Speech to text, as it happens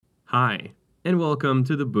Hi, and welcome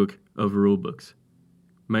to the Book of Rulebooks.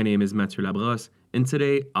 My name is Mathieu Labrosse, and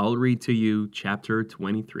today I'll read to you Chapter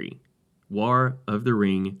 23, War of the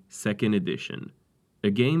Ring, 2nd Edition, a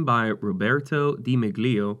game by Roberto Di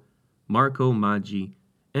Meglio, Marco Maggi,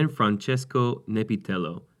 and Francesco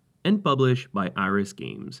Nepitello, and published by Iris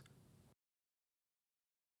Games.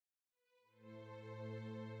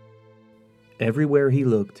 Everywhere he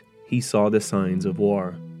looked, he saw the signs of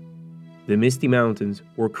war. The misty mountains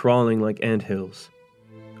were crawling like anthills.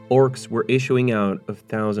 Orcs were issuing out of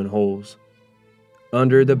 1,000 holes.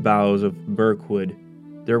 Under the boughs of Birkwood,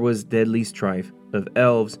 there was deadly strife of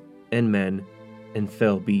elves and men and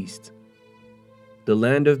fell beasts. The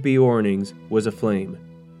land of Beornings was aflame.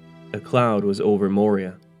 A cloud was over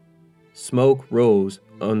Moria. Smoke rose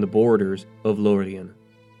on the borders of Lorien.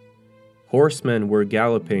 Horsemen were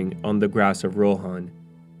galloping on the grass of Rohan.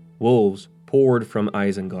 Wolves poured from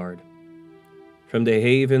Isengard. From the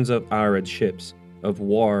havens of Arad ships of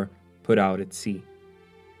war put out at sea.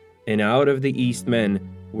 And out of the east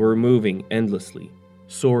men were moving endlessly,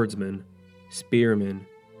 swordsmen, spearmen,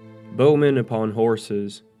 bowmen upon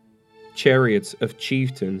horses, chariots of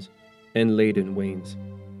chieftains, and laden wains.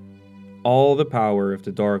 All the power of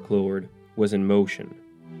the Dark Lord was in motion.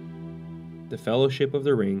 The Fellowship of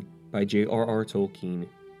the Ring by J.R.R. Tolkien,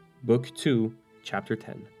 Book 2, Chapter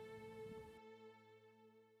 10.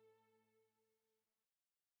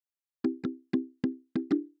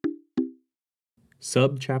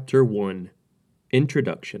 Subchapter 1,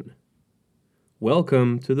 Introduction.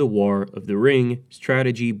 Welcome to the War of the Ring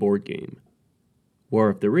strategy board game. War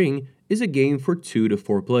of the Ring is a game for 2 to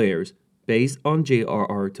 4 players based on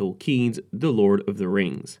J.R.R. Tolkien's The Lord of the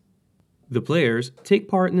Rings. The players take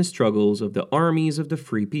part in the struggles of the armies of the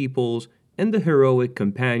Free Peoples and the heroic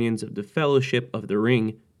companions of the Fellowship of the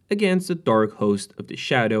Ring against the dark host of the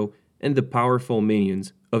Shadow and the powerful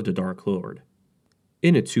minions of the Dark Lord.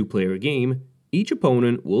 In a 2-player game, each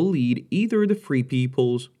opponent will lead either the Free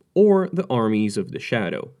Peoples or the armies of the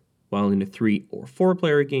Shadow, while in a 3 or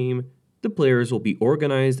 4-player game, the players will be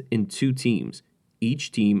organized in 2 teams,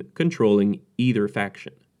 each team controlling either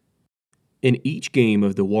faction. In each game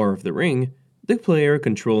of the War of the Ring, the player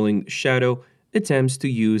controlling the Shadow attempts to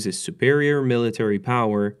use his superior military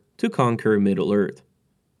power to conquer Middle-earth.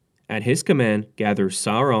 At his command gathers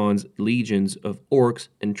Sauron's legions of orcs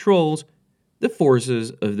and trolls, the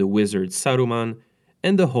forces of the wizard Saruman,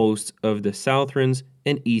 and the hosts of the Southrons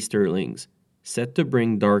and Easterlings, set to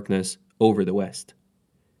bring darkness over the west.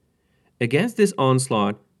 Against this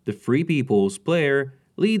onslaught, the Free Peoples player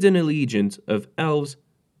leads an allegiance of elves,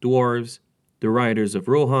 dwarves, the riders of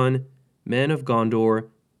Rohan, men of Gondor,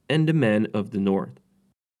 and the men of the north.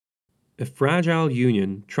 A fragile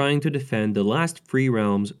union trying to defend the last free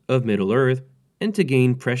realms of Middle-earth and to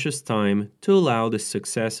gain precious time to allow the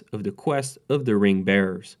success of the quest of the Ring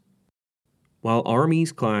Bearers. While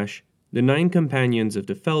armies clash, the 9 companions of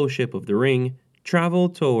the Fellowship of the Ring travel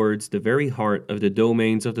towards the very heart of the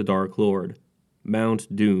domains of the Dark Lord,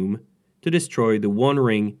 Mount Doom, to destroy the one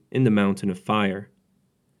ring in the Mountain of Fire.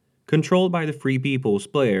 Controlled by the Free Peoples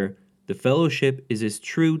player, the Fellowship is his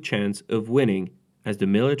true chance of winning, as the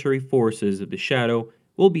military forces of the Shadow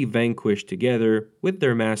will be vanquished together with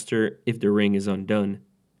their master if the ring is undone.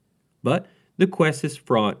 But the quest is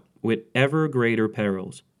fraught with ever greater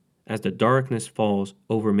perils as the darkness falls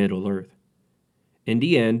over Middle-earth. In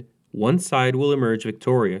the end, one side will emerge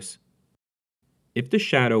victorious. If the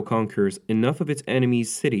Shadow conquers enough of its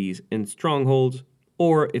enemies' cities and strongholds,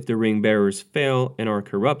 or if the ring bearers fail and are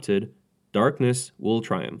corrupted, darkness will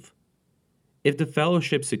triumph. If the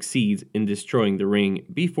Fellowship succeeds in destroying the ring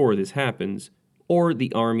before this happens, or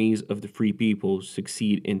the armies of the Free Peoples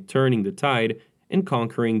succeed in turning the tide and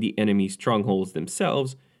conquering the enemy's strongholds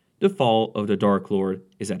themselves, the fall of the Dark Lord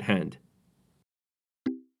is at hand.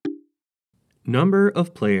 Number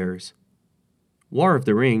of players. War of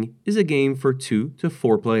the Ring is a game for 2 to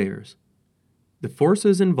 4 players. The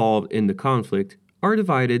forces involved in the conflict are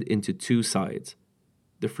divided into 2 sides,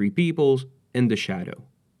 the Free Peoples and the Shadow.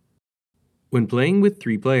 When playing with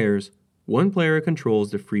 3 players, 1 player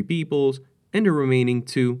controls the Free Peoples and the remaining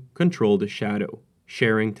 2 control the Shadow,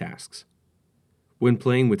 sharing tasks. When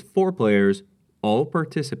playing with 4 players, all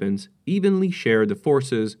participants evenly share the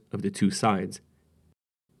forces of the 2 sides.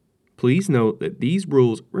 Please note that these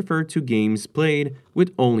rules refer to games played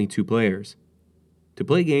with only 2 players. To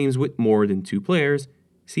play games with more than 2 players,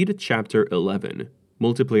 see the Chapter 11,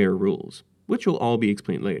 Multiplayer Rules, which will all be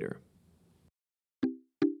explained later.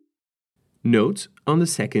 Notes on the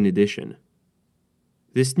 2nd edition.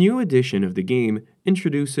 This new edition of the game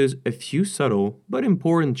introduces a few subtle but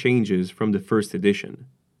important changes from the 1st edition.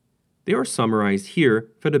 They are summarized here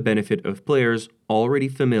for the benefit of players already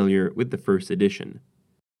familiar with the first edition.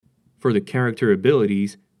 For the character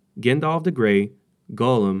abilities, Gandalf the Grey,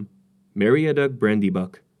 Gollum, Meriadoc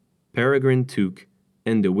Brandybuck, Peregrine Took,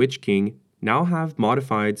 and the Witch King now have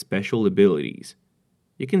modified special abilities.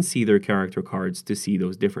 You can see their character cards to see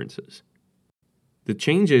those differences. The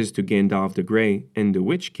changes to Gandalf the Grey and the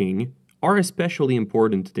Witch King are especially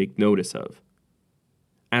important to take notice of.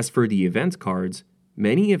 As for the event cards,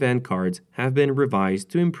 many event cards have been revised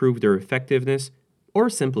to improve their effectiveness or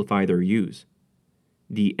simplify their use.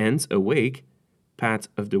 The Ents Awake, Path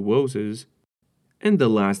of the Woses, and the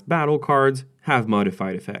Last Battle cards have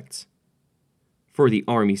modified effects. For the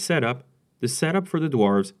army setup, the setup for the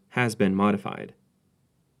dwarves has been modified.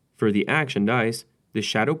 For the action dice, the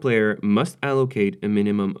shadow player must allocate a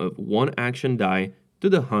minimum of 1 action die to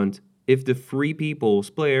the hunt if the Free People's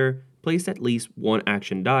player placed at least 1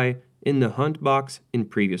 action die in the hunt box in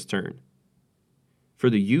previous turn. For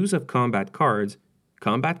the use of combat cards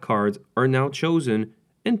are now chosen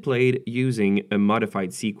and played using a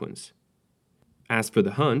modified sequence. As for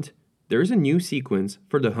the hunt, there is a new sequence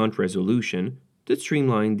for the hunt resolution to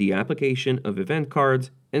streamline the application of event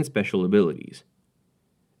cards and special abilities.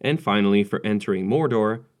 And finally, for entering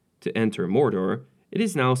Mordor, to enter Mordor, it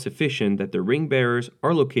is now sufficient that the ring bearers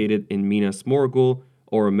are located in Minas Morgul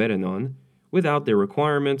or Merenon without the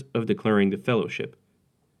requirement of declaring the fellowship.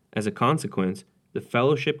 As a consequence, the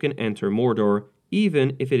fellowship can enter Mordor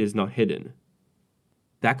even if it is not hidden.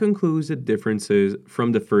 That concludes the differences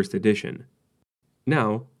from the first edition.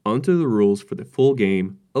 Now, onto the rules for the full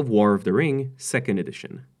game of War of the Ring 2nd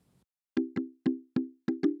edition.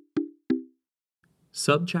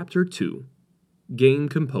 Subchapter 2: Game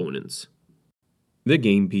Components. The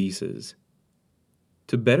game pieces.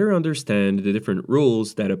 To better understand the different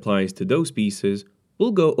rules that applies to those pieces,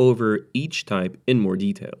 we'll go over each type in more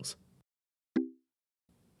details.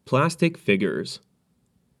 Plastic figures.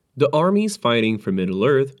 The armies fighting for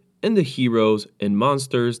Middle-earth and the heroes and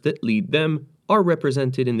monsters that lead them are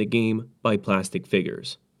represented in the game by plastic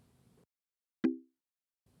figures.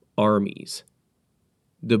 Armies.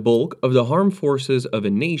 The bulk of the armed forces of a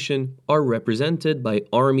nation are represented by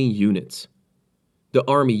army units. The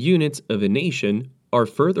army units of a nation are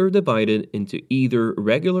further divided into either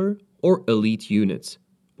regular or elite units,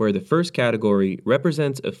 where the first category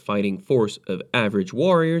represents a fighting force of average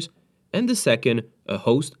warriors and the second a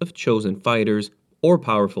host of chosen fighters or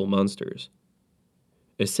powerful monsters.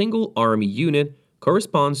 A single army unit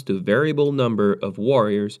corresponds to a variable number of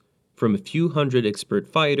warriors, from a few hundred expert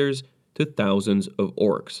fighters to thousands of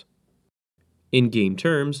orcs. In game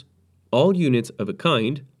terms, all units of a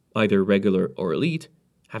kind, either regular or elite,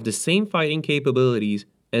 have the same fighting capabilities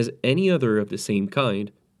as any other of the same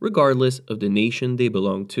kind, regardless of the nation they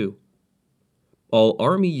belong to. All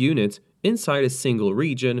army units inside a single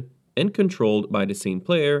region and controlled by the same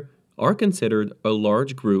player are considered a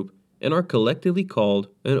large group and are collectively called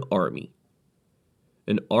an army.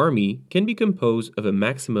 An army can be composed of a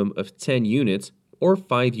maximum of 10 units or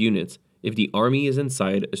 5 units if the army is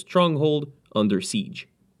inside a stronghold under siege.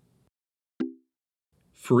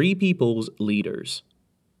 Free People's leaders.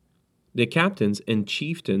 The captains and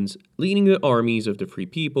chieftains leading the armies of the Free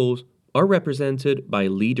Peoples are represented by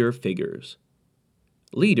leader figures.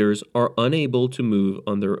 Leaders are unable to move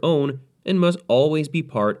on their own and must always be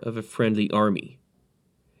part of a friendly army.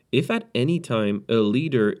 If at any time a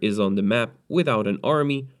leader is on the map without an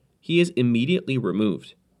army, he is immediately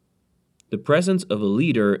removed. The presence of a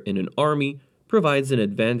leader in an army provides an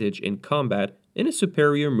advantage in combat and a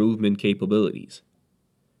superior movement capabilities.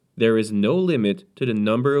 There is no limit to the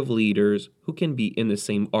number of leaders who can be in the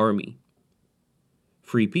same army.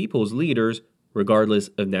 Free People's leaders, regardless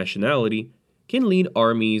of nationality, can lead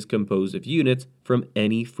armies composed of units from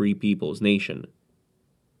any Free People's nation.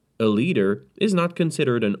 A leader is not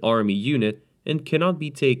considered an army unit and cannot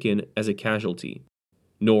be taken as a casualty,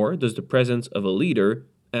 nor does the presence of a leader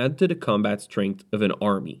add to the combat strength of an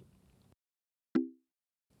army.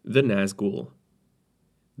 The Nazgul.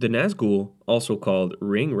 The Nazgul, also called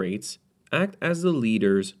ring wraiths, act as the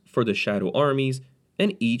leaders for the shadow armies,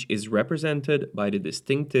 and each is represented by the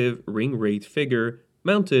distinctive ring wraith figure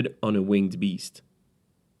mounted on a winged beast.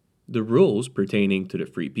 The rules pertaining to the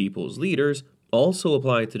Free People's leaders also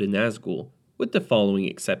apply to the Nazgul, with the following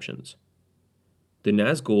exceptions. The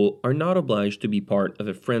Nazgul are not obliged to be part of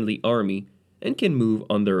a friendly army and can move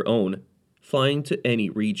on their own, flying to any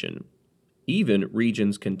region, even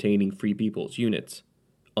regions containing Free People's units,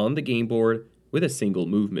 on the game board with a single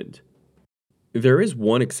movement. There is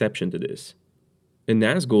one exception to this. A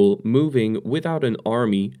Nazgul moving without an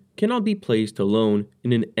army cannot be placed alone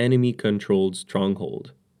in an enemy-controlled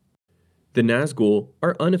stronghold. The Nazgul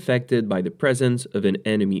are unaffected by the presence of an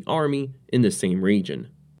enemy army in the same region.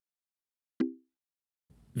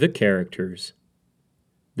 The characters.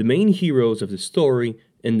 The main heroes of the story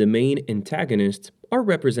and the main antagonists are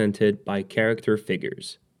represented by character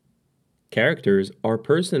figures. Characters are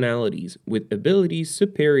personalities with abilities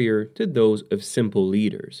superior to those of simple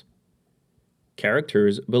leaders.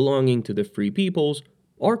 Characters belonging to the Free Peoples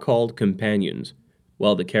are called companions,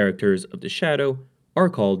 while the characters of the Shadow are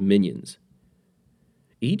called minions.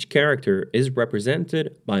 Each character is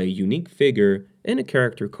represented by a unique figure and a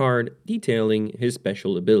character card detailing his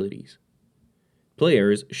special abilities.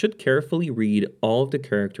 Players should carefully read all of the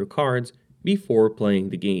character cards before playing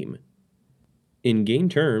the game. In game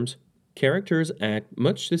terms, characters act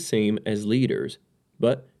much the same as leaders,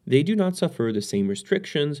 but they do not suffer the same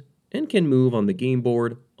restrictions and can move on the game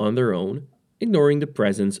board on their own, ignoring the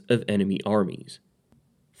presence of enemy armies.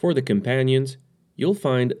 For the companions, you'll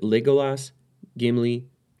find Legolas, Gimli,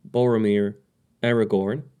 Boromir,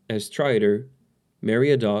 Aragorn as Strider,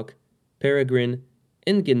 Meriadoc, Peregrine,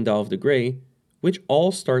 and Gandalf the Grey, which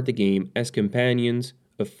all start the game as companions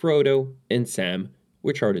of Frodo and Sam,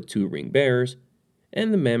 which are the two ring bearers,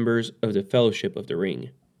 and the members of the Fellowship of the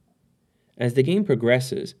Ring. As the game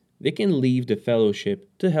progresses, they can leave the Fellowship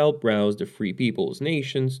to help rouse the Free People's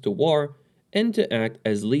nations to war and to act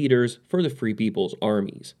as leaders for the Free People's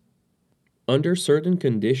armies. Under certain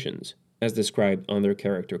conditions, as described on their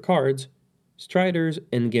character cards, Striders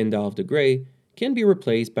and Gandalf the Grey can be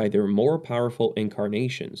replaced by their more powerful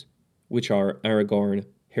incarnations, which are Aragorn,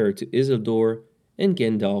 heir to Isildur, and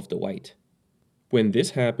Gandalf the White. When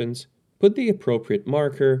this happens, put the appropriate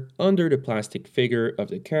marker under the plastic figure of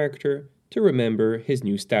the character to remember his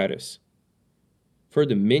new status. For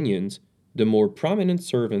the minions, the more prominent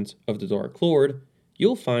servants of the Dark Lord,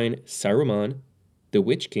 you'll find Saruman, the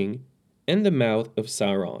Witch King, and the Mouth of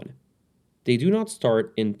Sauron. They do not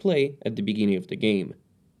start in play at the beginning of the game.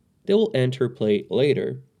 They will enter play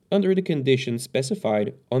later under the conditions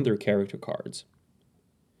specified on their character cards.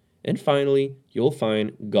 And finally, you'll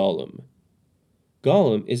find Gollum.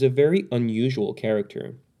 Gollum is a very unusual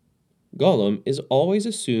character. Gollum is always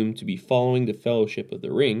assumed to be following the Fellowship of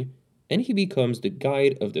the Ring, and he becomes the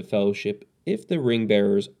guide of the Fellowship if the ring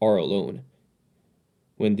bearers are alone.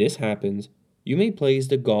 When this happens, you may place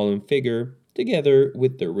the Gollum figure together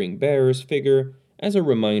with the ring bearer's figure as a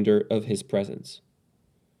reminder of his presence.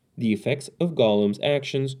 The effects of Gollum's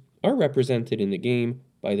actions are represented in the game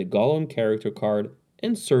by the Gollum character card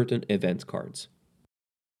and certain event cards.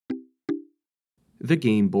 The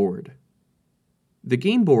game board. The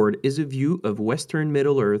game board is a view of Western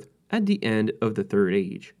Middle-earth at the end of the Third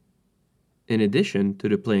Age. In addition to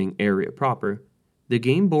the playing area proper, the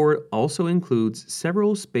game board also includes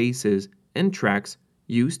several spaces and tracks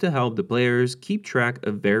used to help the players keep track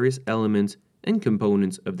of various elements and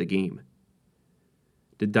components of the game.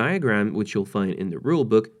 The diagram, which you'll find in the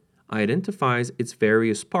rulebook, identifies its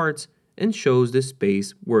various parts and shows the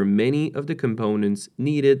space where many of the components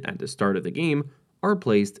needed at the start of the game are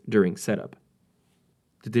placed during setup.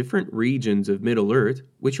 The different regions of Middle-earth,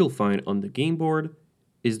 which you'll find on the game board,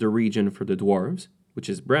 is the region for the dwarves, which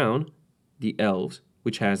is brown, the elves,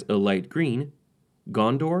 which has a light green,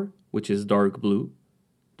 Gondor, which is dark blue,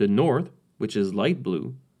 the north, which is light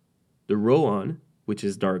blue, the Rohan, which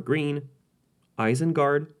is dark green,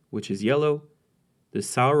 Isengard, which is yellow, the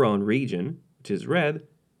Sauron region, which is red,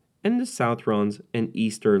 and the Southrons and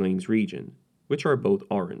Easterlings region, which are both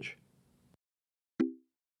orange.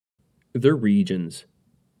 The regions.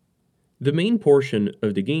 The main portion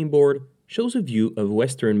of the game board shows a view of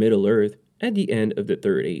Western Middle-earth at the end of the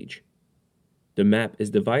Third Age. The map is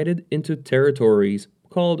divided into territories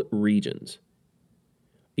called regions.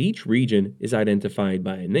 Each region is identified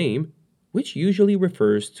by a name, which usually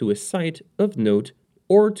refers to a site of note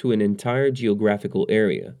or to an entire geographical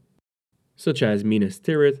area, such as Minas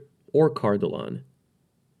Tirith or Cardolan.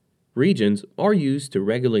 Regions are used to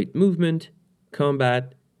regulate movement,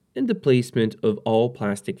 combat, and the placement of all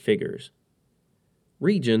plastic figures.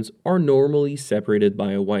 Regions are normally separated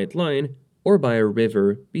by a white line or by a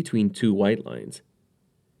river between two white lines.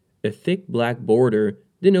 A thick black border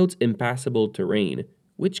denotes impassable terrain,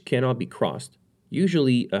 which cannot be crossed,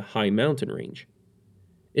 usually a high mountain range.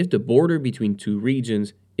 If the border between two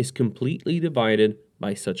regions is completely divided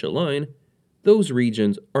by such a line, those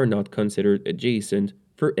regions are not considered adjacent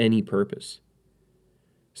for any purpose.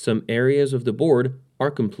 Some areas of the board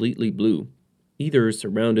are completely blue, either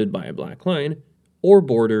surrounded by a black line or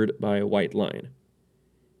bordered by a white line.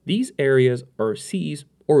 These areas are seas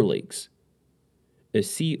or lakes. A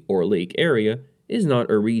sea or lake area is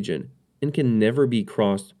not a region and can never be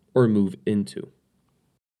crossed or moved into.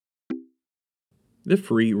 The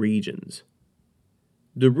free regions.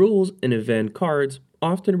 The rules and event cards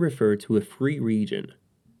often refer to a free region.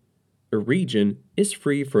 A region is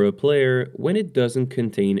free for a player when it doesn't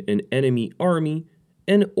contain an enemy army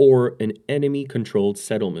and or an enemy-controlled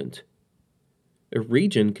settlement. A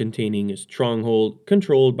region containing a stronghold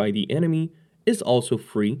controlled by the enemy is also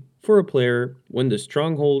free for a player when the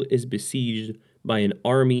stronghold is besieged by an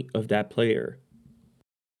army of that player.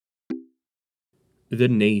 The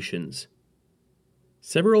nations.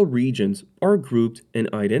 Several regions are grouped and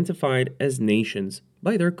identified as nations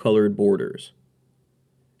by their colored borders.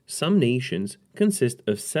 Some nations consist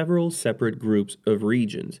of several separate groups of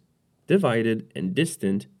regions, divided and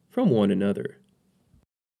distant from one another.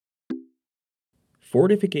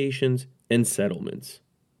 Fortifications and settlements.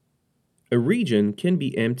 A region can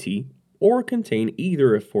be empty or contain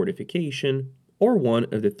either a fortification or one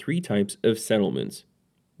of the three types of settlements,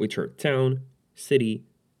 which are town, city,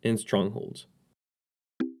 and strongholds.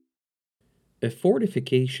 A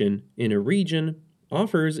fortification in a region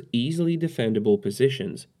offers easily defendable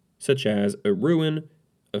positions, such as a ruin,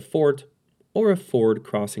 a fort, or a ford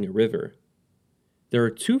crossing a river. There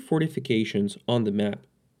are two fortifications on the map,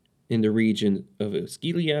 in the region of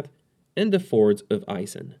Osgiliath and the fords of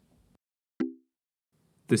Isen.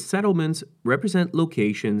 The settlements represent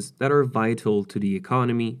locations that are vital to the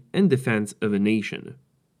economy and defense of a nation.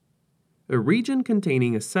 A region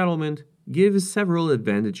containing a settlement gives several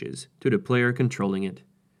advantages to the player controlling it.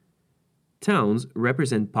 Towns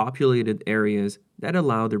represent populated areas that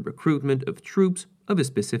allow the recruitment of troops of a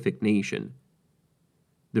specific nation.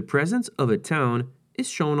 The presence of a town is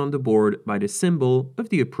shown on the board by the symbol of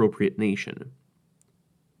the appropriate nation.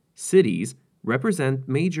 Cities represent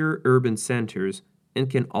major urban centers and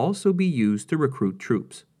can also be used to recruit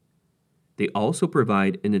troops. They also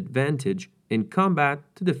provide an advantage in combat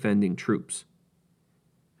to defending troops.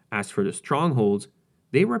 As for the strongholds,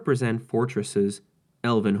 they represent fortresses,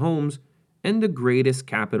 elven homes, and the greatest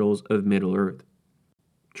capitals of Middle-earth.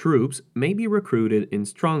 Troops may be recruited in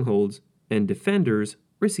strongholds, and defenders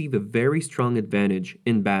receive a very strong advantage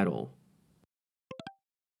in battle.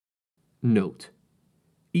 Note: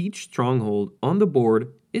 each stronghold on the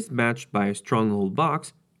board is matched by a stronghold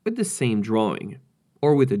box with the same drawing,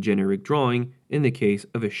 or with a generic drawing in the case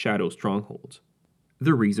of a shadow stronghold.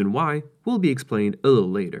 The reason why will be explained a little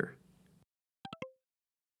later.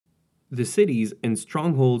 The cities and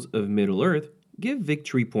strongholds of Middle-earth give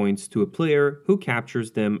victory points to a player who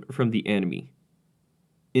captures them from the enemy.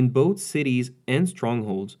 In both cities and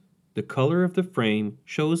strongholds, the color of the frame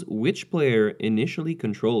shows which player initially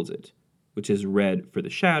controls it, which is red for the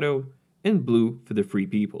shadow and blue for the free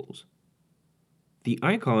peoples. The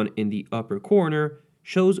icon in the upper corner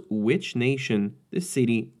shows which nation the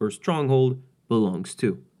city or stronghold belongs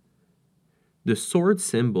to. The sword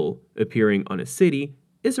symbol appearing on a city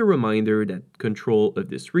is a reminder that control of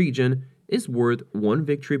this region is worth 1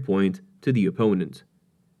 victory point to the opponent.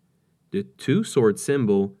 The two-sword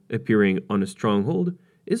symbol appearing on a stronghold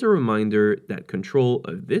is a reminder that control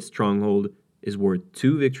of this stronghold is worth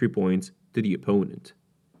 2 victory points to the opponent.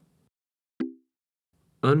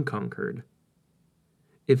 Unconquered.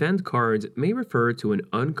 Event cards may refer to an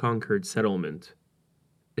unconquered settlement.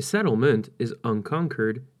 A settlement is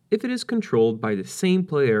unconquered if it is controlled by the same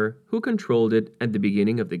player who controlled it at the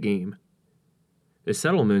beginning of the game. A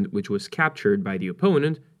settlement which was captured by the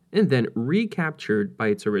opponent and then recaptured by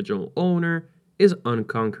its original owner is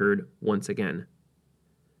unconquered once again.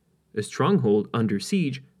 A stronghold under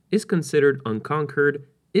siege is considered unconquered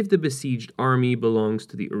if the besieged army belongs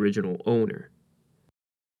to the original owner.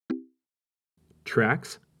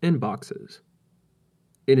 Tracks and boxes.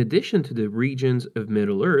 In addition to the regions of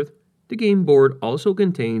Middle-earth, the game board also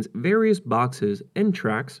contains various boxes and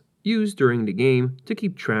tracks used during the game to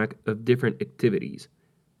keep track of different activities.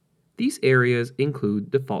 These areas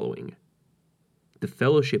include the following: the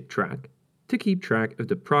Fellowship track, to keep track of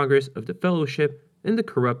the progress of the Fellowship and the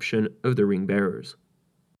corruption of the ring bearers.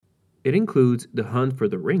 It includes the Hunt for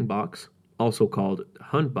the Ring box, also called the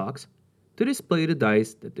Hunt box, to display the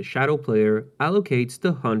dice that the shadow player allocates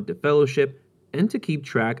to hunt the Fellowship and to keep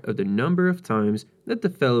track of the number of times that the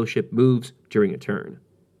Fellowship moves during a turn.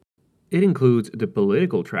 It includes the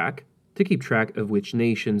Political track, to keep track of which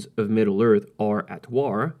nations of Middle-earth are at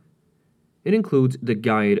war. It includes the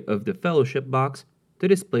Guide of the Fellowship box, to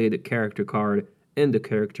display the character card and the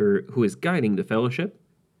character who is guiding the Fellowship.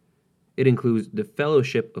 It includes the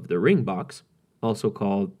Fellowship of the Ring box, also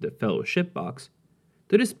called the Fellowship box,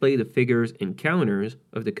 to display the figures and counters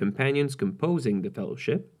of the companions composing the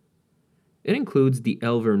Fellowship. It includes the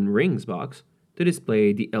Elven Rings box, to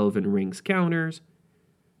display the Elven Rings counters.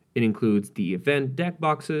 It includes the event deck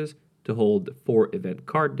boxes, to hold the 4 event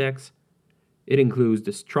card decks. It includes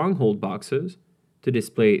the stronghold boxes to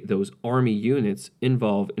display those army units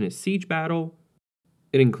involved in a siege battle.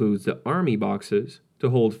 It includes the army boxes to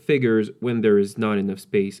hold figures when there is not enough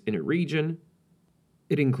space in a region.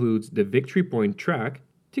 It includes the victory point track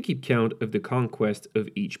to keep count of the conquest of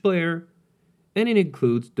each player. And it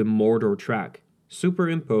includes the Mordor track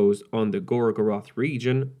superimposed on the Gorgoroth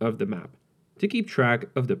region of the map to keep track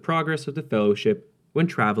of the progress of the Fellowship when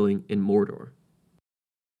traveling in Mordor.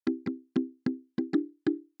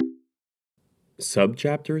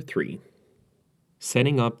 Subchapter 3: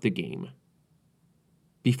 Setting up the game.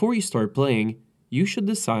 Before you start playing, you should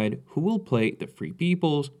decide who will play the Free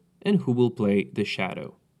Peoples and who will play the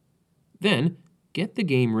Shadow. Then, get the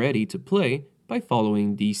game ready to play by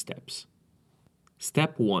following these steps.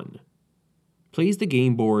 Step 1. Place the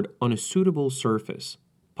game board on a suitable surface,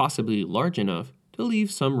 possibly large enough to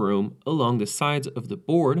leave some room along the sides of the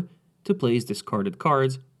board to place discarded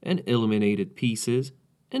cards and eliminated pieces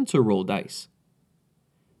and to roll dice.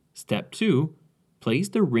 Step 2. Place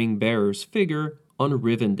the ring bearer's figure on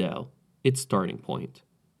Rivendell, its starting point.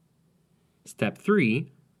 Step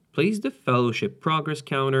 3. Place the Fellowship progress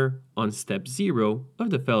counter on Step 0 of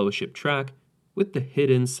the Fellowship track with the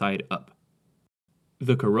hidden side up.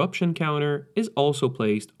 The corruption counter is also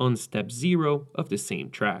placed on Step 0 of the same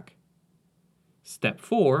track. Step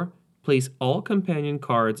 4. Place all companion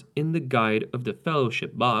cards in the Guide of the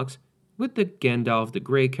Fellowship box with the Gandalf the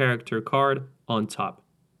Grey character card on top,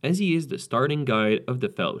 as he is the starting guide of the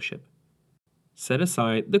Fellowship. Set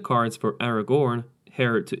aside the cards for Aragorn,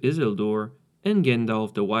 heir to Isildur, and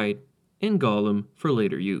Gandalf the White, and Gollum for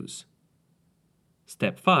later use.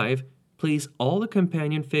 Step 5. Place all the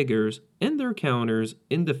companion figures and their counters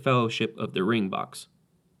in the Fellowship of the Ring box.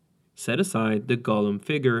 Set aside the Gollum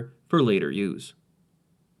figure for later use.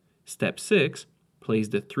 Step 6. Place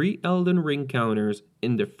the 3 Elden Ring counters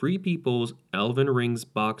in the Free People's Elven Rings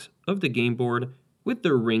box of the game board with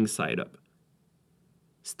the ring side up.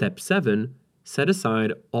 Step 7. Set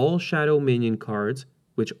aside all Shadow minion cards,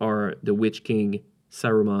 which are the Witch King,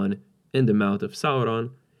 Saruman, and the Mouth of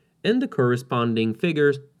Sauron, and the corresponding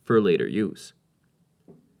figures for later use.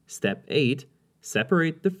 Step 8.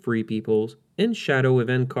 Separate the Free Peoples and Shadow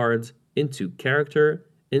event cards into character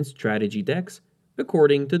and strategy decks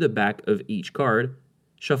according to the back of each card,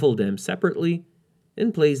 shuffle them separately,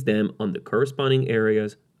 and place them on the corresponding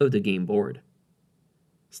areas of the game board.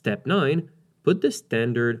 Step 9. Put the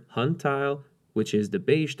standard hunt tile, which is the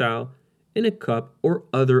beige tile, in a cup or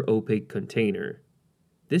other opaque container.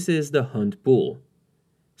 This is the hunt pool.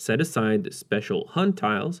 Set aside the special hunt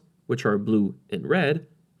tiles, which are blue and red,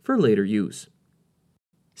 for later use.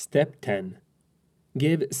 Step 10.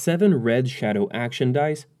 Give 7 red Shadow action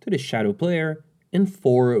dice to the Shadow player and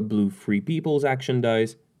 4 blue Free People's action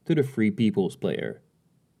dice to the Free People's player.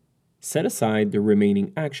 Set aside the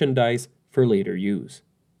remaining action dice for later use.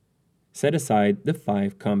 Set aside the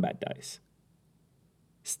 5 combat dice.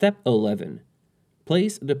 Step 11.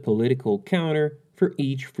 Place the political counter for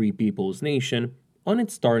each Free People's nation on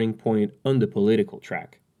its starting point on the political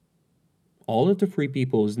track. All of the Free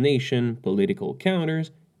People's nation political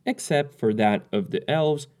counters, except for that of the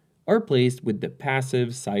elves, are placed with the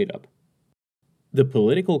passive side up. The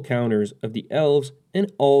political counters of the elves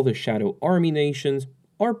and all the Shadow army nations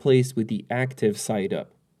are placed with the active side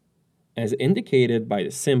up. As indicated by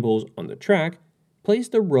the symbols on the track, place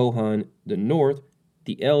the Rohan, the North,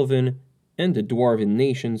 the Elven, and the Dwarven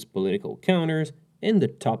nations' political counters in the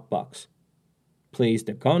top box. Place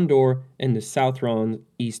the Gondor and the Southron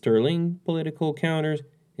Easterling political counters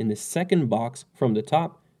in the second box from the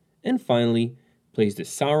top, and finally, place the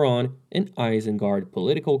Sauron and Isengard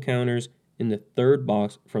political counters in the third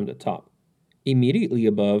box from the top, immediately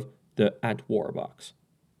above the At War box.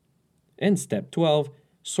 And step 12,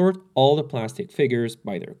 sort all the plastic figures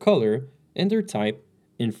by their color and their type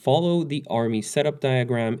and follow the army setup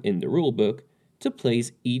diagram in the rulebook to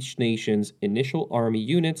place each nation's initial army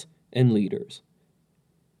units and leaders.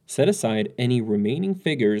 Set aside any remaining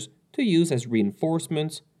figures to use as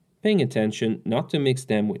reinforcements, paying attention not to mix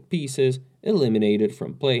them with pieces eliminated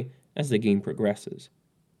from play as the game progresses.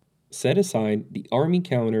 Set aside the army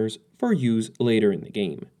counters for use later in the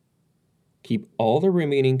game. Keep all the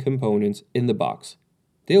remaining components in the box.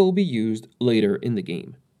 They will be used later in the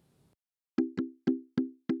game.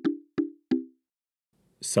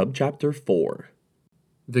 Subchapter 4: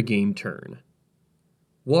 The Game Turn.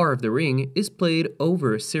 War of the Ring is played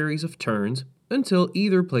over a series of turns until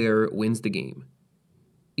either player wins the game.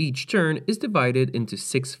 Each turn is divided into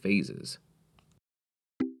 6 phases.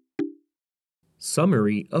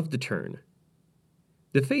 Summary of the turn.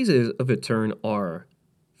 The phases of a turn are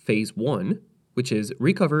Phase 1, which is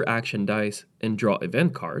recover action dice and draw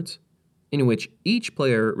event cards, in which each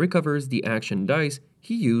player recovers the action dice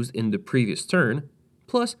he used in the previous turn,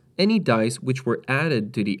 plus any dice which were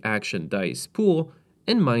added to the action dice pool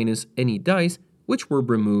and minus any dice which were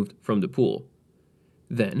removed from the pool.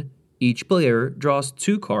 Then, each player draws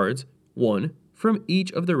 2 cards, one from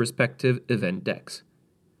each of the respective event decks.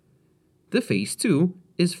 The Phase 2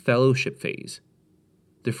 is Fellowship Phase.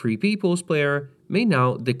 The Free Peoples player may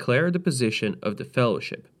now declare the position of the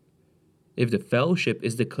Fellowship. If the Fellowship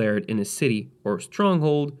is declared in a city or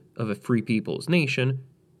stronghold of a Free Peoples nation,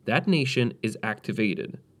 that nation is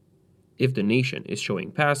activated. If the nation is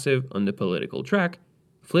showing passive on the political track,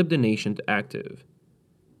 flip the nation to active.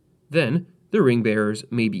 Then, the ring bearers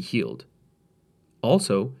may be healed.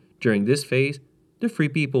 Also, during this phase, the Free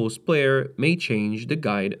Peoples player may change the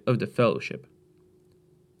guide of the Fellowship.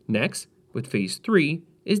 Next, with Phase 3,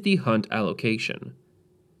 is the Hunt allocation.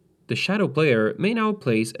 The Shadow player may now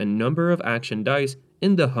place a number of action dice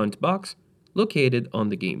in the Hunt box located on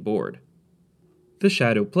the game board. The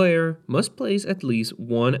Shadow player must place at least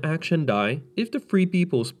 1 action die if the Free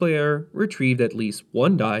Peoples player retrieved at least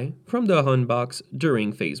 1 die from the Hunt box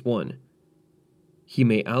during Phase 1. He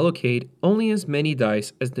may allocate only as many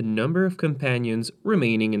dice as the number of companions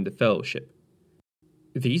remaining in the Fellowship.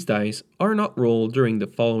 These dice are not rolled during the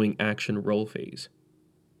following action roll phase.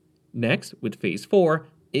 Next, with Phase 4,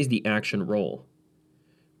 is the action roll.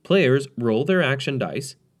 Players roll their action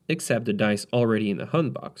dice, except the dice already in the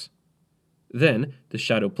Hunt box. Then, the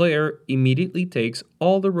Shadow player immediately takes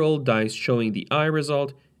all the rolled dice showing the eye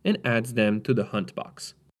result and adds them to the Hunt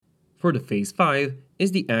box. For the Phase 5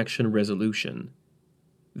 is the action resolution.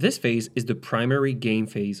 This phase is the primary game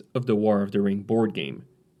phase of the War of the Ring board game.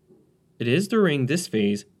 It is during this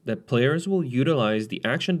phase that players will utilize the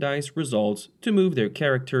action dice results to move their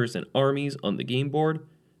characters and armies on the game board,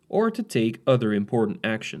 or to take other important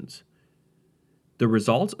actions. The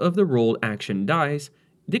results of the rolled action dice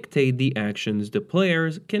dictate the actions the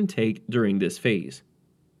players can take during this phase.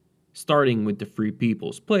 Starting with the Free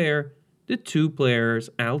Peoples player, the 2 players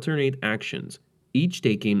alternate actions, each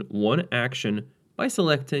taking 1 action by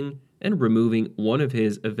selecting and removing one of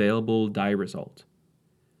his available die result.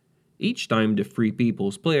 Each time the Free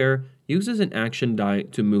Peoples player uses an action die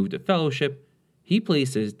to move the Fellowship, he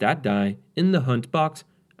places that die in the Hunt box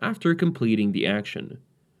after completing the action.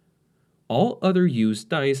 All other used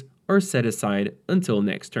dice are set aside until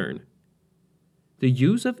next turn. The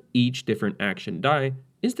use of each different action die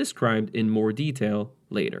is described in more detail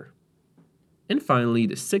later. And finally,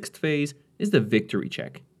 the 6th phase is the victory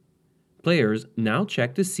check. Players now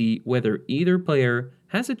check to see whether either player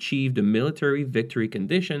has achieved the military victory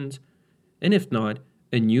conditions, and if not,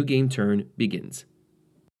 a new game turn begins.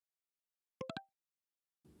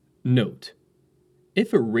 Note: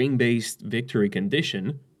 if a ring-based victory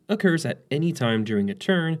condition occurs at any time during a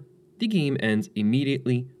turn, the game ends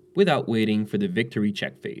immediately without waiting for the victory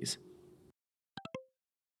check phase.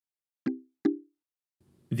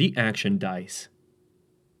 The action dice.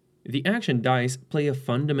 The action dice play a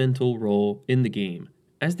fundamental role in the game,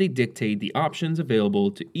 as they dictate the options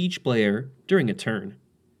available to each player during a turn.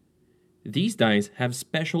 These dice have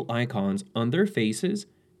special icons on their faces,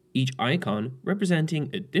 each icon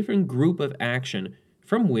representing a different group of action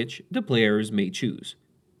from which the players may choose.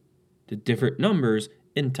 The different numbers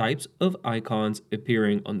and types of icons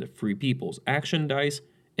appearing on the Free Peoples action dice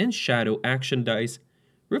and Shadow action dice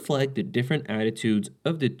reflect the different attitudes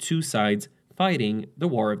of the 2 sides fighting the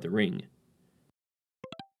War of the Ring.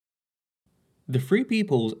 The Free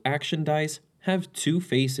Peoples action dice have 2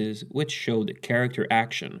 faces which show the character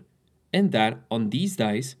action, and that on these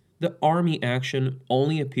dice, the army action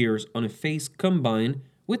only appears on a face combined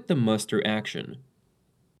with the muster action.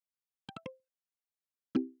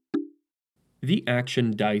 The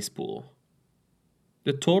action dice pool.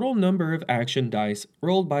 The total number of action dice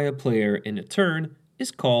rolled by a player in a turn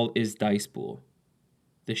is called his dice pool.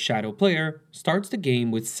 The Shadow player starts the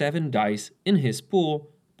game with 7 dice in his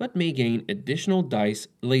pool, but may gain additional dice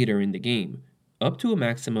later in the game, up to a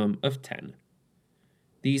maximum of 10.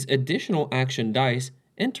 These additional action dice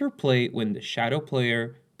enter play when the Shadow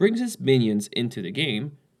player brings his minions into the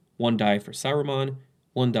game, 1 die for Saruman,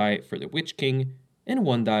 1 die for the Witch King, and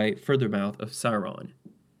 1 die for the Mouth of Sauron.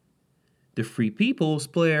 The Free Peoples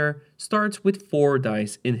player starts with 4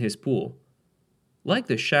 dice in his pool. Like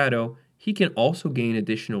the Shadow, he can also gain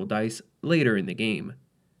additional dice later in the game.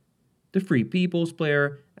 The Free Peoples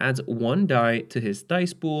player adds 1 die to his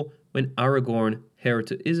dice pool when Aragorn, heir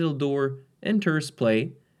to Isildur, enters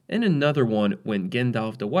play, and another one when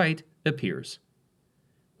Gandalf the White appears.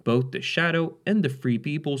 Both the Shadow and the Free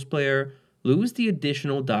Peoples player lose the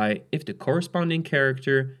additional die if the corresponding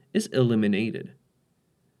character is eliminated.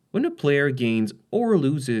 When a player gains or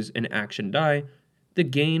loses an action die, the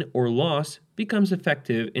gain or loss becomes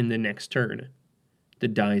effective in the next turn. The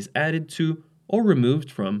die is added to or removed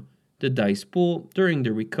from the dice pool during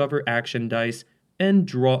the recover action dice and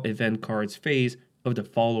draw event cards phase of the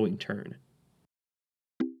following turn.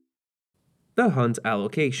 The hunt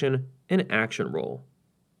allocation and action roll.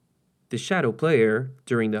 The shadow player,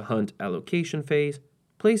 during the hunt allocation phase,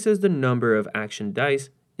 places the number of action dice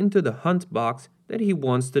into the hunt box that he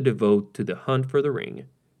wants to devote to the hunt for the ring.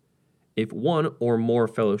 If one or more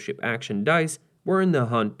fellowship action dice were in the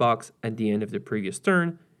hunt box at the end of the previous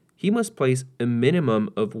turn, he must place a minimum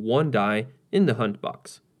of 1 die in the hunt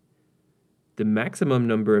box. The maximum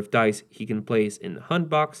number of dice he can place in the hunt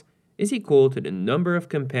box is equal to the number of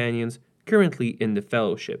companions currently in the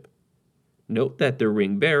fellowship. Note that the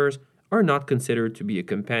ring bearers are not considered to be a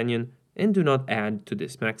companion and do not add to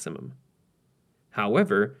this maximum.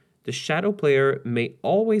 However, the shadow player may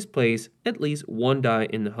always place at least 1 die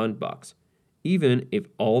in the hunt box, even if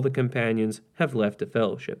all the companions have left the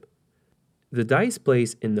fellowship. The dice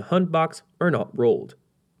placed in the hunt box are not rolled,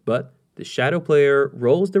 but the shadow player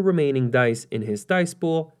rolls the remaining dice in his dice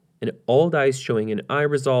pool, and all dice showing an I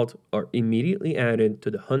result are immediately added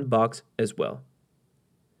to the hunt box as well.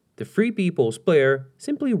 The Free People's player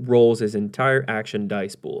simply rolls his entire action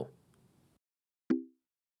dice pool.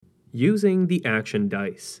 Using the action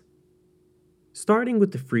dice. Starting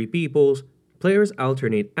with the Free People's, players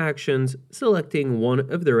alternate actions, selecting one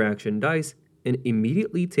of their action dice and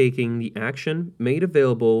immediately taking the action made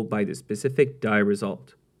available by the specific die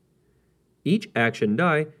result. Each action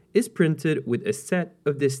die is printed with a set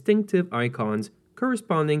of distinctive icons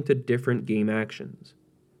corresponding to different game actions.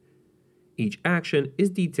 Each action is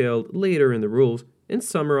detailed later in the rules and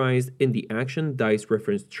summarized in the action dice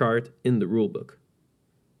reference chart in the rulebook.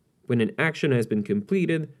 When an action has been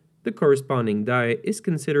completed, the corresponding die is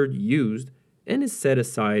considered used and is set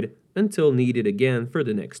aside until needed again for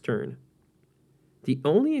the next turn. The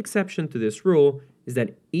only exception to this rule is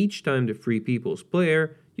that each time the Free People's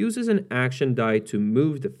player uses an action die to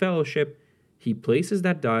move the fellowship, he places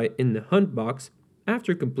that die in the hunt box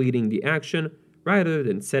after completing the action rather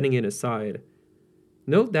than setting it aside.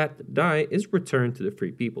 Note that the die is returned to the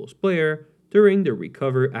Free People's player during the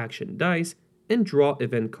recover action dice and draw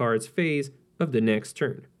event cards phase of the next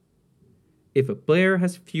turn. If a player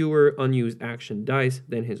has fewer unused action dice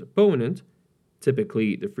than his opponent,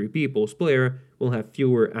 typically the Free People's player will have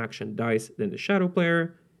fewer action dice than the shadow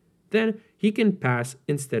player, then he can pass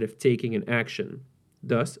instead of taking an action,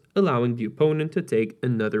 thus allowing the opponent to take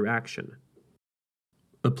another action.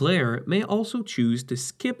 A player may also choose to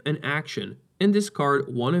skip an action and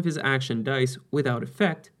discard one of his action dice without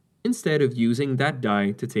effect instead of using that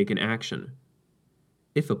die to take an action.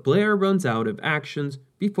 If a player runs out of actions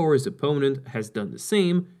before his opponent has done the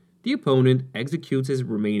same, the opponent executes his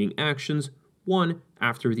remaining actions one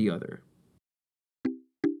after the other.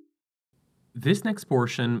 This next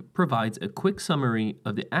portion provides a quick summary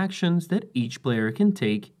of the actions that each player can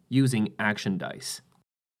take using action dice.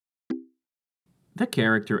 The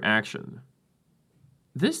character action.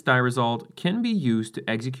 This die result can be used to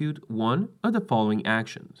execute one of the following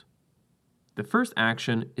actions. The first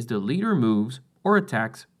action is the leader moves or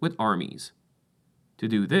attacks with armies. To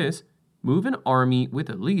do this, move an army with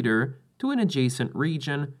a leader to an adjacent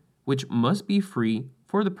region which must be free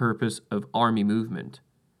for the purpose of army movement,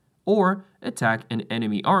 or attack an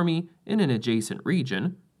enemy army in an adjacent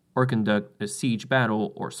region, or conduct a siege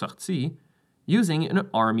battle or sortie using an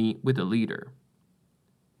army with a leader.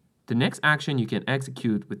 The next action you can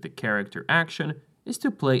execute with the character action is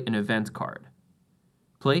to play an event card.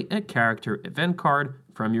 Play a character event card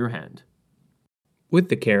from your hand. With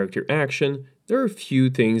the character action, there are a few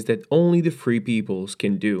things that only the Free Peoples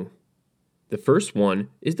can do. The first one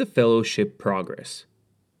is the Fellowship Progress.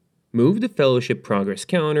 Move the Fellowship Progress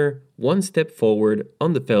counter one step forward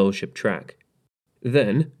on the Fellowship track.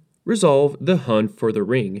 Then, resolve the hunt for the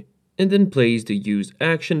ring, and then place the used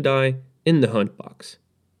action die in the hunt box.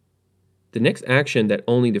 The next action that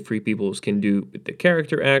only the Free Peoples can do with the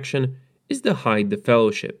character action is to hide the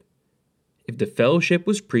Fellowship. If the Fellowship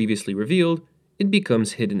was previously revealed, it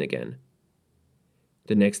becomes hidden again.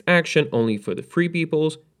 The next action only for the Free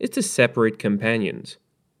Peoples is to separate companions.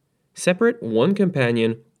 Separate one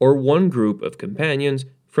companion or one group of companions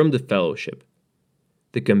from the Fellowship.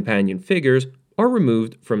 The companion figures are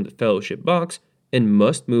removed from the Fellowship box and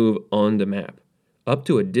must move on the map, up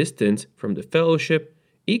to a distance from the Fellowship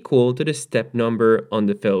equal to the step number on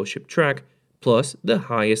the Fellowship track plus the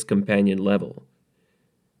highest companion level.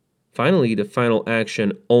 Finally, the final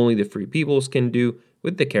action only the free peoples can do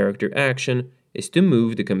with the character action is to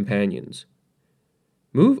move the companions.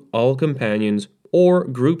 Move all companions or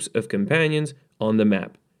groups of companions on the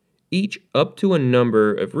map, each up to a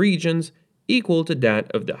number of regions equal to that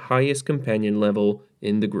of the highest companion level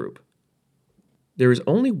in the group. There is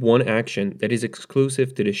only one action that is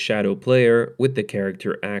exclusive to the shadow player with the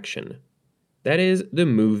character action. That is the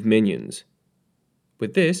move minions.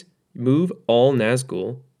 With this, move all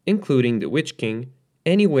Nazgul, including the Witch King,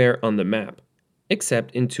 anywhere on the map,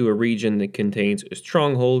 except into a region that contains a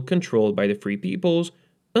stronghold controlled by the Free Peoples,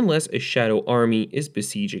 unless a shadow army is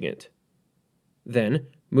besieging it. Then,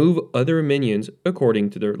 move other minions according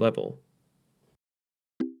to their level.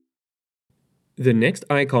 The next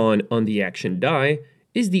icon on the action die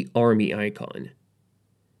is the army icon.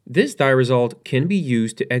 This die result can be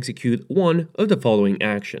used to execute one of the following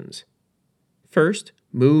actions. First,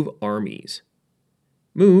 move armies.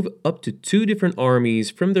 Move up to 2 different armies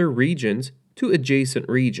from their regions to adjacent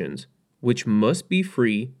regions, which must be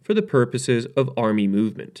free for the purposes of army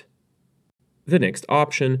movement. The next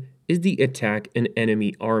option is the attack an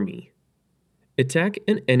enemy army. Attack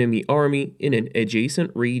an enemy army in an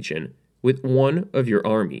adjacent region with one of your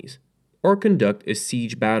armies, or conduct a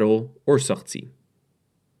siege battle or sortie.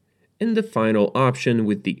 And the final option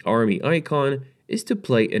with the army icon is to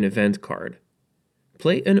play an event card.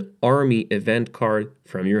 Play an army event card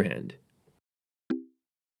from your hand.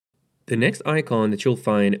 The next icon that you'll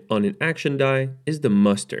find on an action die is the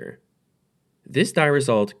muster. This die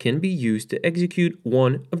result can be used to execute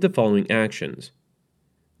one of the following actions.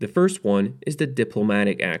 The first one is the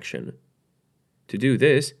diplomatic action. To do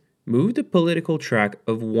this, move the political track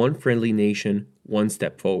of one friendly nation one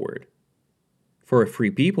step forward. For a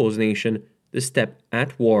Free Peoples nation, the step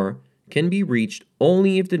at war can be reached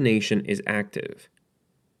only if the nation is active.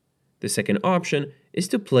 The second option is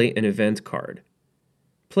to play an event card.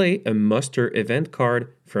 Play a muster event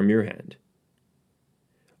card from your hand.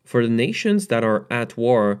 For the nations that are at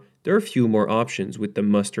war, there are a few more options with the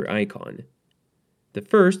muster icon. The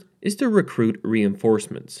first is to recruit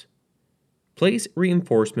reinforcements. Place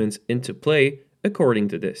reinforcements into play according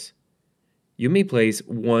to this. You may place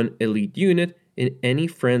one elite unit in any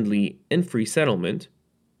friendly and free settlement,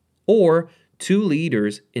 or 2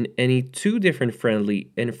 leaders in any 2 different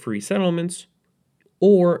friendly and free settlements,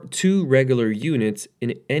 or 2 regular units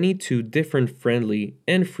in any 2 different friendly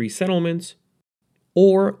and free settlements,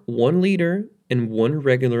 or 1 leader and 1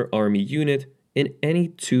 regular army unit in any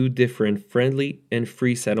 2 different friendly and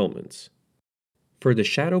free settlements. For the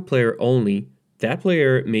shadow player only, that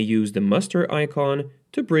player may use the muster icon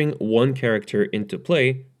to bring 1 character into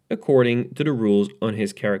play according to the rules on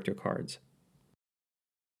his character cards.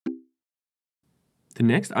 The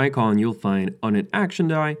next icon you'll find on an action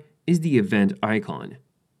die is the event icon.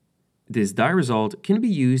 This die result can be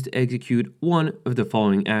used to execute one of the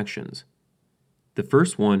following actions. The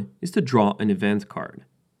first one is to draw an event card.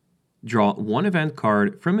 Draw 1 event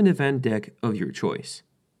card from an event deck of your choice.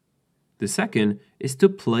 The second is to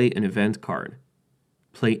play an event card.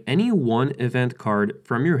 Play any 1 event card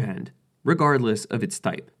from your hand, regardless of its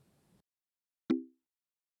type.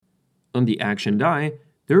 On the action die,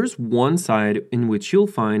 there is one side in which you'll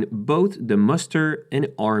find both the muster and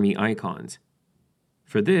army icons.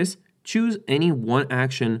 For this, choose any 1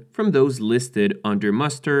 action from those listed under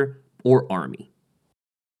muster or army.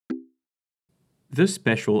 The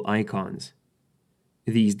special icons.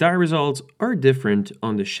 These die results are different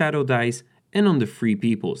on the shadow dice and on the Free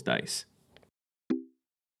Peoples dice.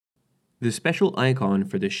 The special icon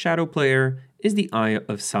for the shadow player is the Eye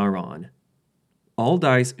of Sauron. All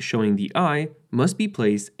dice showing the eye must be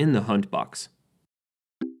placed in the hunt box.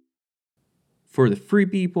 For the Free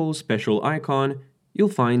Peoples special icon, you'll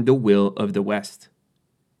find the Will of the West.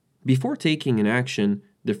 Before taking an action,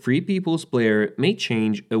 the Free Peoples player may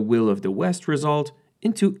change a Will of the West result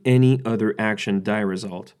into any other action die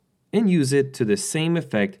result, and use it to the same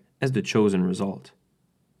effect as the chosen result.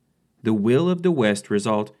 The Will of the West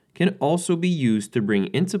result can also be used to bring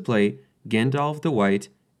into play Gandalf the White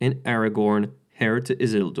and Aragorn, heir to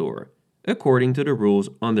Isildur, according to the rules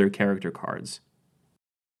on their character cards.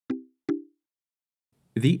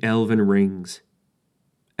 The Elven Rings.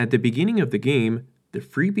 At the beginning of the game, the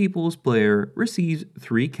Free Peoples player receives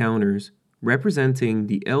 3 counters representing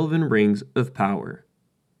the Elven Rings of Power.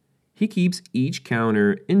 He keeps each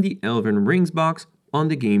counter in the Elven Rings box on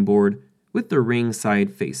the game board with the ring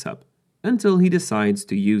side face up until he decides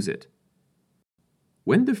to use it.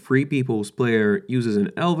 When the Free Peoples player uses an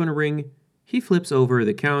Elven Ring, he flips over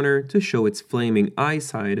the counter to show its flaming eye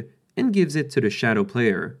side and gives it to the shadow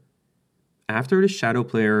player. After the shadow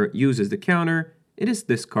player uses the counter, it is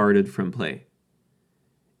discarded from play.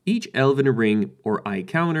 Each elven ring or eye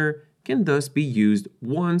counter can thus be used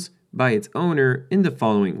once by its owner in the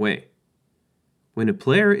following way. When a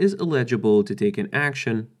player is eligible to take an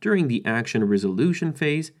action during the action resolution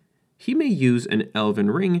phase, he may use an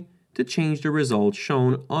elven ring to change the result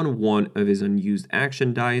shown on one of his unused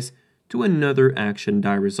action dice to another action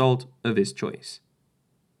die result of his choice.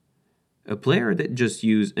 A player that just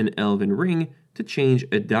used an elven ring to change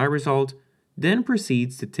a die result then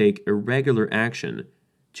proceeds to take a regular action,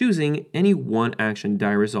 choosing any one action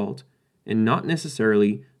die result and not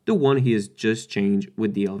necessarily the one he has just changed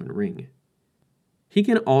with the elven ring. He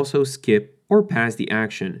can also skip or pass the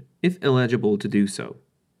action if eligible to do so.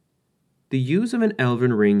 The use of an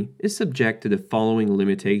elven ring is subject to the following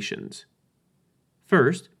limitations.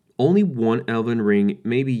 First, only one elven ring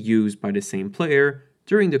may be used by the same player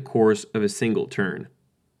during the course of a single turn.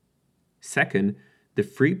 Second, the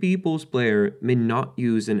Free People's player may not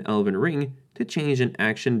use an elven ring to change an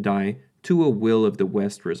action die to a Will of the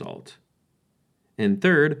West result. And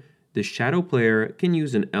third, the Shadow player can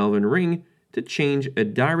use an elven ring to change a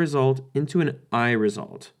die result into an eye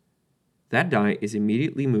result. That die is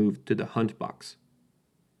immediately moved to the hunt box.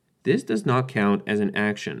 This does not count as an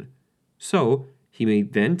action, so he may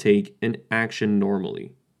then take an action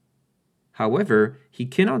normally. However, he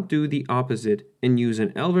cannot do the opposite and use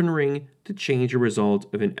an elven ring to change a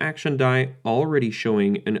result of an action die already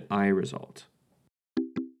showing an eye result.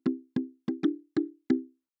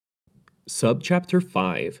 Subchapter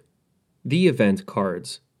 5. The Event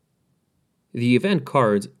Cards. The event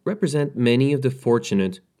cards represent many of the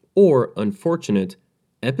fortunate or unfortunate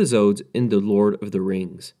episodes in The Lord of the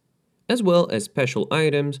Rings, as well as special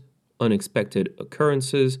items, unexpected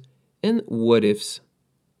occurrences, and what-ifs.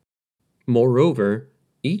 Moreover,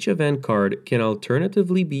 each event card can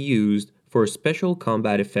alternatively be used for a special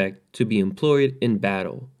combat effect to be employed in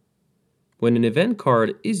battle. When an event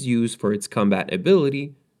card is used for its combat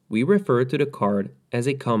ability, we refer to the card as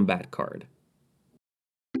a combat card.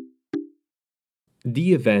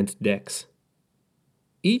 The Event Decks.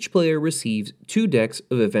 Each player receives 2 decks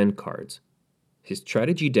of event cards. His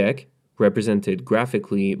strategy deck, represented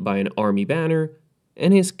graphically by an army banner,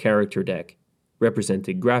 and his character deck,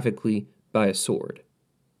 represented graphically by a sword.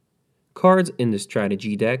 Cards in the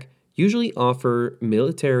strategy deck usually offer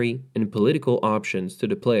military and political options to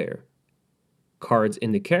the player. Cards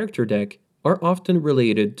in the character deck are often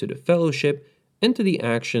related to the Fellowship and to the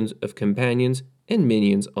actions of companions and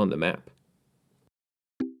minions on the map.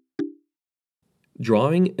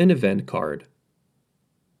 Drawing an event card.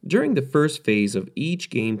 During the first phase of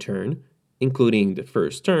each game turn, including the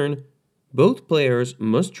first turn, both players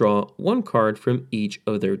must draw 1 card from each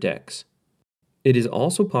of their decks. It is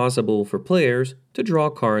also possible for players to draw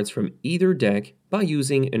cards from either deck by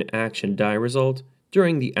using an action die result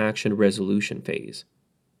during the action resolution phase.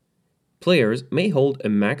 Players may hold a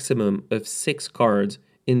maximum of 6 cards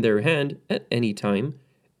in their hand at any time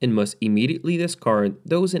and must immediately discard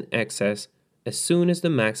those in excess as soon as the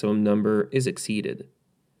maximum number is exceeded.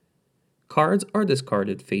 Cards are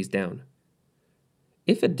discarded face down.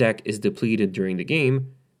 If a deck is depleted during the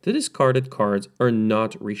game, the discarded cards are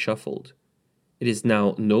not reshuffled. It is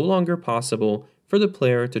now no longer possible for the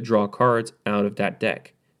player to draw cards out of that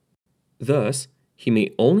deck. Thus, he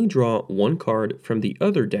may only draw 1 card from the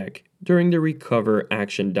other deck during the recover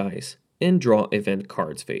action dice and draw event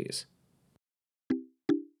cards phase.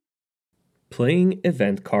 Playing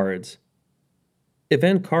event cards.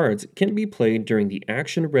 Event cards can be played during the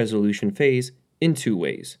action resolution phase in 2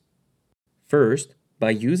 ways. First,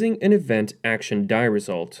 by using an event action die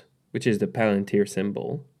result, which is the Palantir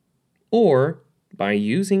symbol, or by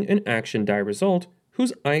using an action die result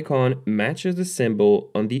whose icon matches the symbol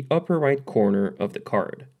on the upper right corner of the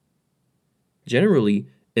card. Generally,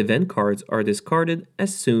 event cards are discarded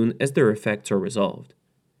as soon as their effects are resolved.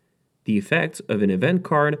 The effects of an event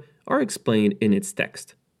card are explained in its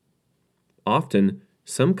text. Often,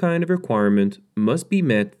 some kind of requirement must be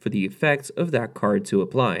met for the effects of that card to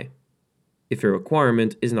apply. If a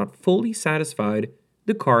requirement is not fully satisfied,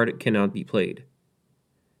 the card cannot be played.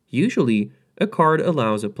 Usually, a card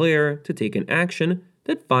allows a player to take an action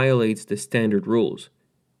that violates the standard rules.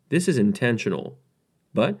 This is intentional,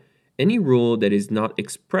 but any rule that is not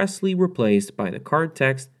expressly replaced by the card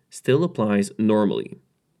text still applies normally.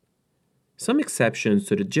 Some exceptions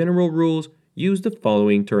to the general rules use the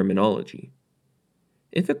following terminology.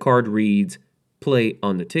 If a card reads, "play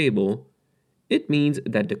on the table," it means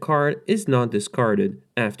that the card is not discarded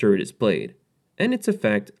after it is played, and its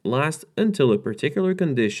effect lasts until a particular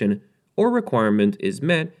condition or requirement is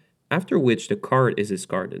met, after which the card is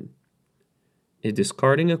discarded. If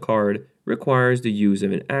discarding a card requires the use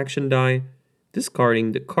of an action die,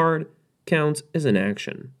 discarding the card counts as an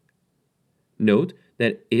action. Note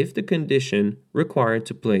that if the condition required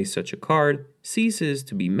to play such a card ceases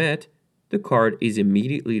to be met, the card is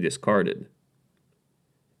immediately discarded.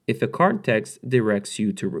 If a card text directs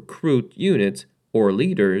you to recruit units or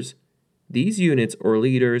leaders, these units or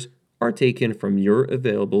leaders are taken from your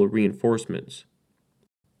available reinforcements.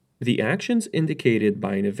 The actions indicated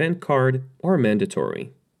by an event card are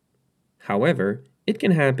mandatory. However, it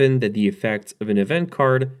can happen that the effects of an event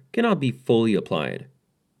card cannot be fully applied.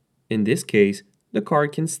 In this case, the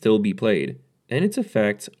card can still be played, and its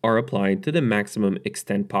effects are applied to the maximum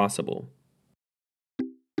extent possible.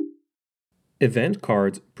 Event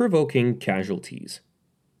cards provoking casualties.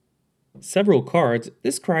 Several cards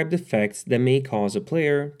describe effects that may cause a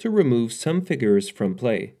player to remove some figures from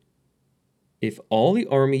play. If all the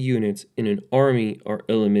army units in an army are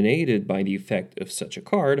eliminated by the effect of such a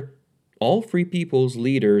card, all Free People's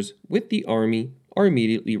leaders with the army are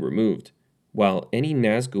immediately removed, while any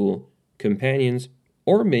Nazgul, companions,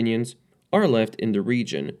 or minions are left in the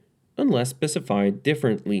region, unless specified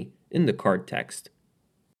differently in the card text.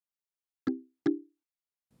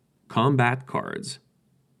 Combat cards.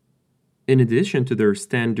 In addition to their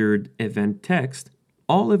standard event text,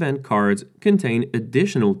 all event cards contain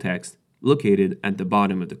additional text located at the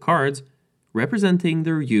bottom of the cards, representing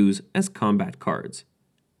their use as combat cards.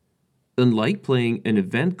 Unlike playing an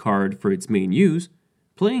event card for its main use,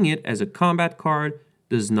 playing it as a combat card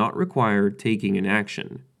does not require taking an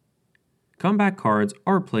action. Combat cards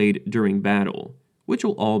are played during battle, which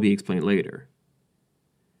will all be explained later.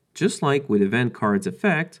 Just like with event cards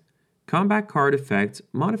effect, combat card effects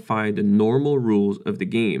modify the normal rules of the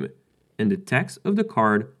game, and the text of the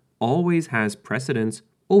card always has precedence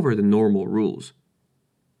over the normal rules.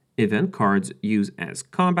 Event cards used as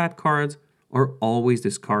combat cards are always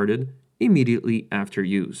discarded immediately after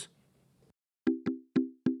use.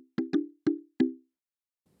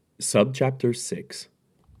 Subchapter 6.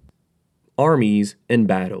 Armies and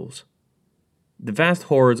Battles. The vast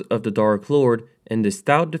hordes of the Dark Lord and the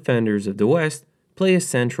stout defenders of the West play a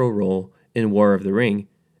central role in War of the Ring,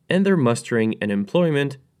 and their mustering and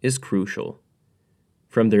employment is crucial.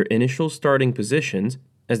 From their initial starting positions,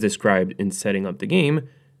 as described in setting up the game,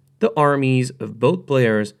 the armies of both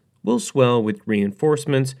players will swell with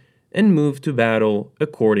reinforcements and move to battle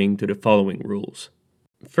according to the following rules.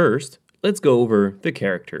 First, let's go over the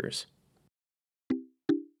characters.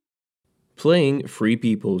 Playing Free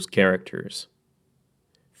People's characters.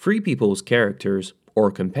 Free People's characters,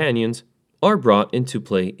 or companions, are brought into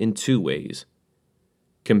play in two ways.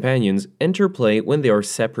 Companions enter play when they are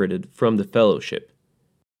separated from the Fellowship.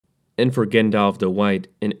 And for Gandalf the White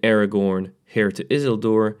and Aragorn, heir to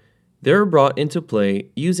Isildur, they are brought into play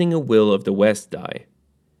using a Will of the West die.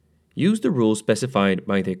 Use the rules specified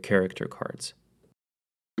by their character cards.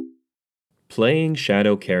 Playing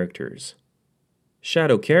Shadow characters.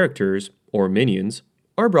 Shadow characters, or minions,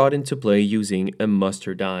 are brought into play using a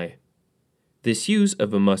muster die. This use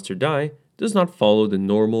of a muster die does not follow the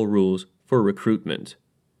normal rules for recruitment.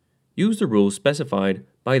 Use the rules specified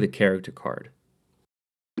by the character card.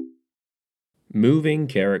 Moving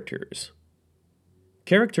characters.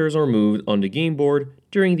 Characters are moved on the game board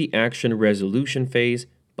during the action resolution phase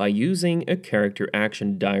by using a character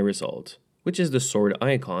action die result, which is the sword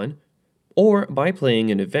icon, or by playing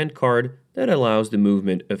an event card that allows the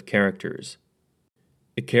movement of characters.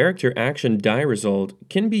 A character action die result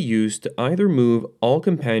can be used to either move all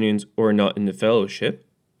companions or not in the Fellowship,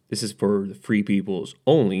 this is for the Free Peoples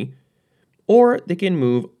only, or they can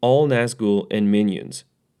move all Nazgul and minions,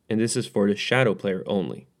 and this is for the Shadow player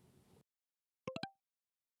only.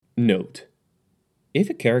 Note: if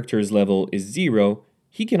a character's level is 0,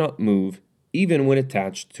 he cannot move even when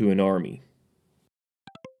attached to an army.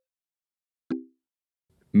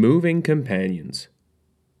 Moving companions.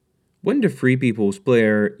 When the Free People's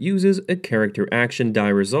player uses a character action die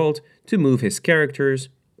result to move his characters,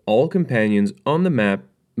 all companions on the map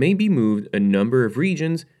may be moved a number of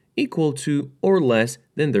regions equal to or less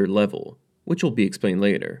than their level, which will be explained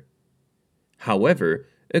later. However,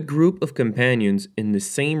 a group of companions in the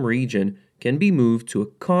same region can be moved to a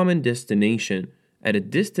common destination at a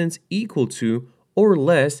distance equal to or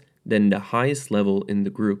less than the highest level in the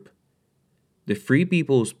group. The Free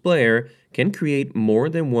People's player can create more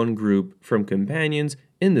than one group from companions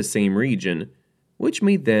in the same region, which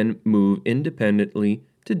may then move independently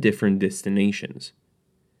to different destinations.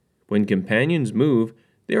 When companions move,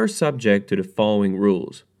 they are subject to the following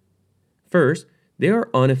rules. First, they are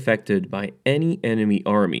unaffected by any enemy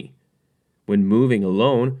army. When moving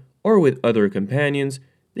alone or with other companions,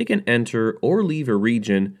 they can enter or leave a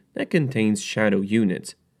region that contains shadow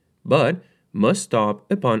units, but must stop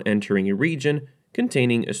upon entering a region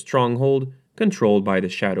containing a stronghold controlled by the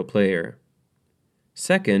shadow player.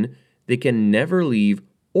 Second, they can never leave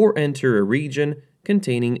or enter a region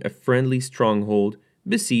containing a friendly stronghold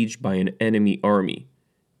besieged by an enemy army,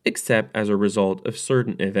 except as a result of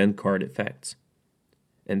certain event card effects.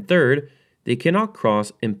 And third, they cannot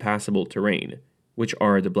cross impassable terrain, which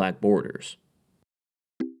are the black borders.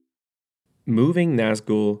 Moving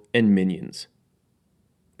Nazgul and Minions.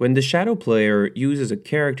 When the shadow player uses a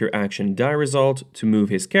character action die result to move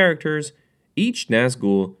his characters, each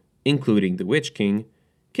Nazgul, including the Witch King,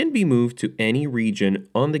 can be moved to any region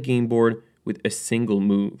on the game board with a single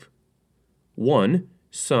move. One,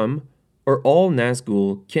 some, or all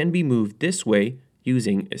Nazgul can be moved this way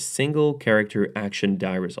using a single character action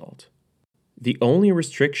die result. The only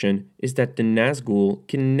restriction is that the Nazgul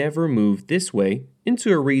can never move this way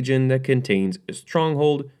into a region that contains a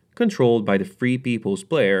stronghold controlled by the Free People's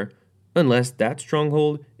player, unless that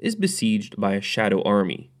stronghold is besieged by a shadow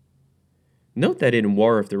army. Note that in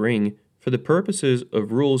War of the Ring, for the purposes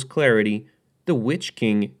of rules clarity, the Witch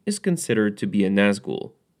King is considered to be a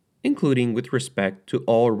Nazgul, including with respect to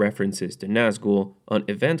all references to Nazgul on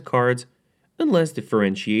event cards, unless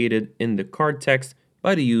differentiated in the card text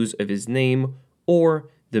by the use of his name or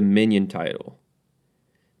the minion title.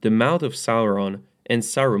 The Mouth of Sauron and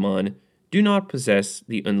Saruman do not possess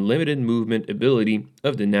the unlimited movement ability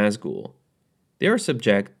of the Nazgul. They are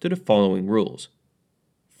subject to the following rules.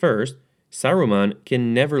 First, Saruman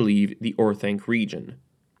can never leave the Orthanc region.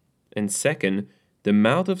 And second, the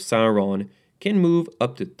Mouth of Sauron can move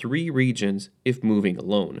up to 3 regions if moving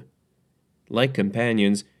alone. Like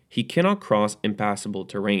companions, he cannot cross impassable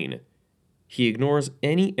terrain. He ignores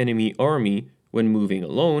any enemy army when moving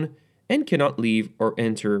alone and cannot leave or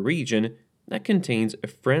enter a region that contains a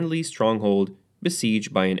friendly stronghold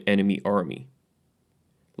besieged by an enemy army.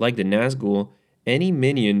 Like the Nazgul, any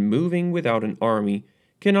minion moving without an army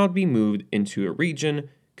cannot be moved into a region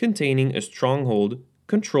containing a stronghold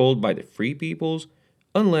controlled by the Free Peoples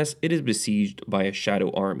unless it is besieged by a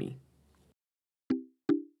shadow army.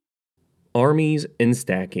 Armies and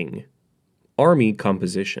stacking. Army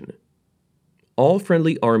composition. All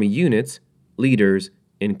friendly army units, leaders,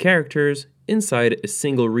 and characters inside a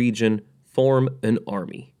single region form an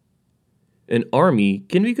army. An army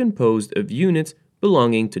can be composed of units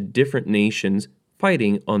belonging to different nations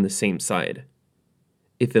fighting on the same side.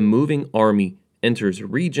 If a moving army enters a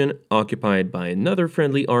region occupied by another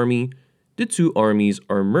friendly army, the 2 armies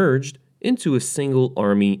are merged into a single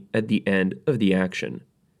army at the end of the action.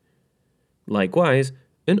 Likewise,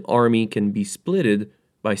 an army can be splitted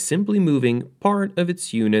by simply moving part of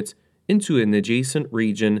its units into an adjacent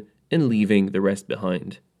region and leaving the rest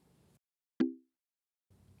behind.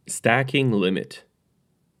 Stacking limit.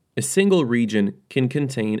 A single region can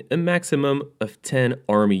contain a maximum of 10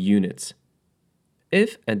 army units.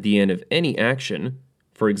 If at the end of any action,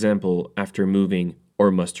 for example after moving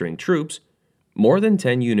or mustering troops, more than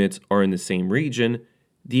 10 units are in the same region,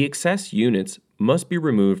 the excess units must be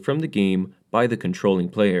removed from the game by the controlling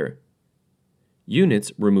player.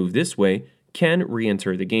 Units removed this way can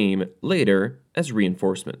re-enter the game later as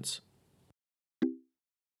reinforcements.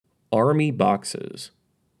 Army boxes.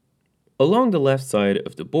 Along the left side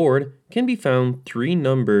of the board can be found 3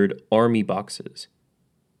 numbered army boxes.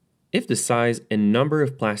 If the size and number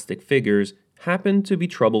of plastic figures happen to be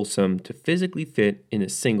troublesome to physically fit in a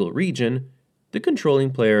single region, the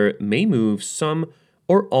controlling player may move some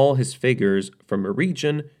or all his figures from a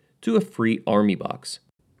region to a free army box,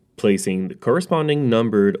 placing the corresponding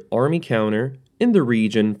numbered army counter in the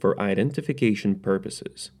region for identification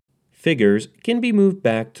purposes. Figures can be moved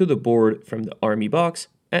back to the board from the army box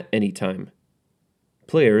at any time.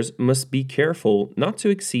 Players must be careful not to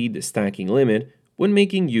exceed the stacking limit when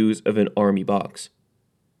making use of an army box.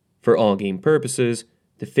 For all game purposes,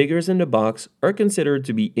 the figures in the box are considered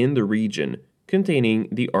to be in the region containing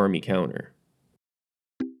the army counter.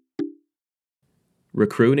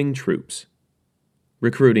 Recruiting troops.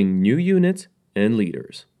 Recruiting new units and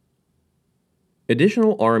leaders.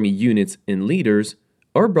 Additional army units and leaders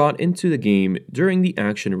are brought into the game during the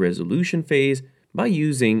action resolution phase by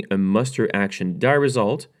using a muster action die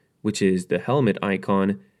result, which is the helmet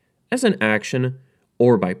icon, as an action,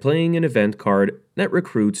 or by playing an event card that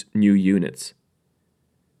recruits new units.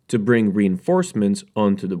 To bring reinforcements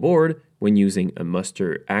onto the board when using a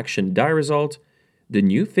muster action die result, the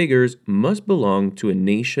new figures must belong to a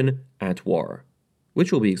nation at war,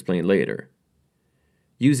 which will be explained later.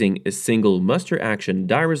 Using a single muster action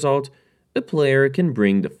die result, a player can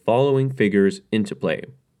bring the following figures into play.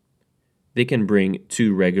 They can bring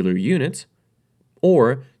 2 regular units,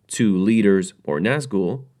 or 2 leaders or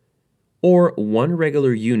Nazgul, or 1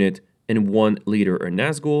 regular unit and 1 leader or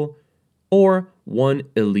Nazgul, or 1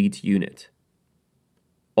 elite unit.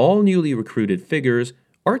 All newly recruited figures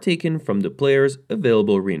are taken from the player's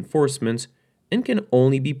available reinforcements and can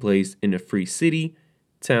only be placed in a free city,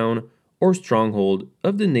 town, or stronghold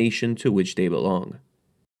of the nation to which they belong.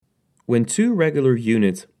 When 2 regular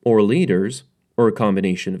units or leaders, or a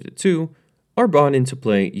combination of the two, are brought into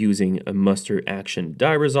play using a muster action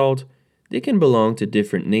die result, they can belong to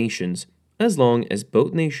different nations as long as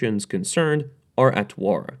both nations concerned are at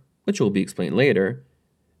war, which will be explained later,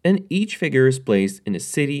 and each figure is placed in a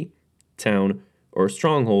city, town, or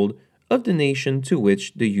stronghold of the nation to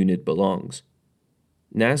which the unit belongs.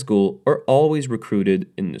 Nazgul are always recruited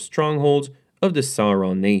in the strongholds of the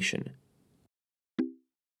Sauron nation.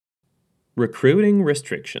 Recruiting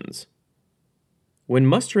restrictions. When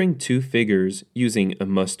mustering 2 figures using a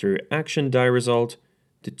muster action die result,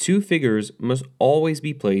 the 2 figures must always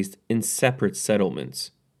be placed in separate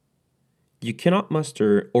settlements. You cannot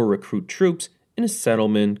muster or recruit troops in a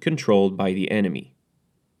settlement controlled by the enemy.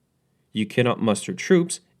 You cannot muster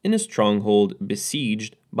troops in a stronghold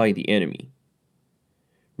besieged by the enemy.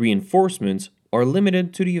 Reinforcements are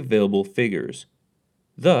limited to the available figures.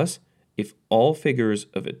 Thus, if all figures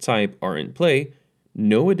of a type are in play,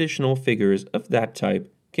 no additional figures of that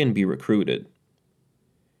type can be recruited.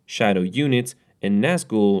 Shadow units and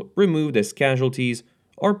Nazgul removed as casualties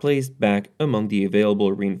are placed back among the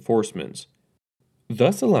available reinforcements,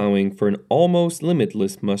 thus allowing for an almost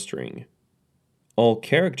limitless mustering. All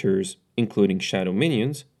characters, including shadow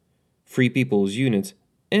minions, Free People's units,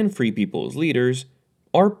 and Free People's leaders,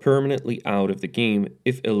 are permanently out of the game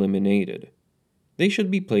if eliminated. They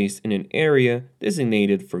should be placed in an area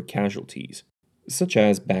designated for casualties, such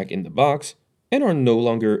as back in the box, and are no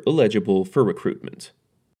longer eligible for recruitment.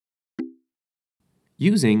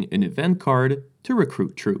 Using an event card to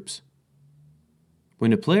recruit troops.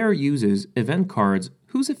 When a player uses event cards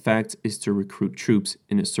whose effect is to recruit troops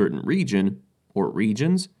in a certain region or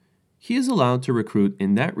regions, he is allowed to recruit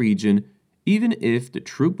in that region even if the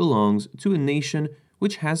troop belongs to a nation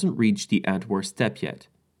which hasn't reached the at-war step yet.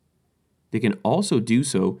 They can also do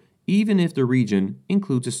so even if the region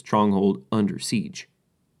includes a stronghold under siege.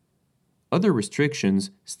 Other restrictions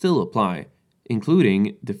still apply,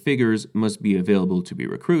 including the figures must be available to be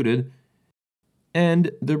recruited,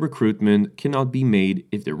 and the recruitment cannot be made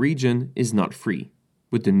if the region is not free,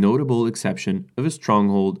 with the notable exception of a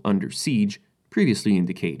stronghold under siege previously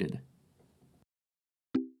indicated.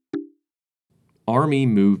 Army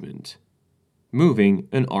movement. Moving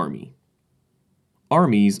an army.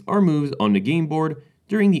 Armies are moved on the game board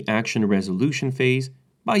during the action resolution phase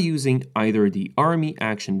by using either the army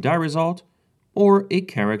action die result or a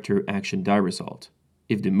character action die result,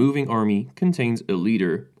 if the moving army contains a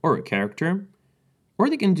leader or a character, or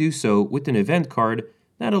they can do so with an event card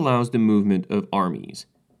that allows the movement of armies.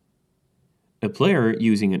 A player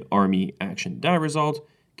using an army action die result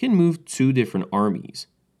can move 2 different armies,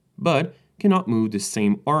 but cannot move the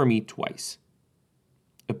same army twice.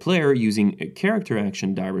 A player using a character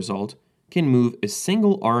action die result can move a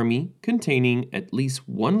single army containing at least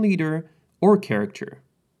 1 leader or character.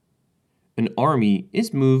 An army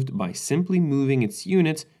is moved by simply moving its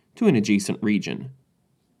units to an adjacent region.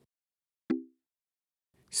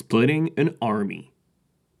 Splitting an army.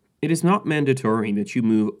 It is not mandatory that you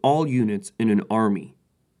move all units in an army.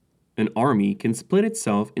 An army can split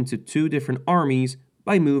itself into 2 different armies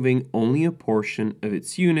by moving only a portion of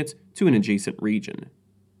its units to an adjacent region.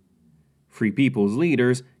 Free People's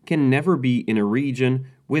leaders can never be in a region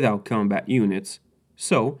without combat units,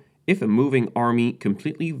 so if a moving army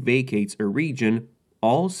completely vacates a region,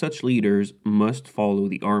 all such leaders must follow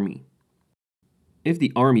the army. If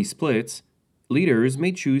the army splits, leaders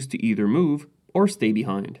may choose to either move or stay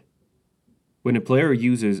behind. When a player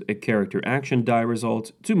uses a character action die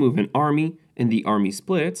result to move an army and the army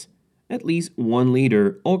splits, at least 1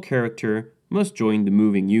 leader or character must join the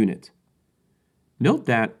moving unit. Note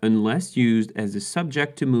that unless used as the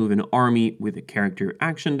subject to move an army with a character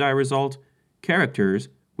action die result, characters,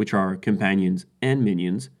 which are companions and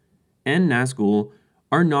minions, and Nazgul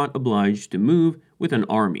are not obliged to move with an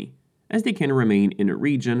army, as they can remain in a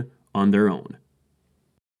region on their own.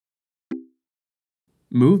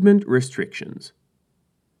 Movement restrictions.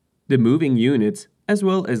 The moving units, as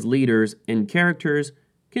well as leaders and characters,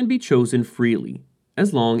 can be chosen freely,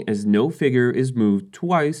 as long as no figure is moved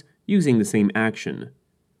twice using the same action.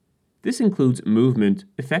 This includes movement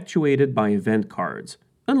effectuated by event cards,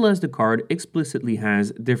 unless the card explicitly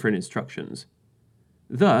has different instructions.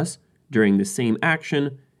 Thus, during the same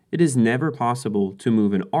action, it is never possible to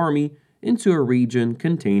move an army into a region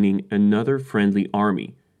containing another friendly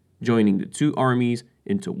army, joining the two armies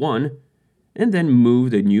into one, and then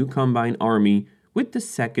move the new combined army with the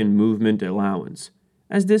second movement allowance,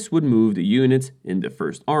 as this would move the units in the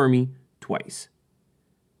first army twice.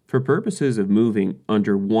 For purposes of moving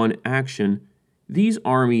under one action, these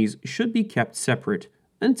armies should be kept separate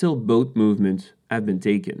until both movements have been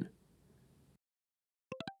taken.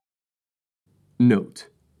 Note: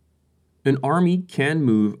 an army can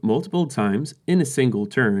move multiple times in a single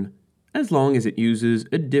turn, as long as it uses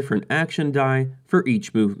a different action die for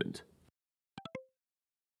each movement.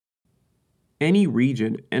 Any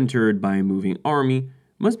region entered by a moving army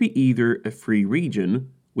must be either a free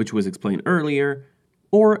region, which was explained earlier,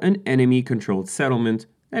 or an enemy-controlled settlement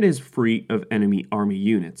that is free of enemy army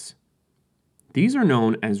units. These are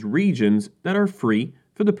known as regions that are free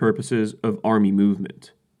for the purposes of army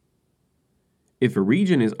movement. If a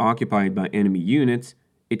region is occupied by enemy units,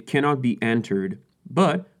 it cannot be entered,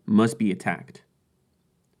 but must be attacked.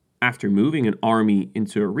 After moving an army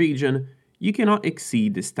into a region, you cannot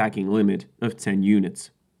exceed the stacking limit of 10 units.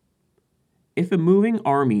 If a moving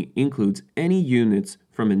army includes any units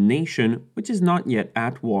from a nation which is not yet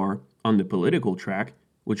at war on the political track,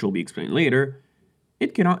 which will be explained later,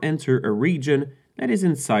 it cannot enter a region that is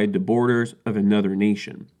inside the borders of another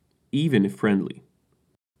nation, even if friendly.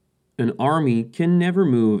 An army can never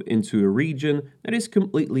move into a region that is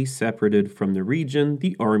completely separated from the region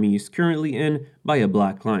the army is currently in by a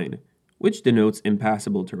black line, which denotes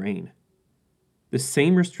impassable terrain. The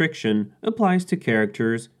same restriction applies to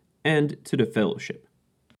characters and to the Fellowship.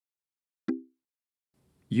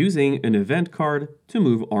 Using an event card to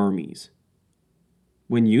move armies.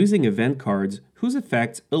 When using event cards whose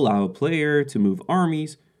effects allow a player to move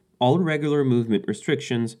armies, all regular movement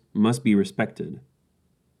restrictions must be respected.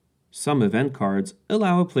 Some event cards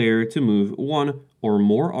allow a player to move one or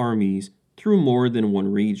more armies through more than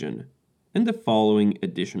one region, and the following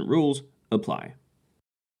addition rules apply.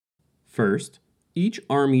 First, each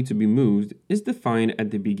army to be moved is defined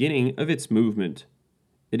at the beginning of its movement.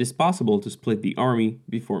 It is possible to split the army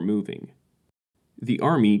before moving. The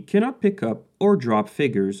army cannot pick up or drop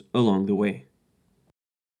figures along the way.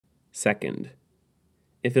 Second,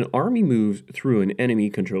 if an army moves through an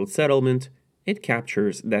enemy-controlled settlement, it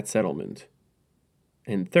captures that settlement.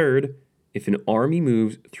 And third, if an army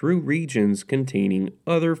moves through regions containing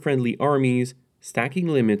other friendly armies, stacking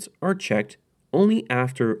limits are checked only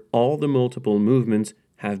after all the multiple movements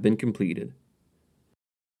have been completed.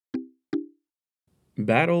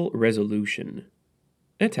 Battle resolution.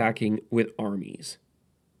 Attacking with armies.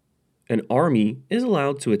 An army is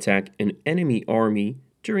allowed to attack an enemy army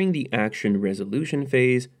during the action resolution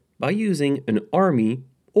phase by using an army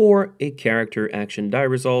or a character action die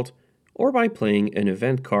result, or by playing an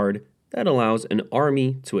event card that allows an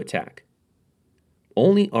army to attack.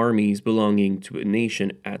 Only armies belonging to a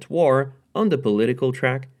nation at war on the political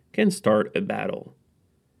track can start a battle.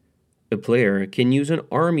 A player can use an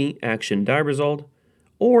army action die result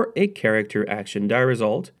or a character action die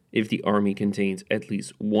result if the army contains at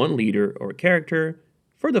least one leader or character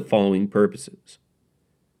for the following purposes.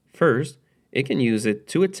 First, it can use it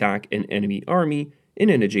to attack an enemy army in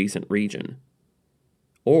an adjacent region.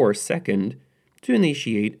 Or second, to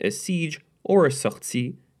initiate a siege or a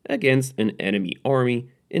sortie against an enemy army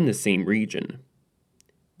in the same region.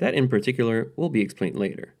 That in particular will be explained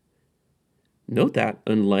later. Note that,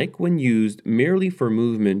 unlike when used merely for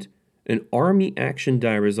movement, an army action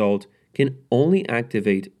die result can only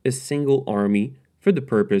activate a single army for the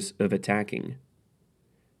purpose of attacking.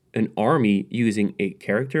 An army using a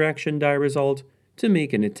character action die result to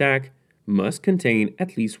make an attack must contain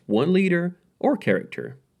at least one leader or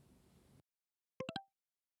character.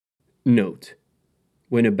 Note: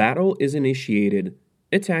 when a battle is initiated,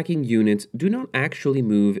 attacking units do not actually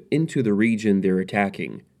move into the region they're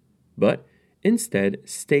attacking, but instead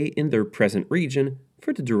stay in their present region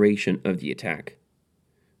for the duration of the attack.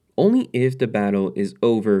 Only if the battle is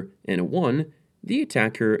over and won, the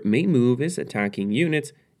attacker may move his attacking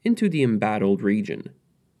units into the embattled region.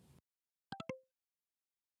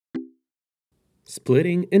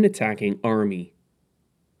 Splitting an attacking army.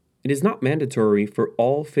 It is not mandatory for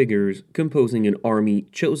all figures composing an army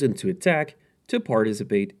chosen to attack to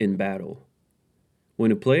participate in battle.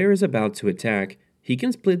 When a player is about to attack, he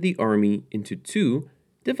can split the army into two,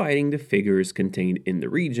 dividing the figures contained in the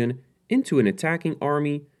region into an attacking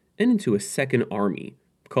army and into a second army,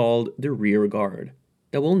 called the rear guard,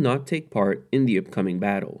 that will not take part in the upcoming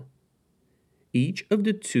battle. Each of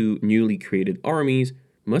the two newly created armies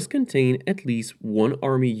must contain at least one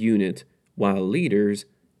army unit, while leaders,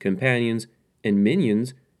 companions, and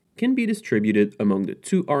minions can be distributed among the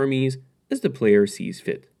two armies as the player sees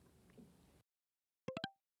fit.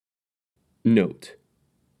 Note: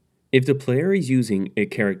 if the player is using a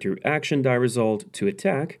character action die result to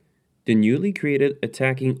attack, the newly created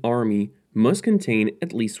attacking army must contain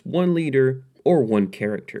at least one leader or one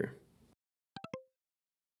character.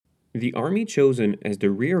 The army chosen as the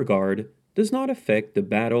rear guard does not affect the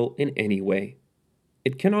battle in any way.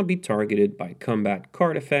 It cannot be targeted by combat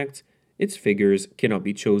card effects, its figures cannot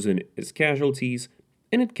be chosen as casualties,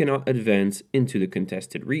 and it cannot advance into the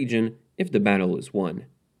contested region if the battle is won.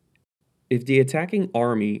 If the attacking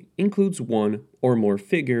army includes one or more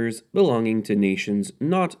figures belonging to nations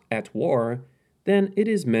not at war, then it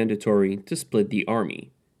is mandatory to split the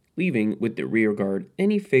army, leaving with the rearguard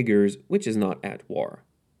any figures which is not at war.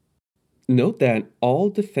 Note that all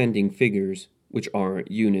defending figures, which are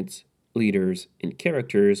units, leaders, and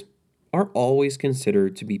characters, are always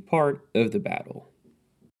considered to be part of the battle.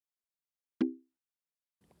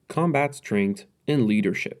 Combat strength and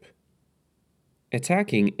leadership.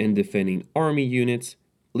 Attacking and defending army units,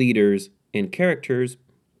 leaders, and characters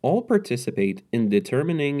all participate in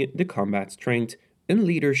determining the combat strength and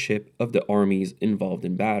leadership of the armies involved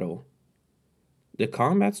in battle. The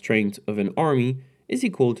combat strength of an army is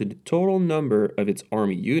equal to the total number of its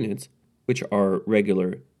army units, which are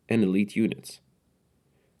regular and elite units.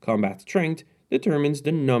 Combat strength determines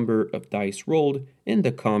the number of dice rolled in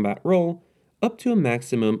the combat roll up to a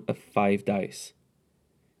maximum of 5 dice.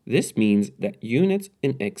 This means that units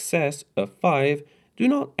in excess of 5 do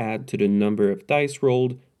not add to the number of dice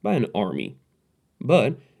rolled by an army,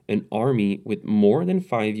 but an army with more than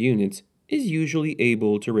 5 units is usually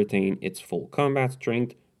able to retain its full combat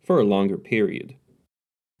strength for a longer period.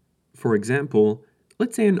 For example,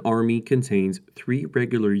 let's say an army contains 3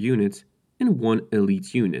 regular units and 1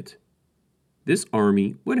 elite unit. This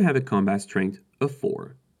army would have a combat strength of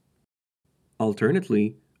 4.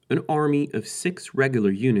 Alternately, an army of 6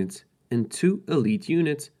 regular units and 2 elite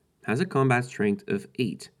units has a combat strength of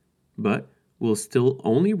 8, but will still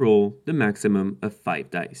only roll the maximum of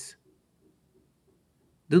 5 dice.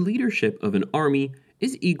 The leadership of an army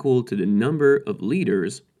is equal to the number of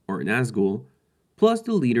leaders, or Nazgul, plus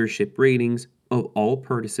the leadership ratings of all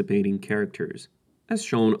participating characters, as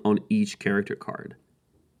shown on each character card.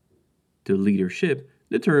 The leadership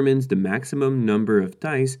determines the maximum number of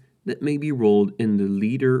dice that may be rolled in the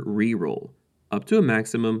leader reroll, up to a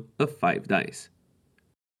maximum of 5 dice.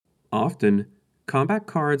 Often, combat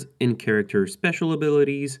cards and character special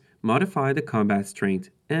abilities modify the combat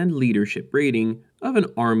strength and leadership rating of an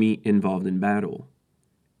army involved in battle.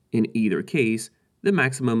 In either case, the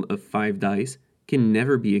maximum of 5 dice can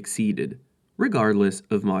never be exceeded, regardless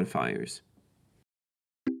of modifiers.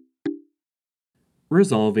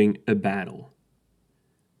 Resolving a battle.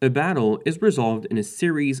 A battle is resolved in a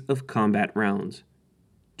series of combat rounds.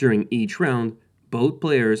 During each round, both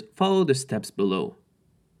players follow the steps below.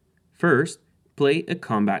 First, play a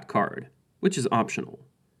combat card, which is optional.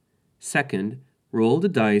 Second, roll the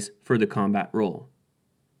dice for the combat roll.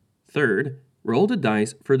 Third, roll the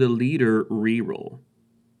dice for the leader reroll.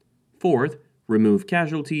 Fourth, remove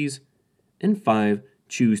casualties. And 5,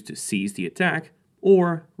 choose to seize the attack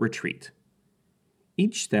or retreat.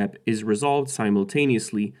 Each step is resolved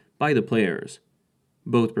simultaneously by the players.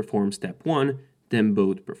 Both perform step 1, then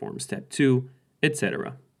both perform step 2,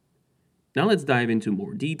 etc. Now let's dive into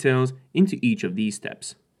more details into each of these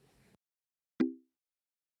steps.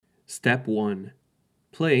 Step 1.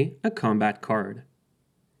 Play a combat card.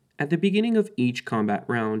 At the beginning of each combat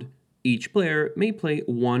round, each player may play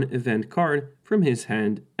one event card from his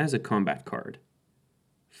hand as a combat card.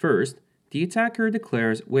 First, the attacker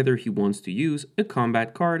declares whether he wants to use a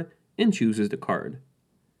combat card and chooses the card.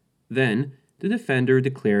 Then, the defender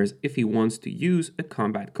declares if he wants to use a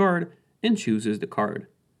combat card and chooses the card.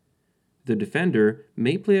 The defender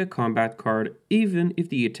may play a combat card even if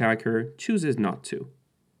the attacker chooses not to.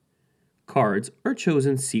 Cards are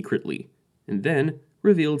chosen secretly and then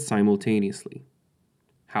revealed simultaneously.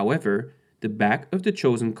 However, the back of the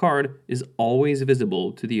chosen card is always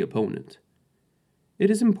visible to the opponent. It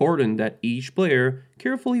is important that each player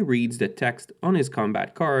carefully reads the text on his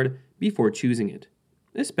combat card before choosing it,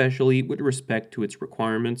 especially with respect to its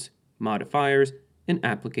requirements, modifiers, and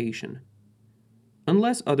application.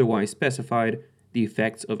 Unless otherwise specified, the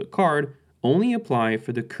effects of a card only apply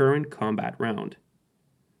for the current combat round.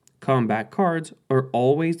 Combat cards are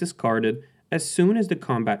always discarded as soon as the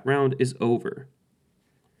combat round is over.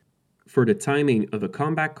 For the timing of a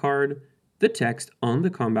combat card, the text on the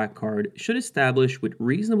combat card should establish with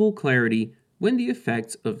reasonable clarity when the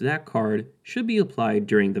effects of that card should be applied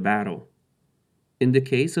during the battle. In the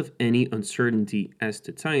case of any uncertainty as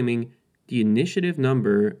to timing, The initiative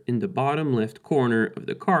number in the bottom left corner of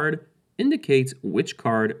the card indicates which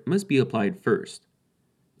card must be applied first.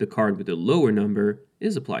 The card with the lower number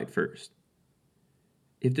is applied first.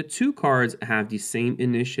 If the two cards have the same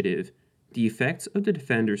initiative, the effects of the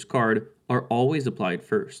defender's card are always applied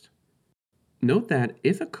first. Note that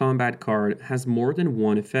if a combat card has more than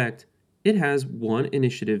one effect, it has one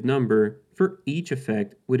initiative number for each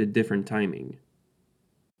effect with a different timing.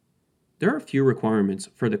 There are a few requirements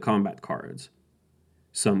for the combat cards.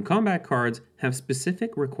 Some combat cards have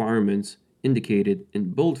specific requirements indicated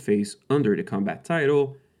in boldface under the combat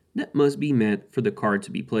title that must be met for the card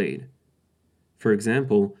to be played. For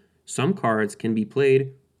example, some cards can be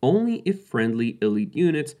played only if friendly elite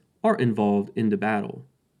units are involved in the battle.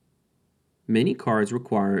 Many cards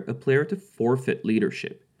require a player to forfeit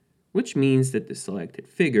leadership, which means that the selected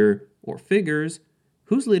figure or figures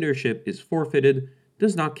whose leadership is forfeited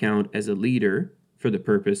does not count as a leader for the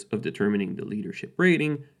purpose of determining the leadership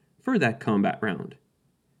rating for that combat round.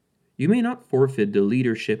 You may not forfeit the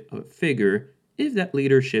leadership of a figure if that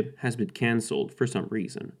leadership has been cancelled for some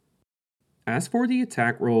reason. As for the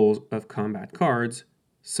attack rolls of combat cards,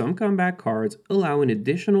 some combat cards allow an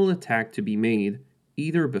additional attack to be made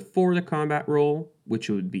either before the combat roll, which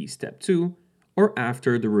would be step 2, or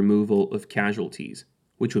after the removal of casualties,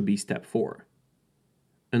 which would be step 4.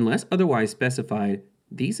 Unless otherwise specified,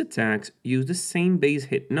 these attacks use the same base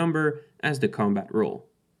hit number as the combat roll.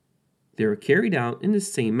 They are carried out in the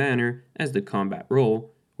same manner as the combat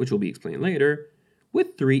roll, which will be explained later,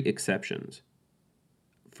 with 3 exceptions.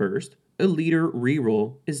 First, a leader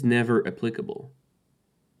reroll is never applicable.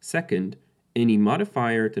 Second, any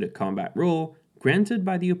modifier to the combat roll granted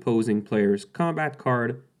by the opposing player's combat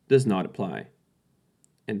card does not apply.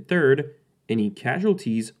 And third, any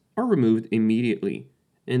casualties are removed immediately,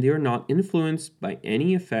 and they are not influenced by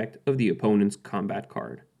any effect of the opponent's combat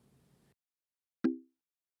card.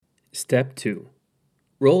 Step 2.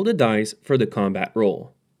 Roll the dice for the combat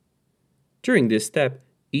roll. During this step,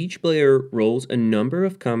 each player rolls a number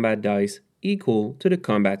of combat dice equal to the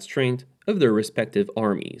combat strength of their respective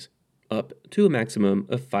armies, up to a maximum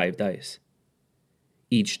of 5 dice.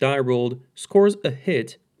 Each die rolled scores a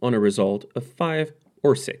hit on a result of 5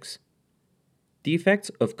 or 6. The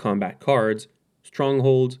effects of combat cards,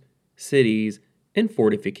 strongholds, cities, and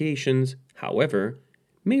fortifications, however,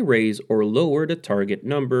 may raise or lower the target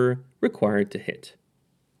number required to hit.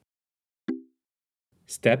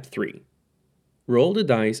 Step 3. Roll the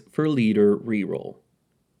dice for leader reroll.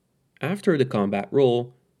 After the combat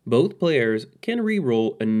roll, both players can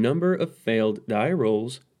reroll a number of failed die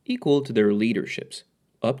rolls equal to their leaderships,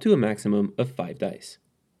 up to a maximum of 5 dice.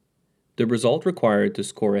 The result required to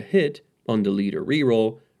score a hit on the leader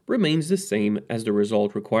reroll remains the same as the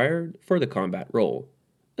result required for the combat roll,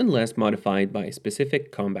 unless modified by a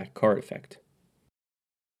specific combat card effect.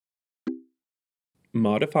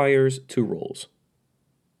 Modifiers to rolls.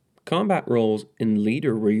 Combat rolls and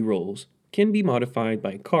leader rerolls can be modified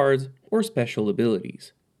by cards or special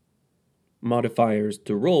abilities. Modifiers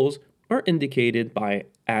to rolls are indicated by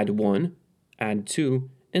add 1, add 2,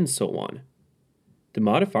 and so on. The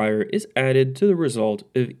modifier is added to the result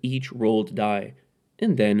of each rolled die,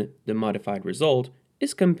 and then the modified result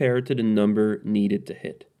is compared to the number needed to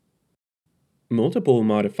hit. Multiple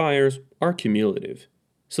modifiers are cumulative,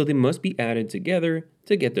 so they must be added together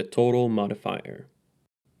to get the total modifier.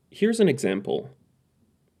 Here's an example.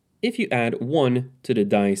 If you add 1 to the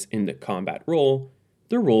dice in the combat roll,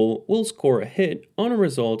 the roll will score a hit on a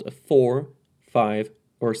result of 4, 5,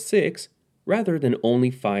 or 6 rather than only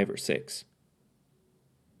 5 or 6.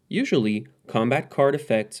 Usually, combat card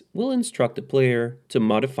effects will instruct the player to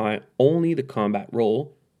modify only the combat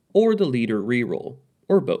roll or the leader reroll,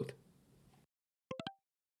 or both.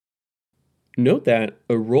 Note that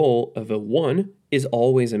a roll of a 1 is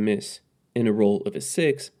always a miss, and a roll of a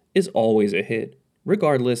 6 is always a hit,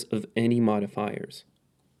 regardless of any modifiers.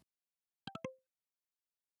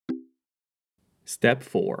 Step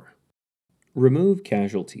 4. Remove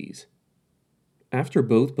casualties. After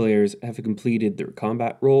both players have completed their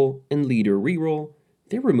combat roll and leader reroll,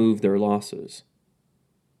 they remove their losses.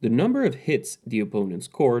 The number of hits the opponent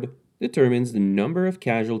scored determines the number of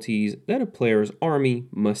casualties that a player's army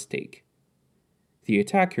must take. The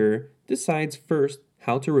attacker decides first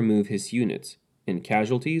how to remove his units, and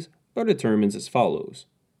casualties are determined as follows.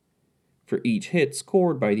 For each hit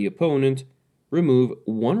scored by the opponent, remove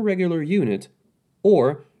 1 regular unit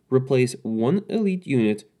or replace 1 elite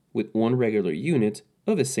unit with 1 regular unit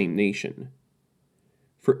of the same nation.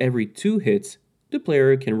 For every 2 hits, the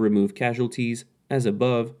player can remove casualties as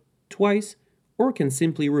above twice or can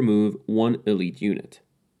simply remove 1 elite unit.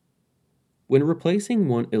 When replacing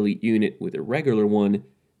one elite unit with a regular one,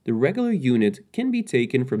 the regular unit can be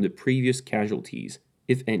taken from the previous casualties,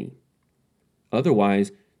 if any.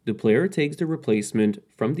 Otherwise, the player takes the replacement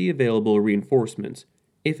from the available reinforcements,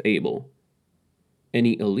 if able.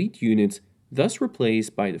 Any elite units thus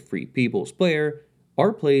replaced by the Free People's player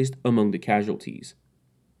are placed among the casualties.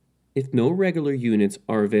 If no regular units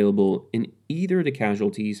are available in either the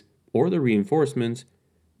casualties or the reinforcements,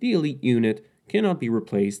 the elite unit cannot be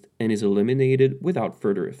replaced and is eliminated without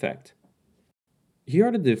further effect. Here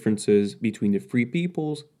are the differences between the Free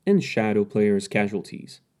People's and Shadow players'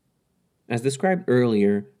 casualties. As described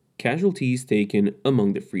earlier, casualties taken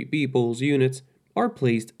among the Free People's units are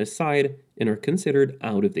placed aside and are considered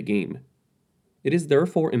out of the game. It is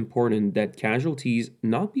therefore important that casualties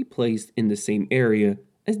not be placed in the same area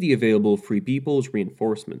as the available Free People's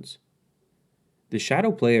reinforcements. The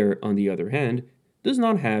Shadow player, on the other hand, does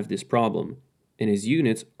not have this problem, and his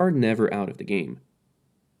units are never out of the game.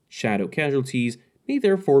 Shadow casualties may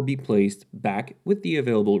therefore be placed back with the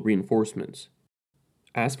available reinforcements.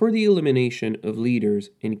 As for the elimination of leaders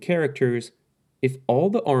and characters, if all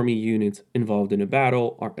the army units involved in a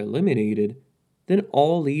battle are eliminated, then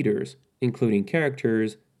all leaders, including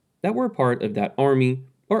characters that were part of that army,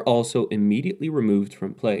 are also immediately removed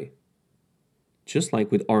from play. Just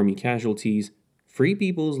like with army casualties, Free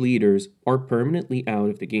People's leaders are permanently out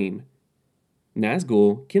of the game.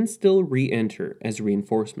 Nazgul can still re-enter as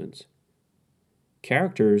reinforcements.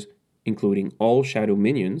 Characters, including all Shadow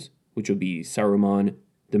minions, which would be Saruman,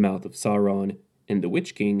 the Mouth of Sauron, and the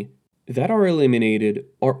Witch King, that are eliminated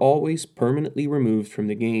are always permanently removed from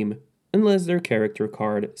the game unless their character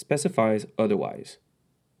card specifies otherwise.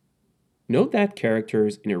 Note that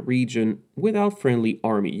characters in a region without friendly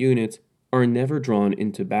army units are never drawn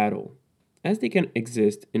into battle, as they can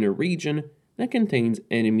exist in a region that contains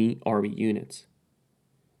enemy army units.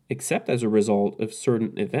 Except as a result of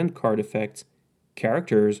certain event card effects,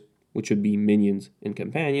 characters, which would be minions and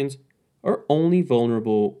companions, are only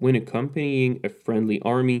vulnerable when accompanying a friendly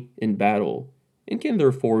army in battle, and can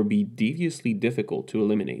therefore be deviously difficult to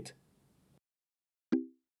eliminate.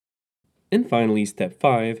 And finally, step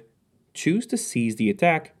 5, choose to seize the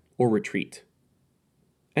attack or retreat.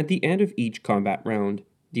 At the end of each combat round,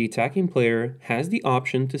 the attacking player has the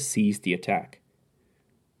option to seize the attack.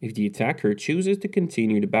 If the attacker chooses to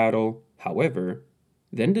continue the battle, however,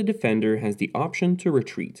 then the defender has the option to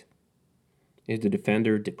retreat. If the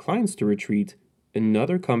defender declines to retreat,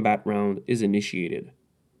 another combat round is initiated.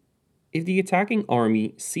 If the attacking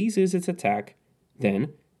army ceases its attack,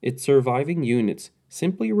 then its surviving units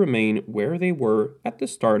simply remain where they were at the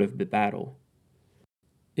start of the battle.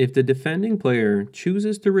 If the defending player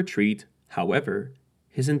chooses to retreat, however,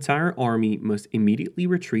 his entire army must immediately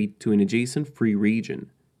retreat to an adjacent free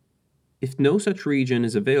region. If no such region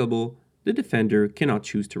is available, the defender cannot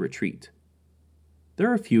choose to retreat.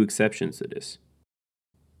 There are a few exceptions to this.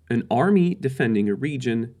 An army defending a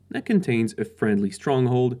region that contains a friendly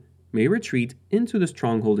stronghold may retreat into the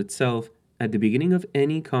stronghold itself at the beginning of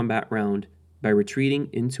any combat round by retreating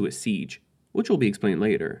into a siege, which will be explained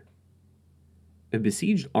later. A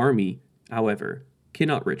besieged army, however,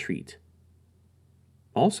 cannot retreat.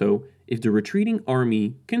 Also, if the retreating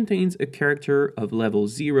army contains a character of level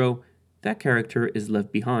 0, that character is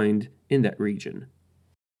left behind in that region.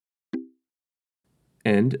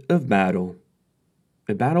 End of battle.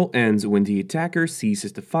 A battle ends when the attacker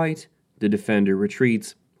ceases to fight, the defender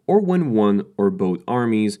retreats, or when one or both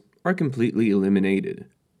armies are completely eliminated.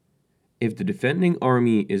 If the defending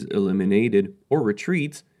army is eliminated or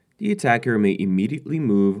retreats, the attacker may immediately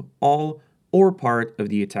move all or part of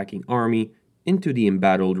the attacking army into the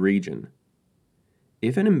embattled region.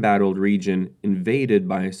 If an embattled region invaded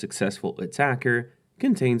by a successful attacker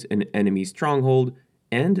contains an enemy stronghold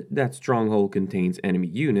and that stronghold contains enemy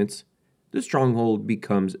units, the stronghold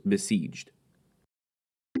becomes besieged.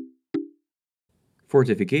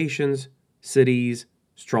 Fortifications, cities,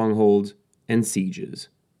 strongholds, and sieges.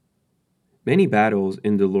 Many battles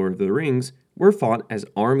in The Lord of the Rings were fought as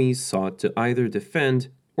armies sought to either defend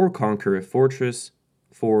or conquer a fortress,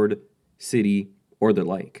 fort, city, or the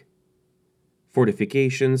like.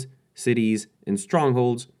 Fortifications, cities, and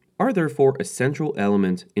strongholds are therefore a central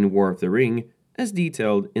element in War of the Ring as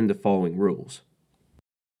detailed in the following rules.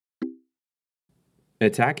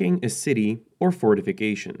 Attacking a city or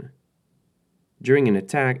fortification. During an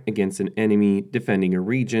attack against an enemy defending a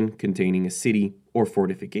region containing a city or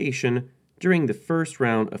fortification, during the first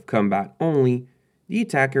round of combat only, the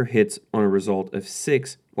attacker hits on a result of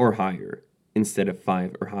 6 or higher, instead of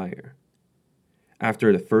 5 or higher.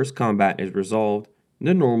 After the first combat is resolved,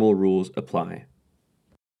 the normal rules apply.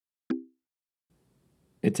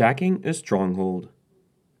 Attacking a stronghold.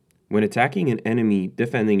 When attacking an enemy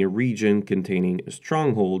defending a region containing a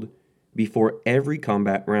stronghold, before every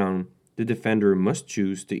combat round, the defender must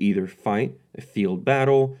choose to either fight a field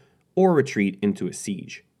battle or retreat into a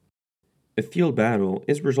siege. A field battle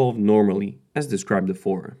is resolved normally, as described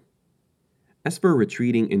before. As for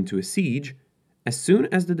retreating into a siege, as soon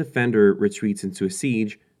as the defender retreats into a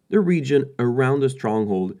siege, the region around the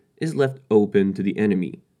stronghold is left open to the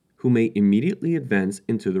enemy, who may immediately advance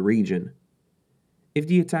into the region. If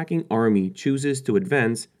the attacking army chooses to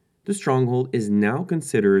advance, the stronghold is now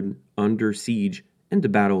considered under siege and the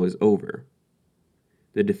battle is over.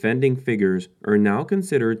 The defending figures are now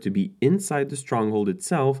considered to be inside the stronghold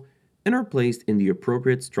itself and are placed in the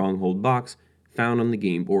appropriate stronghold box found on the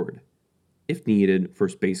game board, if needed for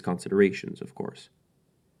space considerations, of course.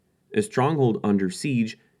 A stronghold under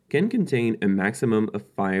siege can contain a maximum of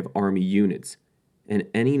 5 army units and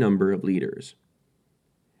any number of leaders.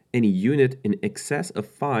 Any unit in excess of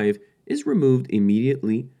 5 is removed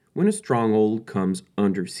immediately when a stronghold comes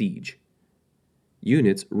under siege.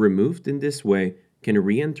 Units removed in this way can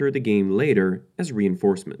re-enter the game later as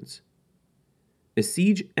reinforcements. A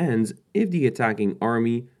siege ends if the attacking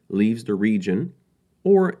army leaves the region,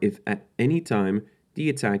 or if at any time the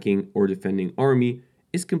attacking or defending army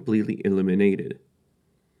is completely eliminated.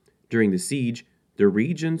 During the siege, the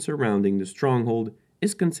region surrounding the stronghold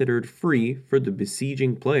is considered free for the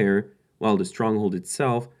besieging player, while the stronghold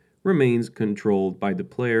itself remains controlled by the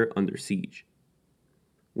player under siege.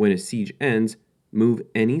 When a siege ends, move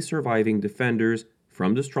any surviving defenders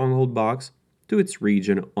from the stronghold box to its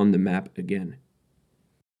region on the map again.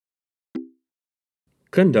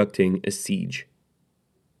 Conducting a siege.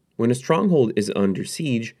 When a stronghold is under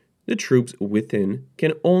siege, the troops within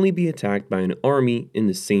can only be attacked by an army in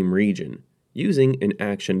the same region, using an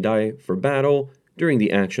action die for battle during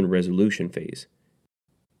the action resolution phase.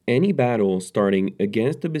 Any battle starting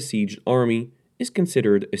against the besieged army is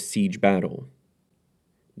considered a siege battle.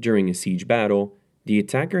 During a siege battle, the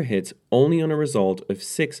attacker hits only on a result of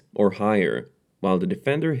 6 or higher, while the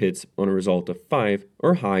defender hits on a result of 5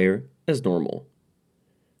 or higher as normal.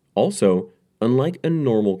 Also, unlike a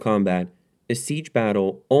normal combat, a siege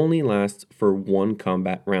battle only lasts for 1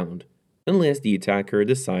 combat round, unless the attacker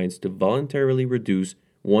decides to voluntarily reduce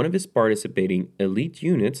one of his participating elite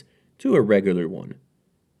units to a regular one.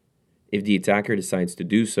 If the attacker decides to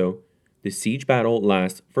do so, the siege battle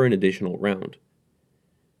lasts for an additional round.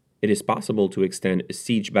 It is possible to extend a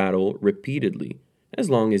siege battle repeatedly,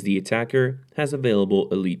 as long as the attacker has available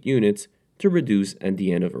elite units to reduce at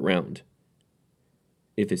the end of a round.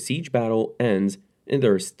 If a siege battle ends and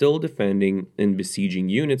there are still defending and besieging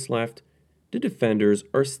units left, the defenders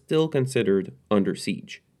are still considered under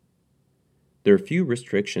siege. There are few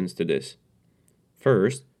restrictions to this.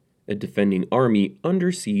 First, a defending army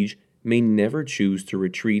under siege may never choose to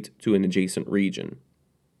retreat to an adjacent region.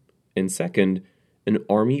 And second, an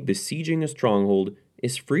army besieging a stronghold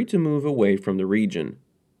is free to move away from the region.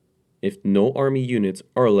 If no army units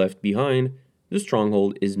are left behind, the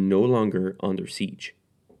stronghold is no longer under siege.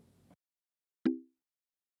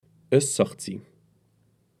 A sortie.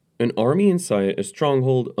 An army inside a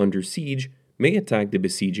stronghold under siege may attack the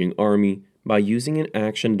besieging army by using an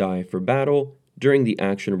action die for battle during the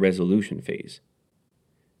action resolution phase.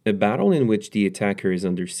 A battle in which the attacker is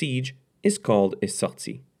under siege is called a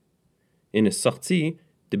sortie. In a sortie,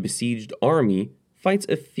 the besieged army fights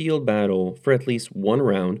a field battle for at least 1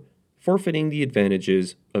 round, forfeiting the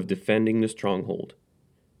advantages of defending the stronghold.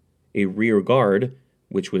 A rear guard,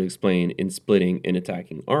 which would explain in splitting an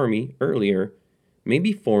attacking army earlier, may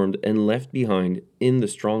be formed and left behind in the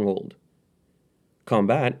stronghold.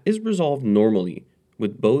 Combat is resolved normally,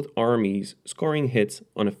 with both armies scoring hits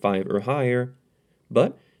on a 5 or higher,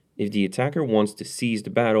 but if the attacker wants to seize the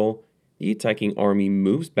battle, the attacking army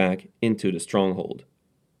moves back into the stronghold.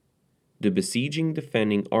 The besieging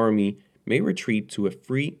defending army may retreat to a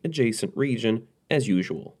free adjacent region as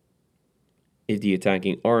usual. If the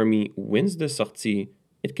attacking army wins the sortie,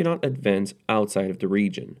 it cannot advance outside of the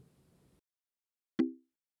region.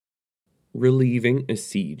 Relieving a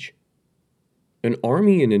siege. An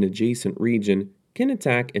army in an adjacent region can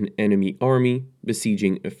attack an enemy army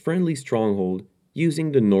besieging a friendly stronghold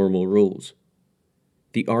using the normal rules.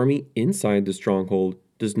 The army inside the stronghold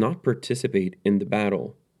does not participate in the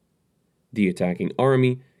battle. The attacking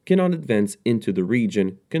army cannot advance into the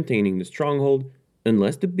region containing the stronghold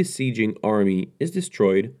unless the besieging army is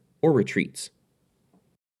destroyed or retreats.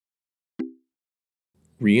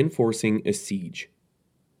 Reinforcing a siege.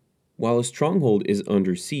 While a stronghold is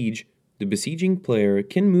under siege, the besieging player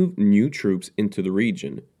can move new troops into the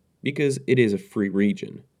region because it is a free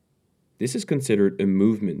region. This is considered a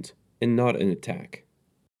movement and not an attack.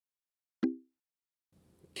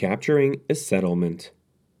 Capturing a settlement.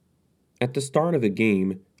 At the start of a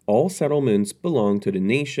game, all settlements belong to the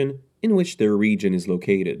nation in which their region is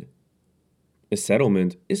located. A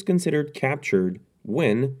settlement is considered captured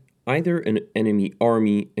when either an enemy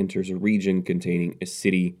army enters a region containing a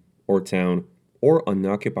city or town or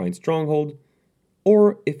unoccupied stronghold,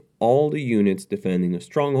 or if all the units defending a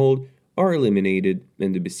stronghold are eliminated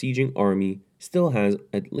and the besieging army still has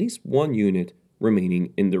at least one unit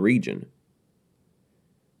remaining in the region.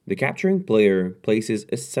 The capturing player places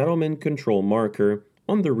a settlement control marker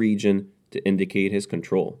on the region to indicate his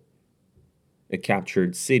control. A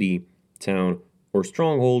captured city, town, or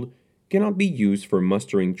stronghold cannot be used for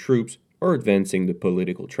mustering troops or advancing the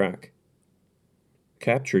political track.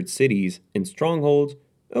 Captured cities and strongholds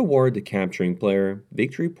award the capturing player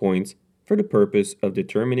victory points for the purpose of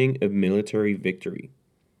determining a military victory.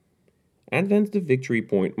 Advance the victory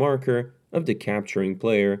point marker of the capturing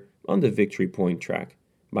player on the victory point track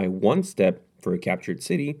by 1 step for a captured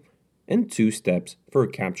city and 2 steps for a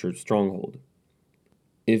captured stronghold.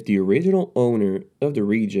 If the original owner of the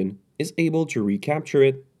region is able to recapture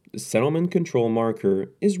it, the settlement control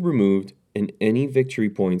marker is removed and any victory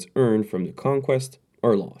points earned from the conquest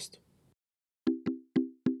are lost.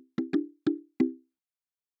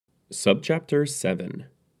 Subchapter 7.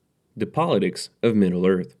 The Politics of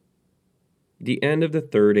Middle-earth. The end of the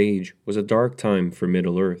Third Age was a dark time for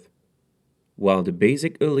Middle-earth. While the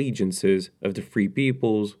basic allegiances of the free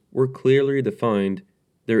peoples were clearly defined,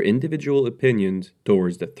 their individual opinions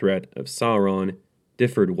towards the threat of Sauron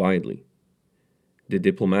differed widely. The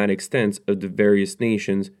diplomatic stance of the various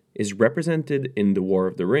nations is represented in the War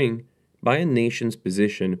of the Ring by a nation's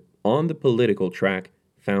position on the political track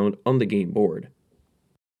found on the game board.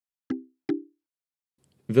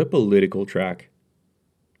 The political track.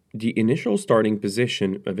 The initial starting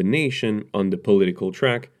position of a nation on the political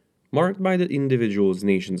track, marked by the individual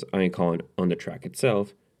nation's icon on the track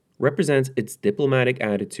itself, represents its diplomatic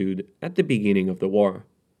attitude at the beginning of the war.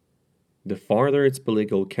 The farther its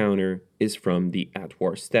political counter is from the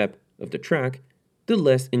at-war step of the track, the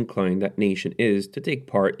less inclined that nation is to take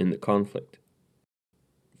part in the conflict.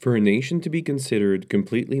 For a nation to be considered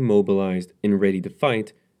completely mobilized and ready to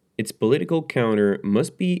fight, its political counter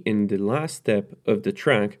must be in the last step of the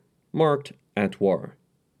track marked at war.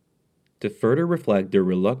 To further reflect their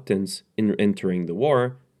reluctance in entering the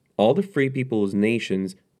war, all the free people's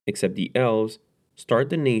nations, except the elves,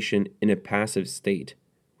 start the nation in a passive state,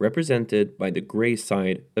 represented by the gray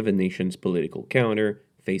side of a nation's political counter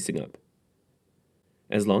facing up.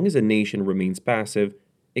 As long as a nation remains passive,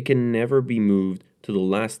 it can never be moved to the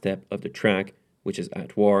last step of the track, which is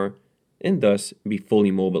at war, and thus be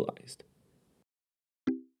fully mobilized.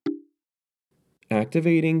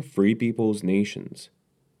 Activating free people's nations.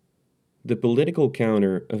 The political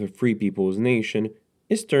counter of a free people's nation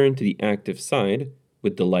is turned to the active side,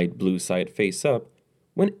 with the light blue side face up,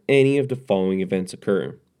 when any of the following events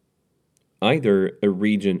occur. Either a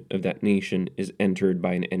region of that nation is entered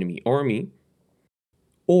by an enemy army,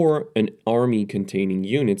 or an army containing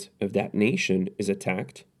units of that nation is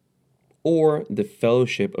attacked, or the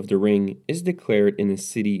Fellowship of the Ring is declared in a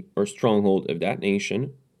city or stronghold of that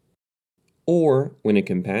nation, or when a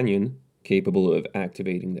companion, capable of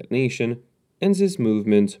activating that nation, ends his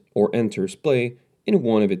movement or enters play in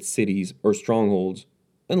one of its cities or strongholds,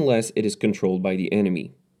 unless it is controlled by the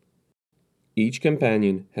enemy. Each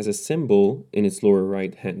companion has a symbol in its lower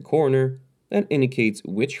right-hand corner that indicates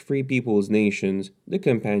which free people's nations the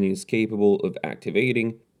companion is capable of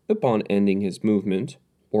activating upon ending his movement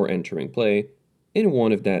or entering play in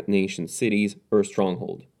one of that nation's cities or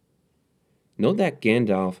stronghold. Note that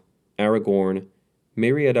Gandalf, Aragorn,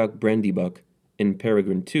 Meriadoc Brandybuck, and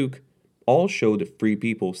Peregrine Took all show the free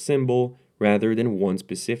people symbol rather than one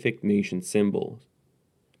specific nation symbol.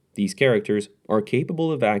 These characters are capable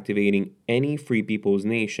of activating any free people's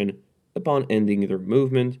nation upon ending their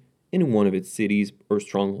movement in one of its cities or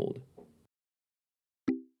stronghold.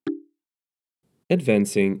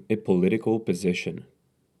 Advancing a political position.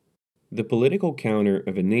 The political counter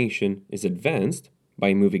of a nation is advanced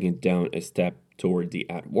by moving it down a step toward the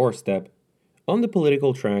at-war step on the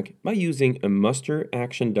political track by using a muster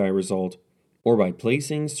action die result or by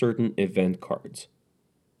placing certain event cards.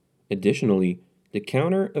 Additionally, the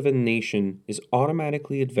counter of a nation is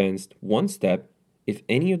automatically advanced 1 step if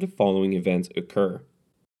any of the following events occur.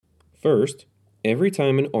 First, every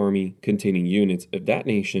time an army containing units of that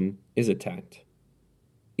nation is attacked.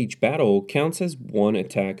 Each battle counts as 1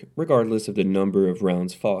 attack regardless of the number of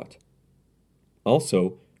rounds fought.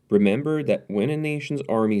 Also, remember that when a nation's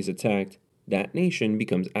army is attacked, that nation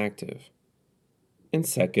becomes active. And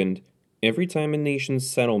second, every time a nation's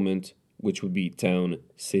settlement, which would be town,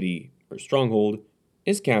 city, or stronghold,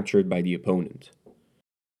 is captured by the opponent.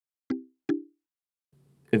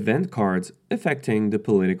 Event cards affecting the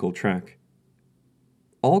political track.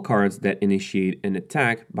 All cards that initiate an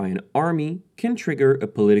attack by an army can trigger a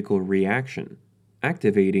political reaction,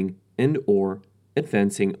 activating and/or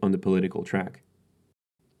advancing on the political track.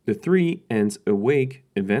 The 3 Ents Awake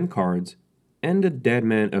event cards and the Dead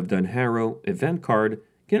Man of Dunharrow event card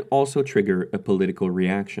can also trigger a political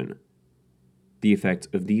reaction. The effects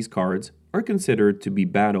of these cards are considered to be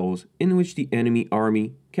battles in which the enemy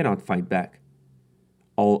army cannot fight back.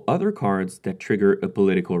 All other cards that trigger a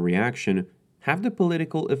political reaction have the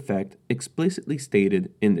political effect explicitly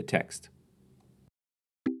stated in the text.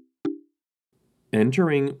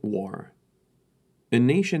 Entering war. A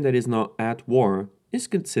nation that is not at war is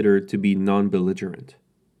considered to be non-belligerent.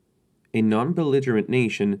 A non-belligerent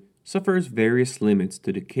nation suffers various limits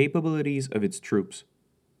to the capabilities of its troops.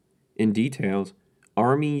 In details,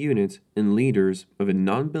 army units and leaders of a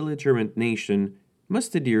non-belligerent nation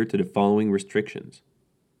must adhere to the following restrictions.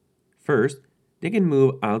 First, they can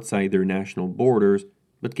move outside their national borders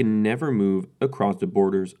but can never move across the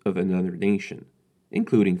borders of another nation,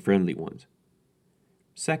 including friendly ones.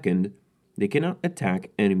 Second, they cannot attack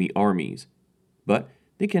enemy armies, but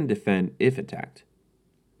they can defend if attacked.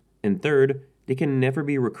 And third, they can never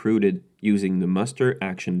be recruited using the muster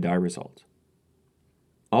action die result.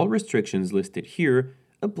 All restrictions listed here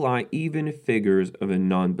apply even if figures of a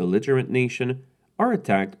non-belligerent nation are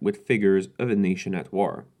attacked with figures of a nation at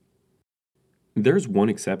war. There's one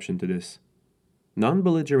exception to this.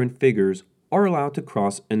 Non-belligerent figures are allowed to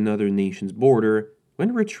cross another nation's border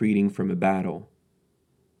when retreating from a battle.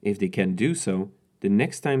 If they can do so, the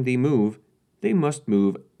next time they must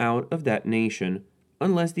move out of that nation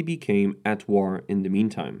unless they became at war in the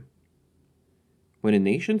meantime. When a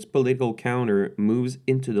nation's political counter moves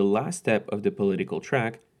into the last step of the political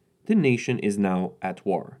track, the nation is now at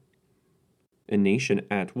war. A nation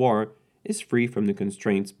at war is free from the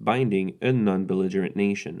constraints binding a non-belligerent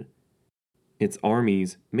nation. Its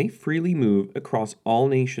armies may freely move across all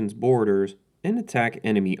nations' borders and attack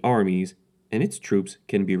enemy armies, and its troops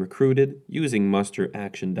can be recruited using muster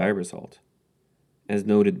action die result. As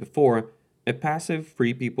noted before, a passive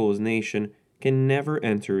Free People's Nation can never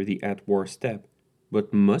enter the at-war step,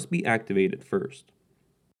 but must be activated first.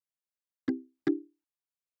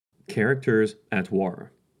 Characters at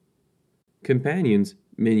war. Companions,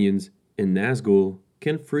 minions, and Nazgul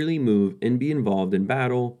can freely move and be involved in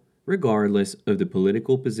battle regardless of the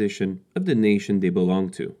political position of the nation they belong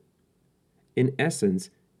to. In essence,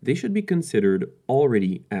 they should be considered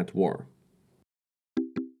already at war.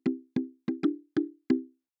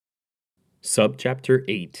 Subchapter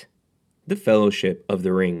 8. The Fellowship of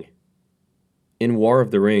the Ring. In War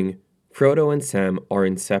of the Ring, Frodo and Sam are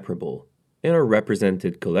inseparable and are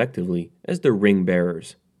represented collectively as the Ring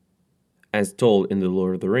Bearers. As told in The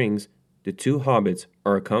Lord of the Rings, the two hobbits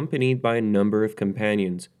are accompanied by a number of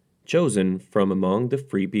companions chosen from among the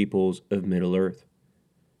free peoples of Middle-earth.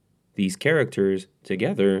 These characters,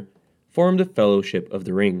 together, form the Fellowship of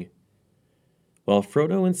the Ring. While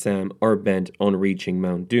Frodo and Sam are bent on reaching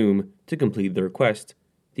Mount Doom to complete their quest,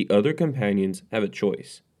 the other companions have a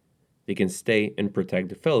choice. They can stay and protect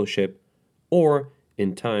the Fellowship, or,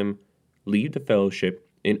 in time, leave the Fellowship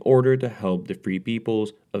in order to help the free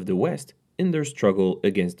peoples of the West in their struggle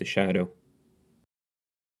against the Shadow.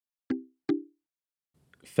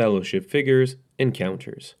 Fellowship figures and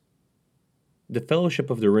counters. The Fellowship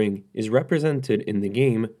of the Ring is represented in the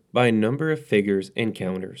game by a number of figures and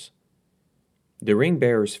counters. The Ring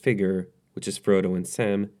Bearer's figure, which is Frodo and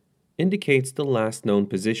Sam, indicates the last known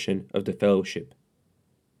position of the Fellowship.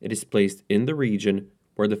 It is placed in the region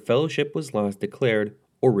where the Fellowship was last declared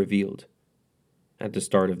or revealed. At the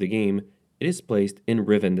start of the game, it is placed in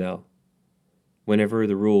Rivendell. Whenever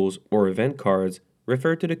the rules or event cards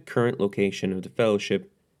refer to the current location of the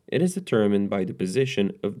Fellowship, it is determined by the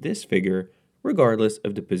position of this figure regardless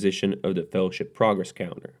of the position of the Fellowship Progress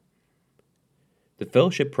Counter. The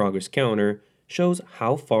Fellowship Progress Counter shows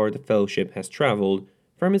how far the Fellowship has traveled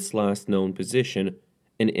from its last known position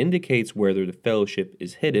and indicates whether the Fellowship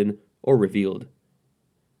is hidden or revealed.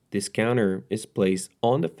 This counter is placed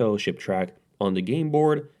on the Fellowship track on the game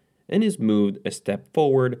board and is moved a step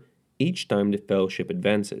forward each time the Fellowship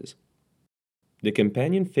advances. The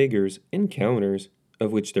companion figures and counters,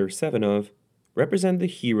 of which there are 7 of, represent the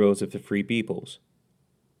heroes of the Free Peoples.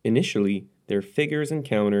 Initially, their figures and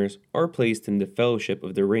counters are placed in the Fellowship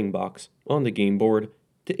of the Ring box on the game board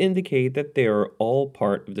to indicate that they are all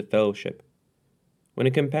part of the Fellowship. When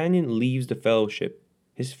a companion leaves the Fellowship,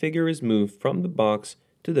 his figure is moved from the box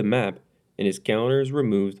to the map and his counter is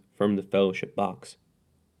removed from the Fellowship box.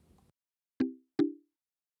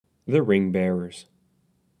 The Ring Bearers.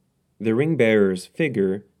 The Ring Bearers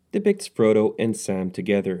figure depicts Frodo and Sam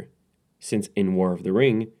together, since in War of the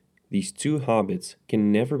Ring, these two hobbits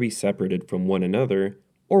can never be separated from one another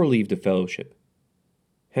or leave the Fellowship.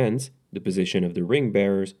 Hence, the position of the Ring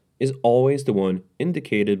Bearers is always the one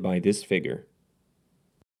indicated by this figure.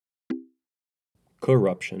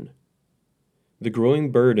 Corruption. The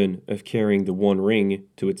growing burden of carrying the One Ring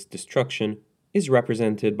to its destruction is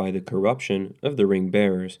represented by the corruption of the Ring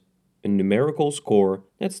Bearers, a numerical score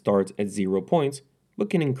that starts at 0 points but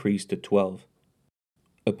can increase to 12.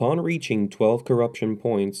 Upon reaching 12 corruption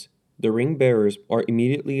points, the Ring Bearers are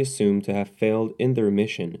immediately assumed to have failed in their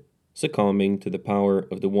mission, succumbing to the power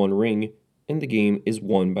of the One Ring, and the game is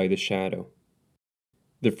won by the shadow.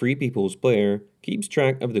 The Free People's player keeps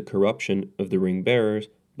track of the corruption of the Ring Bearers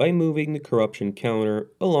by moving the corruption counter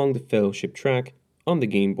along the Fellowship track on the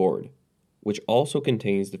game board, which also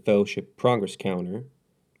contains the Fellowship progress counter,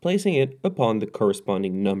 placing it upon the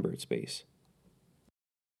corresponding numbered space.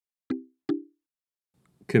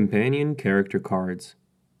 Companion character cards.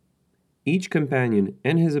 Each companion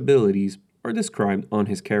and his abilities are described on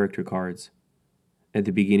his character cards. At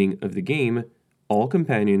the beginning of the game, all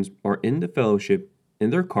companions are in the Fellowship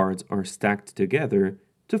and their cards are stacked together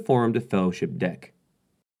to form the Fellowship deck.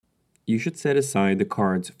 You should set aside the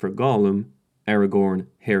cards for Gollum, Aragorn,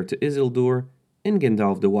 Heir to Isildur, and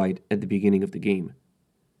Gandalf the White at the beginning of the game.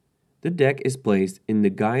 The deck is placed in the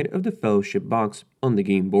Guide of the Fellowship box on the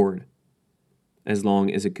game board. As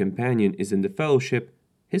long as a companion is in the Fellowship,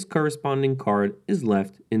 his corresponding card is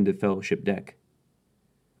left in the Fellowship deck.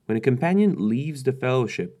 When a companion leaves the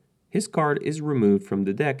Fellowship, his card is removed from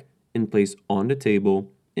the deck and placed on the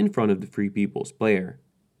table in front of the Free People's player.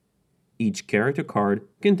 Each character card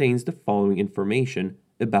contains the following information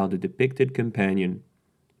about the depicted companion.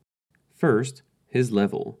 First, his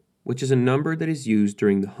level, which is a number that is used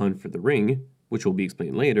during the hunt for the ring, which will be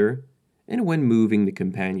explained later, and when moving the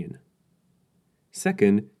companion.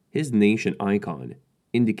 Second, his nation icon,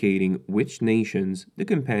 indicating which nations the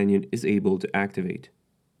companion is able to activate.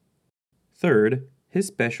 Third, his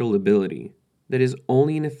special ability, that is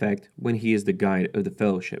only in effect when he is the guide of the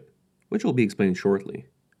Fellowship, which will be explained shortly.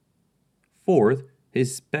 Fourth,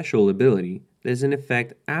 his special ability that is in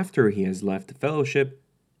effect after he has left the Fellowship.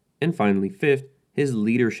 And finally, fifth, his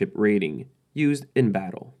leadership rating, used in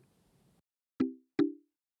battle.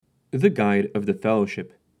 The Guide of the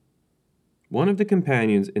Fellowship. One of the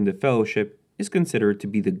companions in the Fellowship is considered to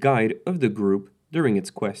be the guide of the group during its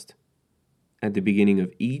quest. At the beginning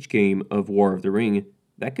of each game of War of the Ring,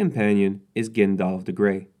 that companion is Gandalf the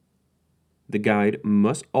Grey. The guide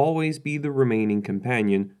must always be the remaining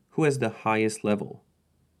companion who has the highest level.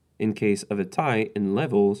 In case of a tie in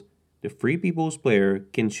levels, the Free People's player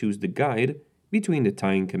can choose the guide between the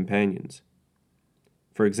tying companions.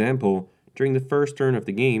 For example, during the first turn of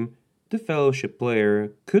the game, the Fellowship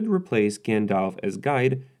player could replace Gandalf as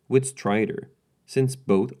guide with Strider, since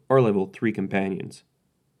both are level 3 companions.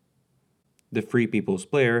 The Free People's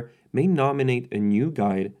player may nominate a new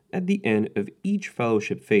guide at the end of each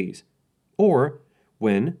Fellowship phase, or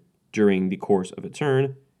when, during the course of a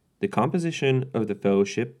turn, the composition of the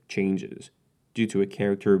Fellowship changes due to a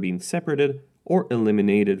character being separated or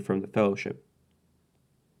eliminated from the Fellowship.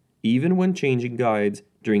 Even when changing guides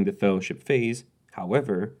during the Fellowship phase,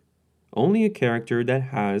 however, only a character that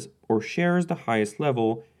has or shares the highest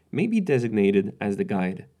level may be designated as the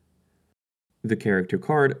guide. The character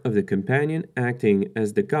card of the companion acting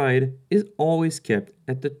as the guide is always kept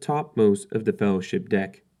at the topmost of the Fellowship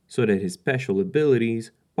deck, so that his special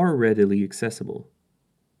abilities are readily accessible.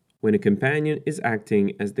 When a companion is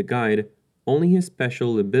acting as the guide, only his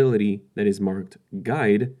special ability that is marked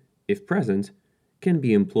Guide, if present, can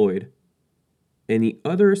be employed. Any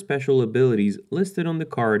other special abilities listed on the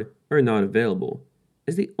card are not available,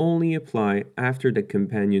 as they only apply after the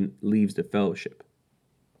companion leaves the Fellowship.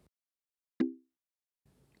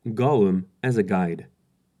 Gollum as a guide.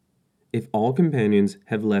 If all companions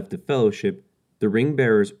have left the Fellowship, the Ring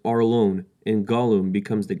Bearers are alone and Gollum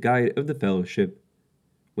becomes the guide of the Fellowship.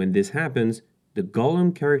 When this happens, the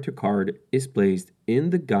Gollum character card is placed in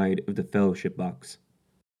the Guide of the Fellowship box.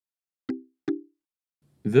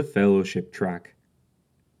 The Fellowship track.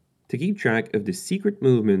 To keep track of the secret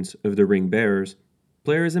movements of the Ring Bearers,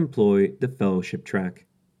 players employ the Fellowship track.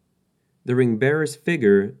 The Ring Bearer's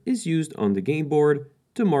figure is used on the game board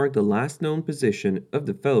to mark the last known position of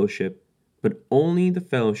the Fellowship, but only the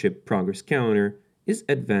Fellowship progress counter is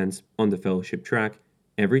advanced on the Fellowship track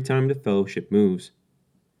every time the Fellowship moves,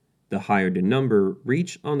 The higher the number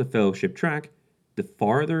reached on the fellowship track, the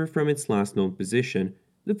farther from its last known position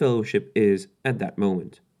the fellowship is at that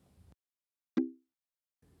moment.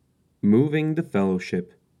 Moving the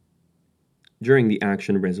fellowship. During the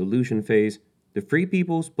action resolution phase, the Free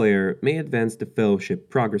Peoples player may advance the fellowship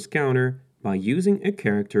progress counter by using a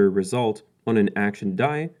character result on an action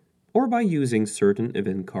die or by using certain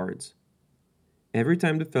event cards. Every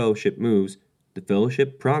time the fellowship moves, the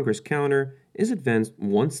fellowship progress counter is advanced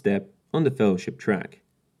one step on the fellowship track,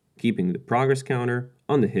 keeping the progress counter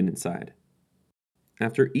on the hidden side.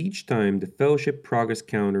 After each time the fellowship progress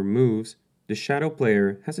counter moves, the shadow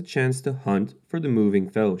player has a chance to hunt for the moving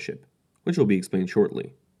fellowship, which will be explained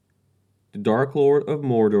shortly. The Dark Lord of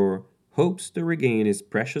Mordor hopes to regain his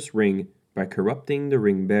precious ring by corrupting the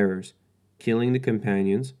ring bearers, killing the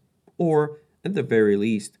companions, or, at the very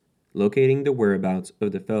least, locating the whereabouts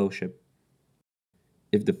of the fellowship.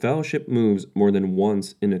 If the fellowship moves more than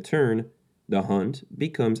once in a turn, the hunt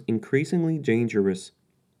becomes increasingly dangerous.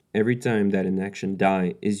 Every time that an action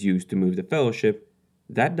die is used to move the fellowship,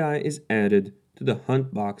 that die is added to the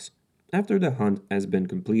hunt box after the hunt has been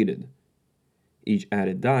completed. Each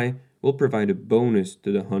added die will provide a bonus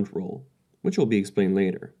to the hunt roll, which will be explained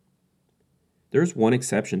later. There is one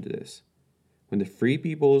exception to this. When the Free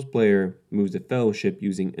Peoples player moves the fellowship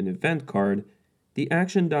using an event card, the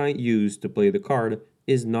action die used to play the card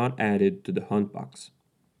is not added to the hunt box.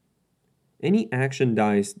 Any action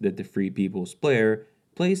dice that the Free Peoples player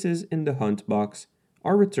places in the hunt box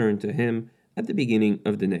are returned to him at the beginning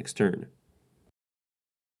of the next turn.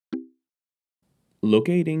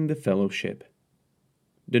 Locating the fellowship.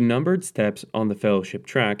 The numbered steps on the fellowship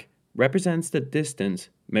track represents the distance,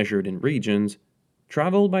 measured in regions,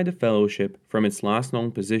 traveled by the fellowship from its last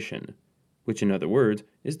known position, which in other words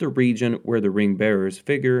is the region where the ring bearer's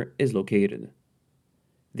figure is located.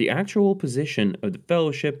 The actual position of the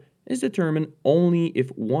fellowship is determined only if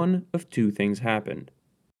one of two things happen.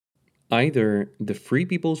 Either the Free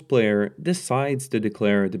Peoples player decides to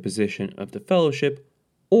declare the position of the fellowship,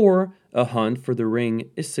 or a hunt for the ring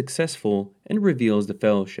is successful and reveals the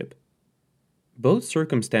fellowship. Both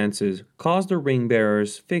circumstances cause the ring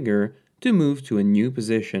bearer's figure to move to a new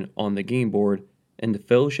position on the game board and the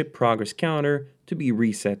fellowship progress counter to be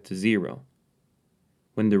reset to 0.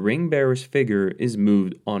 When the ring bearer's figure is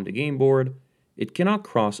moved on the game board, it cannot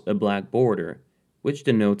cross a black border, which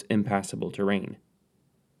denotes impassable terrain.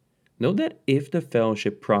 Note that if the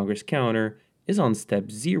fellowship progress counter is on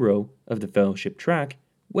step 0 of the fellowship track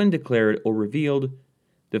when declared or revealed,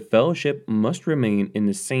 the fellowship must remain in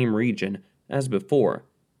the same region as before,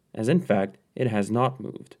 as in fact it has not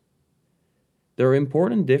moved. There are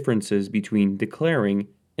important differences between declaring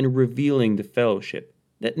and revealing the fellowship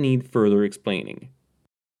that need further explaining.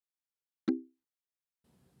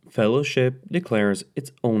 Fellowship declares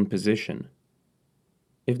its own position.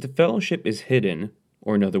 If the fellowship is hidden,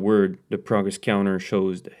 or in other words, the progress counter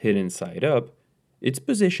shows the hidden side up, its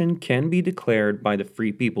position can be declared by the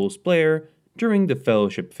Free Peoples player during the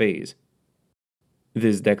fellowship phase.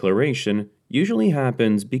 This declaration usually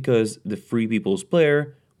happens because the Free Peoples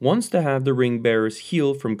player wants to have the ring bearers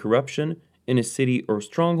heal from corruption in a city or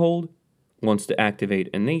stronghold, wants to activate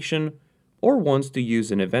a nation, or wants to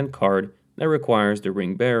use an event card that requires the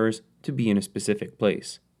ring bearers to be in a specific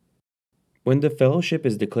place. When the fellowship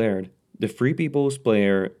is declared, the Free Peoples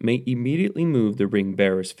player may immediately move the ring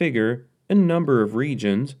bearer's figure a number of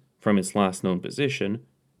regions from its last known position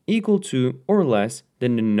equal to or less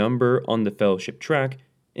than the number on the fellowship track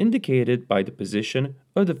indicated by the position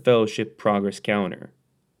of the fellowship progress counter.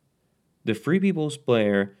 The Free Peoples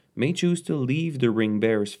player may choose to leave the ring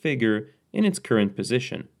bearer's figure in its current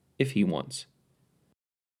position if he wants.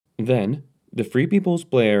 Then, the Free Peoples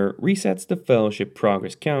player resets the fellowship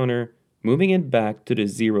progress counter, moving it back to the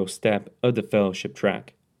 0 step of the fellowship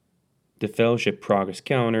track. The fellowship progress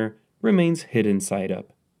counter remains hidden side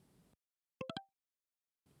up.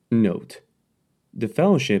 Note: the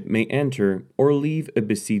fellowship may enter or leave a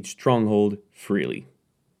besieged stronghold freely.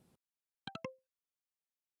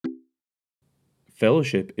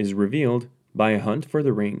 Fellowship is revealed by a hunt for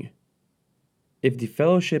the ring. If the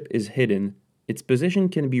fellowship is hidden, its position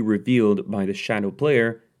can be revealed by the shadow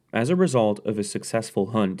player as a result of a successful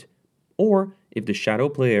hunt, or if the shadow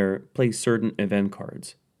player plays certain event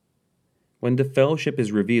cards. When the fellowship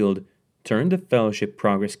is revealed, turn the fellowship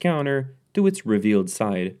progress counter to its revealed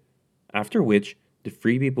side, after which the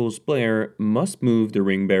Free Peoples player must move the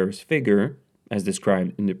ring bearer's figure, as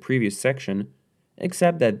described in the previous section,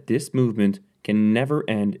 except that this movement can never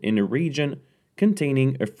end in a region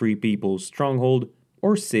containing a Free Peoples stronghold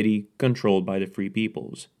or city controlled by the Free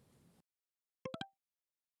Peoples.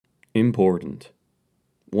 Important: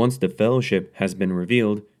 Once the Fellowship has been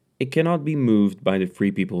revealed, it cannot be moved by the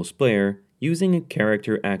Free People's player using a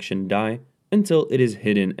character action die until it is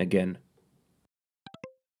hidden again.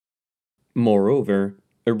 Moreover,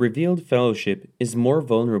 a revealed Fellowship is more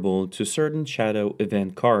vulnerable to certain shadow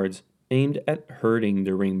event cards aimed at hurting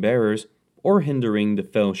the ring bearers or hindering the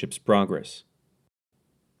Fellowship's progress.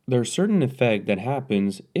 There's a certain effect that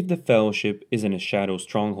happens if the Fellowship is in a shadow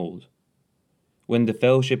stronghold. When the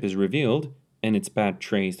Fellowship is revealed, and its path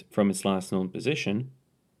traced from its last known position,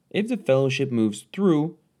 if the Fellowship moves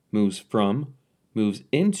through, moves from, moves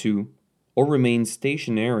into, or remains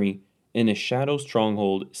stationary in a shadow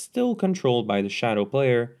stronghold still controlled by the shadow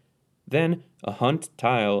player, then a hunt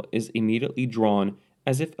tile is immediately drawn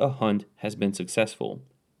as if a hunt has been successful,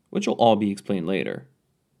 which will all be explained later.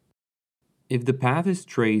 If the path is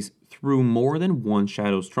traced through more than one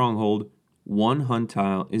shadow stronghold, one hunt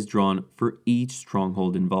tile is drawn for each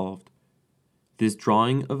stronghold involved. This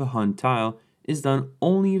drawing of a hunt tile is done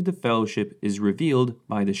only if the Fellowship is revealed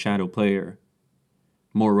by the shadow player.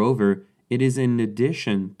 Moreover, it is in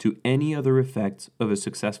addition to any other effects of a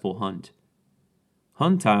successful hunt.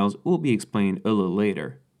 Hunt tiles will be explained a little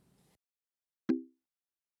later.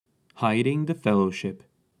 Hiding the Fellowship.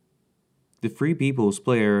 The Free People's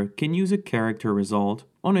player can use a character result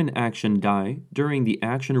on an action die during the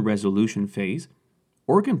action resolution phase,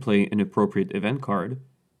 or can play an appropriate event card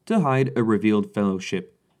to hide a revealed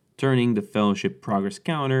Fellowship, turning the Fellowship progress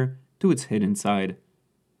counter to its hidden side.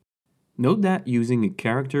 Note that using a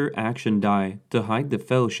character action die to hide the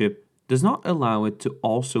Fellowship does not allow it to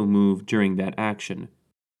also move during that action,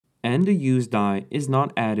 and the used die is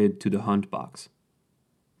not added to the hunt box.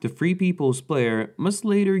 The Free People's player must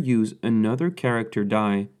later use another character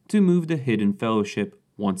die to move the hidden Fellowship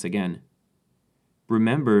once again.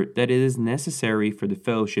 Remember that it is necessary for the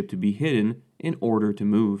Fellowship to be hidden in order to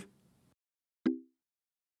move.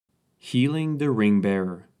 Healing the Ring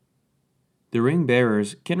Bearer. The ring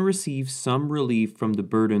bearers can receive some relief from the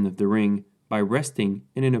burden of the ring by resting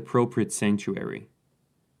in an appropriate sanctuary.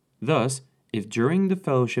 Thus, if during the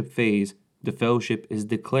Fellowship phase the Fellowship is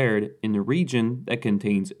declared in a region that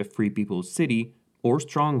contains a Free People's city or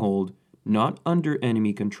stronghold not under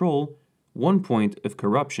enemy control, 1 point of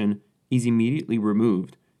corruption is immediately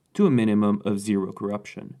removed to a minimum of 0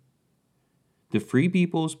 corruption. The Free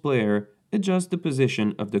People's player adjusts the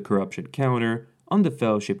position of the corruption counter on the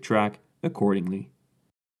Fellowship track accordingly.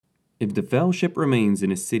 If the Fellowship remains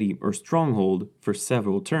in a city or stronghold for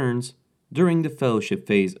several turns, during the Fellowship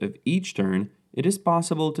phase of each turn, it is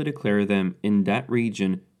possible to declare them in that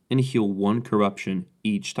region and heal 1 corruption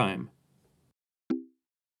each time.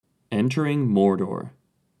 Entering Mordor.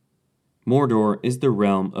 Mordor is the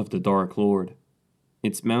realm of the Dark Lord.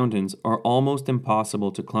 Its mountains are almost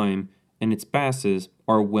impossible to climb, and its passes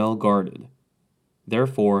are well guarded.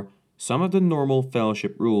 Therefore, some of the normal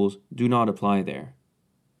Fellowship rules do not apply there.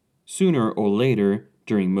 Sooner or later,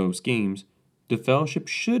 during most games, the Fellowship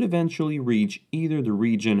should eventually reach either the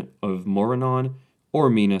region of Morannon or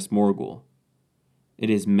Minas Morgul. It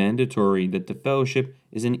is mandatory that the Fellowship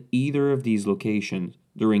is in either of these locations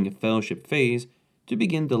during a Fellowship phase to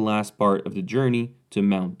begin the last part of the journey to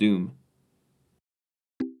Mount Doom.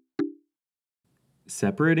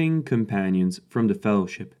 Separating companions from the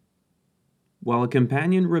Fellowship. While a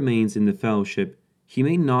companion remains in the Fellowship, he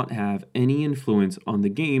may not have any influence on the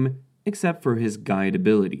game except for his guide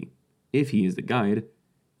ability, if he is the guide,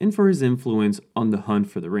 and for his influence on the hunt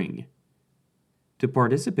for the ring. To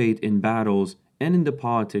participate in battles and in the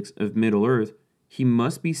politics of Middle-earth, he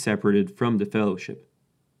must be separated from the Fellowship.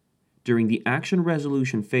 During the action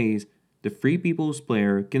resolution phase, the Free People's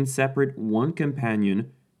player can separate one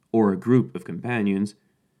companion, or a group of companions,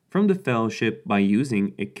 from the Fellowship by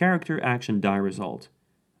using a character action die result,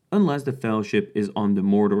 unless the Fellowship is on the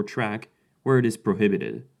Mordor track where it is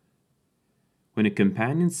prohibited. When a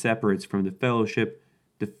companion separates from the Fellowship,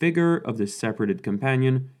 the figure of the separated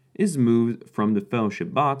companion is moved from the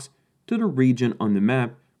Fellowship box to the region on the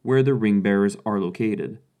map where the ring bearers are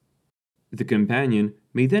located. The companion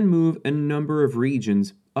may then move a number of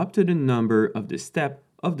regions up to the number of the step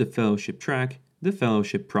of the Fellowship track the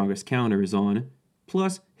Fellowship progress counter is on,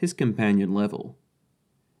 plus his companion level.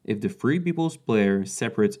 If the Free People's player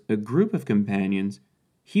separates a group of companions,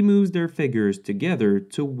 he moves their figures together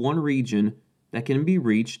to one region that can be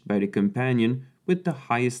reached by the companion with the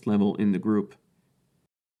highest level in the group.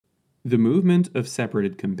 The movement of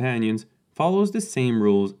separated companions follows the same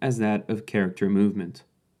rules as that of character movement.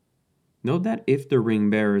 Note that if the ring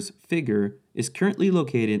bearer's figure is currently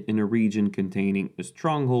located in a region containing a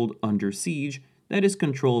stronghold under siege that is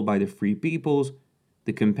controlled by the Free Peoples,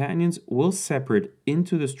 the companions will separate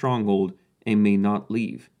into the stronghold and may not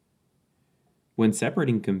leave. When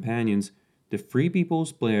separating companions, the Free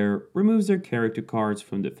Peoples player removes their character cards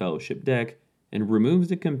from the Fellowship deck and removes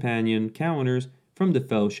the companion counters from the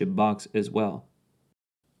Fellowship box as well.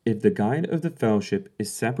 If the guide of the Fellowship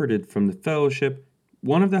is separated from the Fellowship,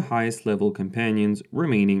 one of the highest level companions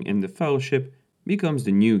remaining in the Fellowship becomes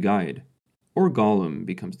the new guide, or Gollum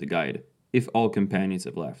becomes the guide if all companions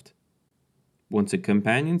have left. Once a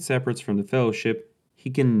companion separates from the Fellowship, he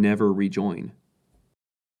can never rejoin.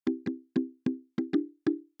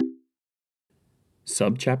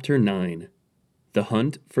 Subchapter 9: The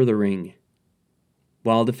Hunt for the Ring.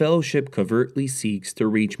 While the Fellowship covertly seeks to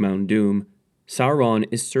reach Mount Doom, Sauron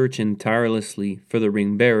is searching tirelessly for the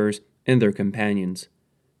ring bearers and their companions.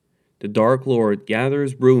 The Dark Lord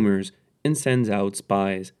gathers rumors and sends out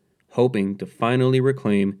spies, hoping to finally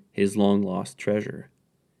reclaim his long-lost treasure.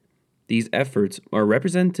 These efforts are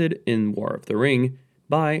represented in War of the Ring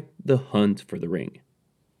by the Hunt for the Ring.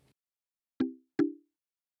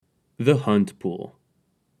 The Hunt Pool.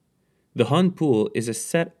 The Hunt Pool is a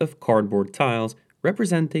set of cardboard tiles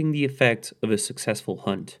representing the effects of a successful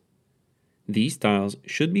hunt. These tiles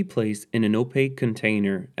should be placed in an opaque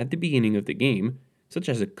container at the beginning of the game, such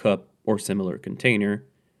as a cup or similar container,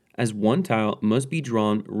 as one tile must be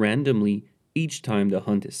drawn randomly each time the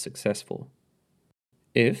hunt is successful.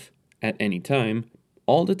 If, at any time,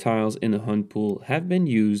 all the tiles in the hunt pool have been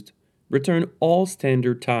used, return all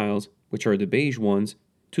standard tiles, which are the beige ones,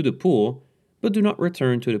 to the pool, but do not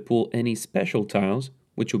return to the pool any special tiles,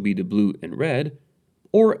 which will be the blue and red,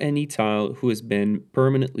 or any tile who has been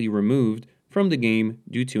permanently removed from the game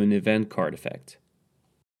due to an event card effect.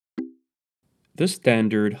 The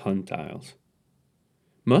standard hunt tiles.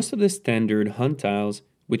 Most of the standard hunt tiles,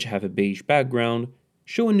 which have a beige background,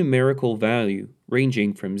 show a numerical value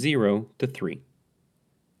ranging from 0 to 3.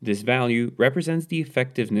 This value represents the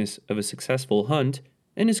effectiveness of a successful hunt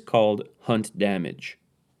and is called hunt damage.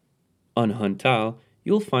 On a hunt tile,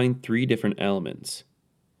 you'll find 3 different elements.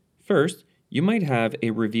 First, you might have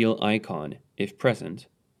a reveal icon, if present.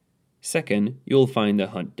 Second, you'll find the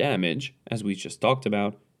hunt damage, as we just talked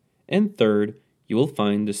about. And third, you will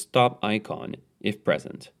find the stop icon, if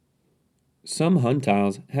present. Some hunt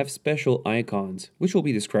tiles have special icons, which will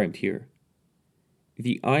be described here.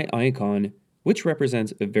 The eye icon, which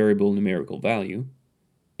represents a variable numerical value,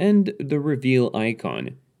 and the reveal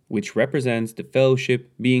icon, which represents the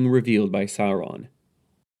Fellowship being revealed by Sauron.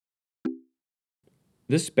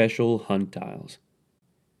 The special hunt tiles.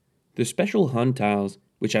 The special hunt tiles,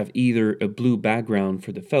 which have either a blue background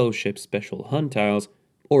for the Fellowship special hunt tiles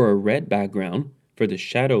or a red background for the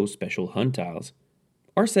Shadow special hunt tiles,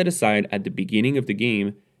 are set aside at the beginning of the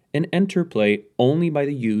game and enter play only by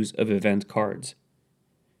the use of event cards.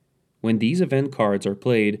 When these event cards are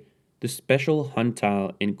played, the special hunt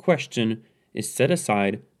tile in question is set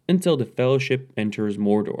aside until the Fellowship enters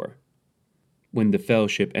Mordor. When the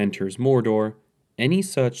Fellowship enters Mordor, any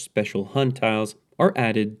such special hunt tiles are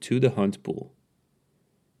added to the hunt pool.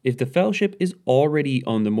 If the Fellowship is already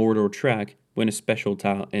on the Mordor track when a special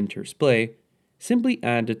tile enters play, simply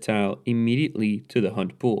add the tile immediately to the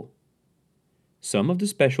hunt pool. Some of the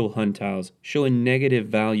special hunt tiles show a negative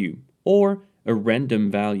value or a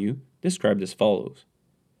random value described as follows.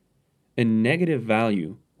 A negative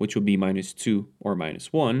value, which would be -2 or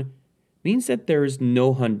 -1, means that there is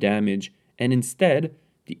no hunt damage and instead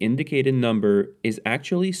the indicated number is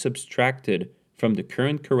actually subtracted from the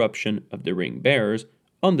current corruption of the ring bearers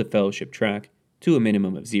on the Fellowship track to a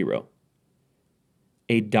minimum of 0.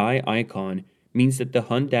 A die icon means that the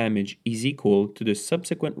hunt damage is equal to the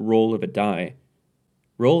subsequent roll of a die.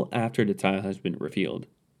 Roll after the tile has been revealed.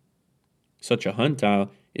 Such a hunt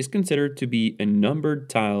tile is considered to be a numbered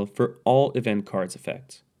tile for all event cards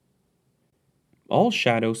effects. All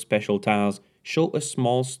Shadow special tiles show a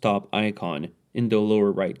small stop icon in the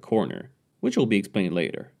lower right corner, which will be explained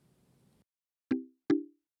later.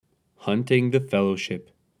 Hunting the Fellowship.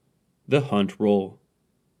 The hunt roll.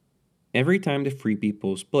 Every time the Free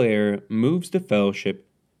Peoples player moves the Fellowship,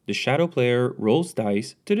 the Shadow player rolls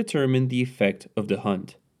dice to determine the effect of the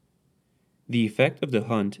hunt. The effect of the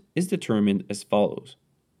hunt is determined as follows.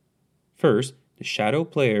 First, the Shadow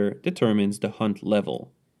player determines the hunt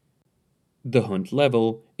level. The hunt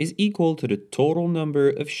level is equal to the total number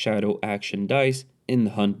of Shadow action dice in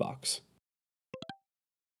the hunt box.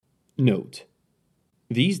 Note: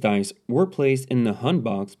 these dice were placed in the hunt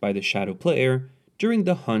box by the Shadow player during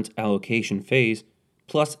the hunt allocation phase,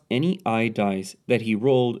 plus any eye dice that he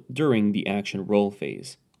rolled during the action roll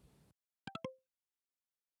phase.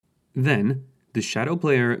 Then, the Shadow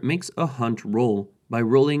player makes a hunt roll by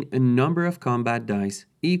rolling a number of combat dice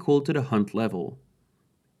equal to the hunt level.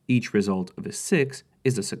 each result of a 6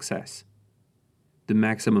 is a success. The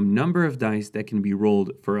maximum number of dice that can be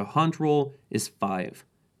rolled for a hunt roll is 5.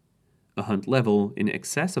 A hunt level in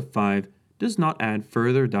excess of 5 does not add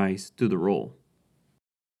further dice to the roll.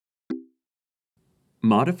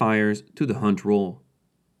 Modifiers to the hunt roll.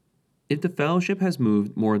 If the Fellowship has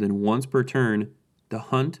moved more than once per turn, the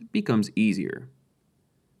hunt becomes easier.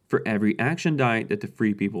 For every action die that the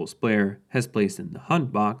Free People's player has placed in the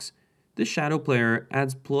hunt box, the Shadow player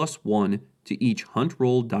adds +1 to each hunt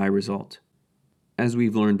roll die result. As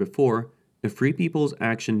we've learned before, the Free People's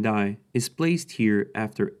action die is placed here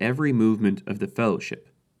after every movement of the Fellowship.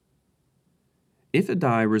 If a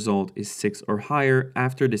die result is 6 or higher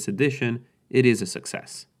after this addition, it is a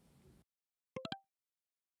success.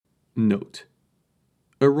 Note: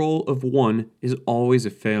 a roll of 1 is always a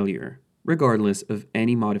failure, regardless of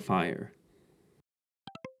any modifier.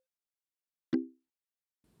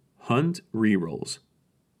 Hunt rerolls.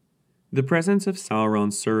 The presence of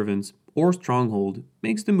Sauron's servants or stronghold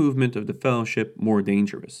makes the movement of the Fellowship more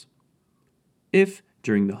dangerous. If,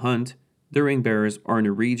 during the hunt, the ring bearers are in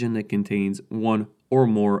a region that contains one or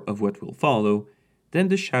more of what will follow, then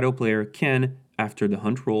the Shadow player can, after the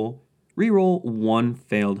hunt roll, reroll 1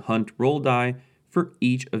 failed hunt roll die for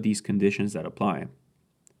each of these conditions that apply.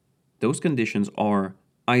 Those conditions are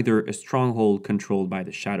either a stronghold controlled by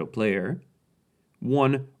the Shadow player,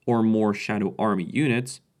 1 or more Shadow Army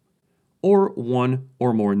units, or 1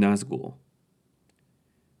 or more Nazgul.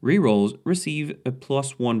 Rerolls receive a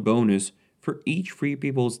 +1 bonus for each Free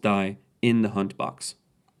People's die in the hunt box.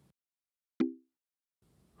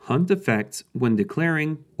 Hunt effects when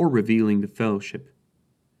declaring or revealing the Fellowship.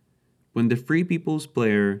 When the Free People's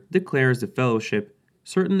player declares the Fellowship,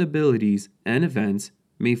 certain abilities and events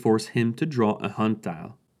may force him to draw a hunt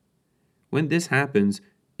tile. When this happens,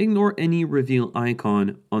 ignore any reveal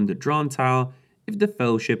icon on the drawn tile if the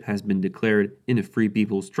Fellowship has been declared in a Free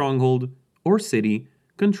People's stronghold or city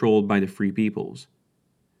controlled by the Free Peoples.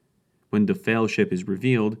 When the Fellowship is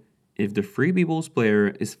revealed, if the Free People's player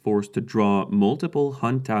is forced to draw multiple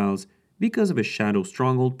hunt tiles because of a Shadow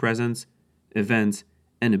stronghold presence, events,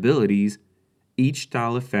 and abilities, each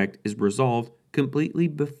tile effect is resolved completely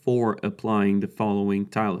before applying the following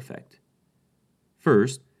tile effect.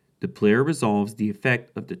 First, the player resolves the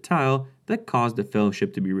effect of the tile that caused the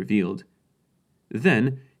Fellowship to be revealed.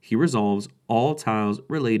 Then, he resolves all tiles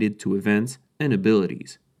related to events and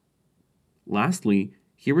abilities. Lastly,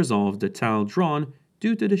 he resolves the tile drawn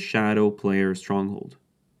due to the Shadow player stronghold.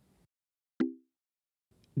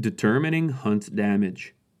 Determining hunt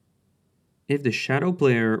damage. If the Shadow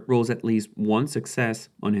player rolls at least 1 success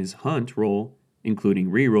on his hunt roll, including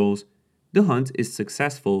rerolls, the hunt is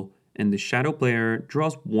successful and the Shadow player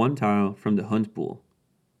draws 1 tile from the hunt pool.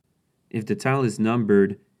 If the tile is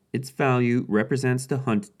numbered, its value represents the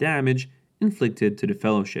hunt damage inflicted to the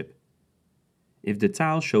Fellowship. If the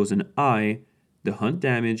tile shows an I, the hunt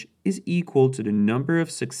damage is equal to the number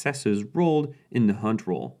of successes rolled in the hunt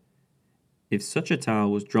roll. If such a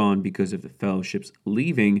tile was drawn because of the Fellowship's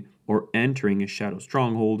leaving or entering a Shadow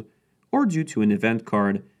stronghold, or due to an event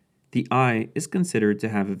card, the I is considered to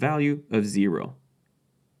have a value of 0.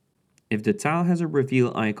 If the tile has a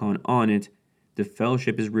reveal icon on it, the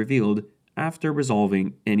Fellowship is revealed after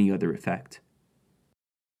resolving any other effect.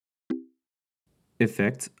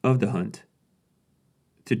 Effects of the hunt.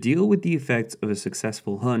 To deal with the effects of a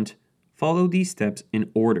successful hunt, follow these steps in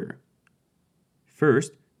order.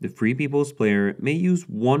 First, the Free People's player may use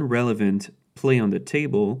 1 relevant play on the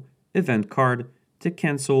table event card to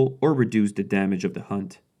cancel or reduce the damage of the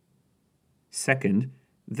hunt. Second,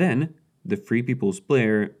 then, the Free People's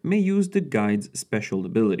player may use the guide's special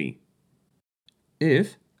ability.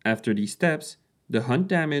 If, after these steps, the hunt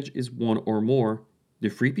damage is 1 or more, the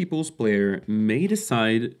Free People's player may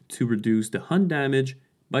decide to reduce the hunt damage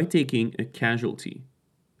by taking a casualty,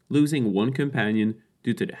 losing 1 companion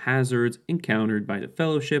due to the hazards encountered by the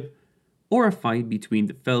Fellowship, or a fight between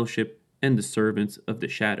the Fellowship and the servants of the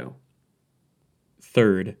Shadow.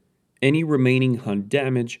 Third, any remaining hunt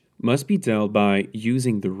damage must be dealt by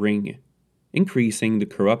using the ring, increasing the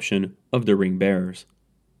corruption of the ring bearers.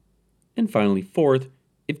 And finally, fourth,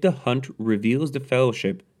 if the hunt reveals the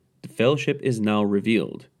Fellowship is now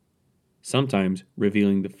revealed. Sometimes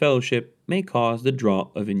revealing the Fellowship may cause the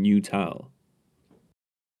draw of a new tile.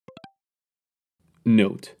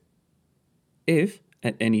 Note: if,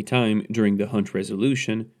 at any time during the hunt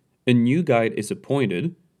resolution, a new guide is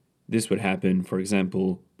appointed, this would happen, for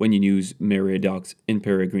example, when you use Meriadoc's and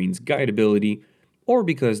Peregrine's guide ability, or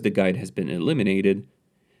because the guide has been eliminated,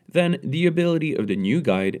 then the ability of the new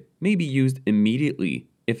guide may be used immediately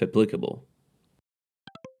if applicable.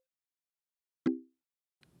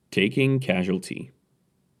 Taking casualty.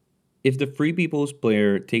 If the Free People's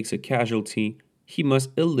player takes a casualty, he must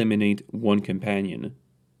eliminate one companion.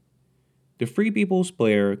 The Free People's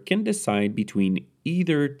player can decide between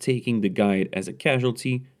either taking the guide as a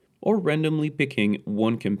casualty or randomly picking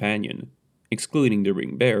one companion, excluding the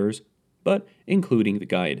ring bearers, but including the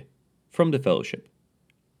guide, from the Fellowship.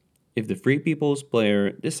 If the Free People's player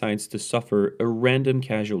decides to suffer a random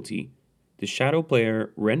casualty, the Shadow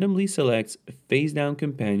player randomly selects a face-down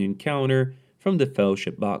companion counter from the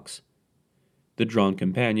Fellowship box. The drawn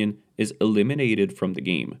companion is eliminated from the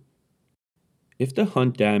game. If the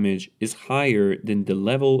hunt damage is higher than the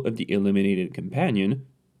level of the eliminated companion,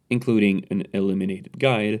 including an eliminated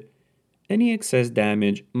guide, any excess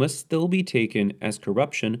damage must still be taken as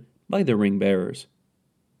corruption by the ring bearers.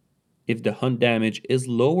 If the hunt damage is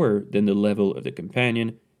lower than the level of the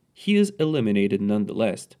companion, he is eliminated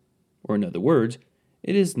nonetheless, or in other words,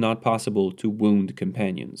 it is not possible to wound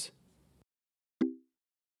companions.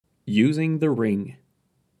 Using the ring.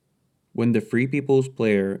 When the Free People's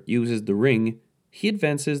player uses the ring, he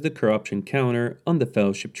advances the corruption counter on the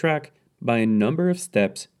Fellowship track by a number of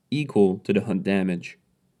steps equal to the hunt damage.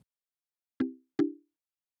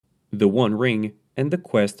 The One Ring and the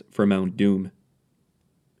quest for Mount Doom.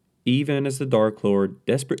 Even as the Dark Lord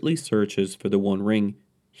desperately searches for the One Ring,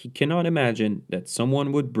 he cannot imagine that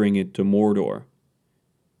someone would bring it to Mordor.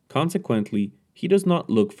 Consequently, he does not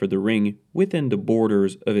look for the ring within the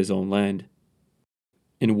borders of his own land.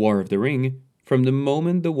 In War of the Ring, from the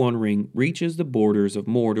moment the One Ring reaches the borders of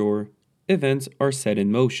Mordor, events are set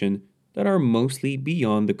in motion that are mostly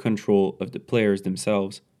beyond the control of the players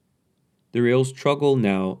themselves. The real struggle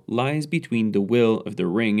now lies between the will of the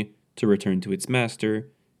ring to return to its master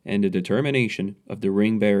and the determination of the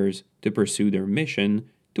ring bearers to pursue their mission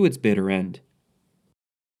to its bitter end.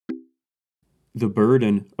 The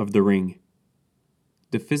burden of the ring.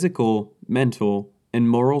 The physical, mental, and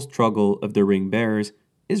moral struggle of the ring bearers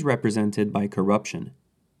is represented by corruption.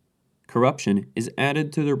 Corruption is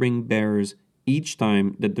added to the ring bearers each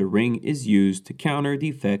time that the ring is used to counter the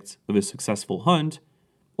effects of a successful hunt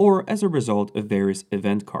or as a result of various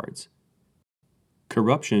event cards.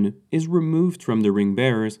 Corruption is removed from the ring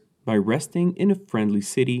bearers by resting in a friendly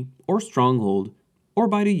city or stronghold or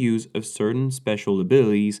by the use of certain special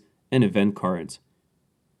abilities and event cards.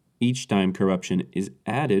 Each time corruption is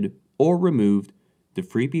added or removed, the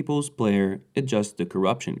Free People's player adjusts the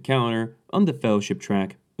corruption counter on the Fellowship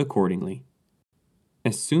track accordingly.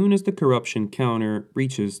 As soon as the corruption counter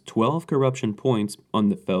reaches 12 corruption points on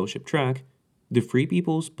the Fellowship track, the Free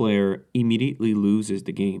People's player immediately loses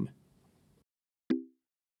the game.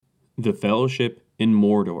 The Fellowship in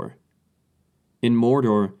Mordor. In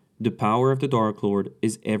Mordor, the power of the Dark Lord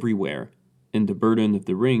is everywhere, and the burden of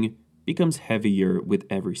the ring becomes heavier with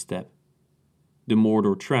every step. The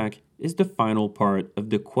Mordor track is the final part of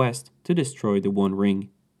the quest to destroy the One Ring.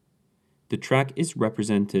 The track is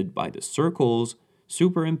represented by the circles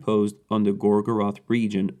superimposed on the Gorgoroth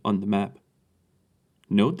region on the map.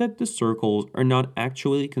 Note that the circles are not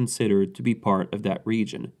actually considered to be part of that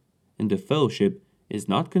region, and the Fellowship is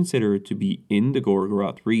not considered to be in the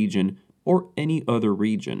Gorgoroth region or any other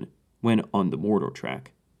region when on the Mordor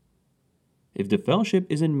track. If the Fellowship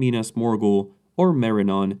is in Minas Morgul or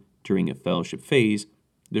Merinon during a Fellowship phase,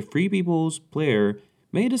 the Free People's player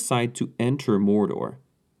may decide to enter Mordor.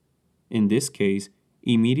 In this case,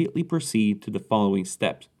 immediately proceed to the following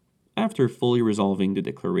steps, after fully resolving the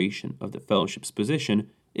declaration of the Fellowship's position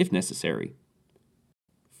if necessary.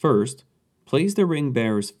 First, place the ring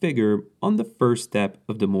bearer's figure on the first step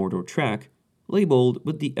of the Mordor track, labeled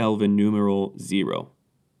with the Elven numeral 0.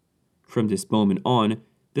 From this moment on,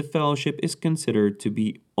 the Fellowship is considered to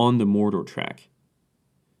be on the Mordor track.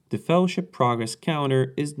 The Fellowship progress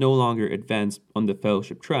counter is no longer advanced on the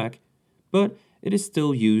Fellowship track, but it is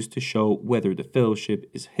still used to show whether the Fellowship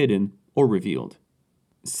is hidden or revealed.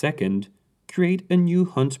 Second, create a new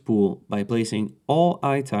hunt pool by placing all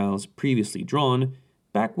eye tiles previously drawn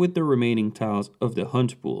back with the remaining tiles of the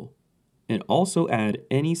hunt pool, and also add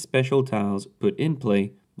any special tiles put in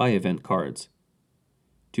play by event cards.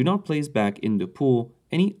 Do not place back in the pool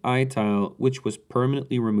any eye tile which was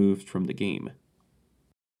permanently removed from the game.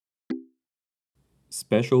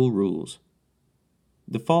 Special rules.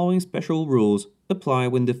 The following special rules apply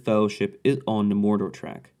when the Fellowship is on the Mordor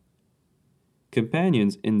track.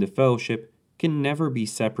 Companions in the Fellowship can never be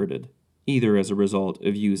separated, either as a result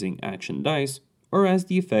of using action dice or as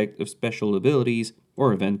the effect of special abilities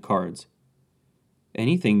or event cards.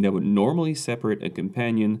 Anything that would normally separate a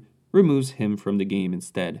companion removes him from the game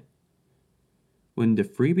instead. When the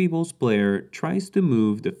Free People's player tries to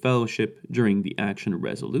move the Fellowship during the action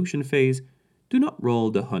resolution phase, do not roll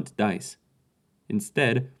the hunt dice.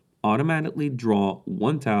 Instead, automatically draw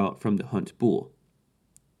one tile from the hunt pool.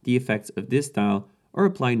 The effects of this tile are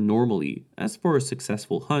applied normally as for a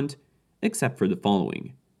successful hunt, except for the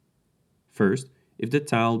following. First, if the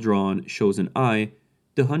tile drawn shows an eye,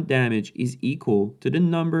 the hunt damage is equal to the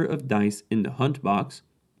number of dice in the hunt box,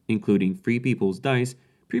 including Free People's dice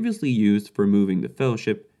previously used for moving the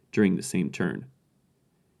Fellowship during the same turn.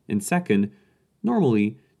 And second,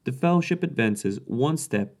 normally, the Fellowship advances one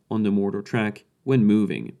step on the Mordor track when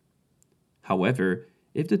moving. However,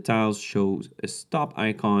 if the tile shows a stop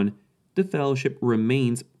icon, the Fellowship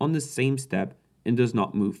remains on the same step and does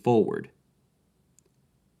not move forward.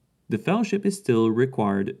 The Fellowship is still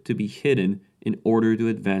required to be hidden in order to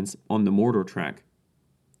advance on the Mordor track.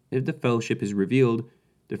 If the Fellowship is revealed,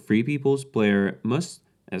 the Free People's player must,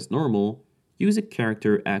 as normal, use a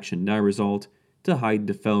character action die result to hide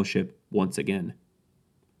the Fellowship once again.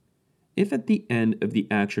 If at the end of the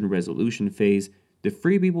action resolution phase, the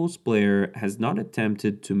Free People's player has not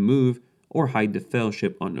attempted to move or hide the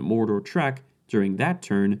Fellowship on the Mordor track during that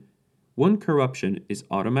turn, one corruption is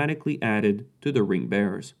automatically added to the Ring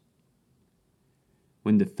Bearers.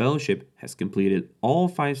 When the Fellowship has completed all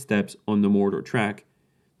 5 steps on the Mordor track,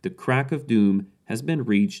 the Crack of Doom has been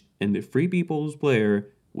reached and the Free People's player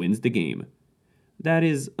wins the game. That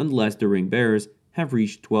is, unless the Ring Bearers have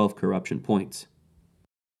reached 12 corruption points.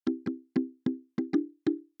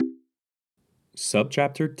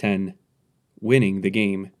 Subchapter 10. Winning the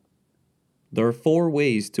game. There are 4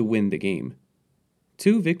 ways to win the game.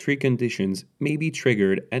 2 victory conditions may be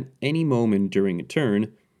triggered at any moment during a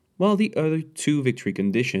turn, while the other 2 victory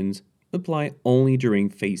conditions apply only during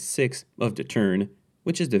phase 6 of the turn,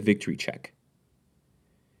 which is the victory check.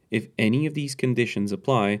 If any of these conditions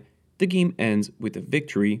apply, the game ends with a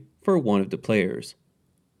victory for one of the players.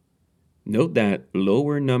 Note that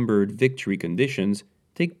lower numbered victory conditions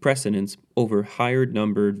take precedence over higher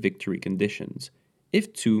numbered victory conditions,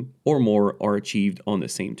 if 2 or more are achieved on the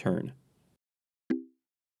same turn.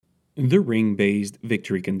 The ring-based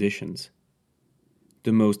victory conditions.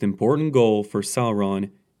 The most important goal for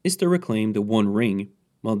Sauron is to reclaim the One Ring,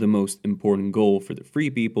 while the most important goal for the Free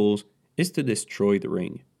Peoples is to destroy the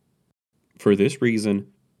ring. For this reason,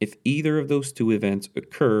 if either of those 2 events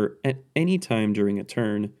occur at any time during a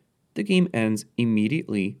turn, the game ends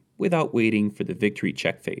immediately without waiting for the victory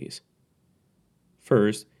check phase.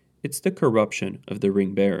 First, it's the corruption of the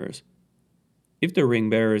Ring Bearers. If the Ring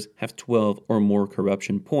Bearers have 12 or more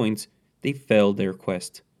corruption points, they failed their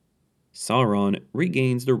quest. Sauron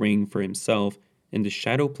regains the ring for himself and the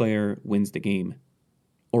Shadow player wins the game.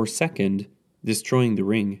 Or second, destroying the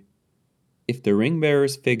ring. If the Ring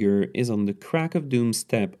Bearer's figure is on the Crack of Doom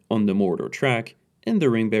step on the Mordor track, and the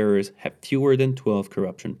Ring Bearers have fewer than 12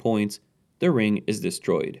 corruption points, the ring is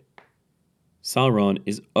destroyed. Sauron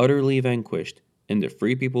is utterly vanquished, and the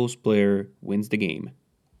Free People's player wins the game.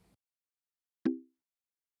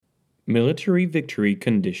 Military victory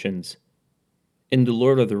conditions. In The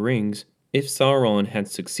Lord of the Rings, if Sauron had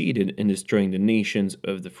succeeded in destroying the nations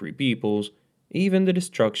of the Free Peoples, even the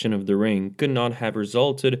destruction of the ring could not have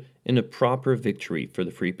resulted in a proper victory for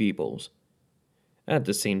the Free Peoples. At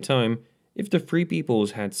the same time, if the Free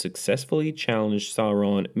Peoples had successfully challenged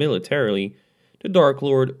Sauron militarily, the Dark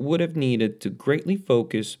Lord would have needed to greatly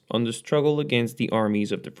focus on the struggle against the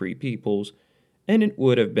armies of the Free Peoples, and it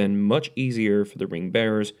would have been much easier for the Ring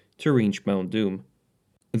Bearers to reach Mount Doom.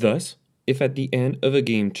 Thus, if at the end of a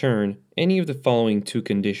game turn any of the following 2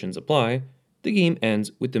 conditions apply, the game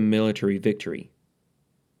ends with the military victory.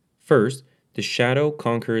 First, the Shadow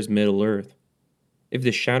conquers Middle-earth. If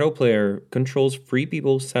the Shadow player controls Free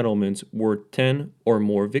People's settlements worth 10 or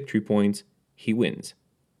more victory points, he wins.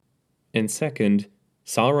 And second,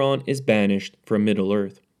 Sauron is banished from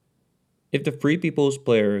Middle-earth. If the Free People's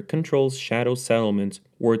player controls Shadow settlements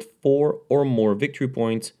worth 4 or more victory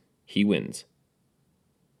points, he wins.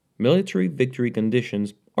 Military victory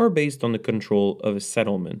conditions are based on the control of a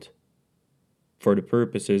settlement. For the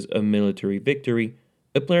purposes of military victory,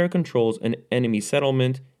 a player controls an enemy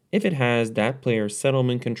settlement if it has that player's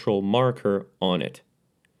settlement control marker on it.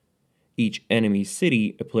 Each enemy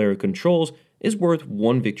city a player controls is worth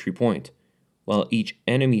 1 victory point, while each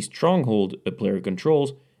enemy stronghold a player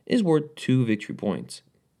controls is worth 2 victory points.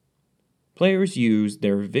 Players use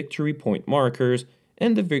their victory point markers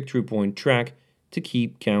and the victory point track to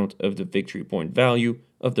keep count of the victory point value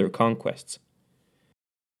of their conquests.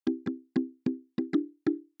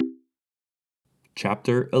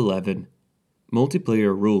 Chapter 11.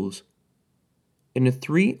 Multiplayer Rules. In a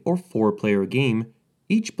 3 or 4 player game,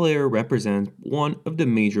 each player represents one of the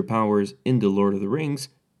major powers in The Lord of the Rings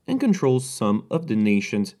and controls some of the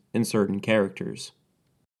nations and certain characters.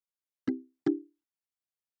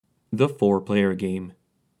 The 4-player game.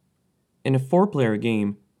 In a 4-player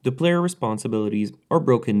game, the player responsibilities are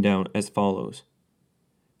broken down as follows.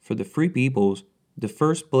 For the Free Peoples, the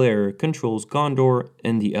first player controls Gondor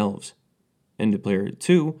and the Elves, and the player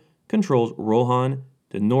 2 controls Rohan,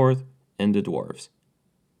 the North, and the Dwarves.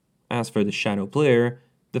 As for the Shadow player,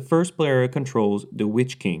 the first player controls the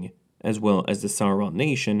Witch King, as well as the Sauron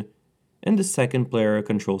Nation, and the second player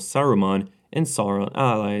controls Saruman and Sauron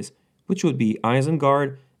allies, which would be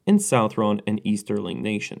Isengard and Southron and Easterling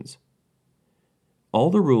nations. All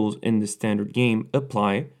the rules in the standard game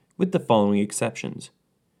apply, with the following exceptions.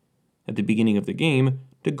 At the beginning of the game,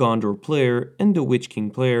 the Gondor player and the Witch King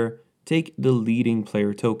player take the leading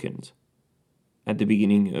player tokens. At the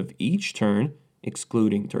beginning of each turn,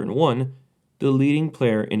 excluding turn 1, the leading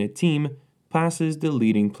player in a team passes the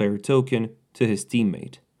leading player token to his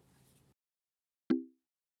teammate.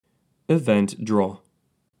 Event Draw.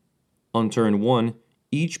 On turn 1,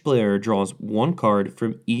 each player draws one card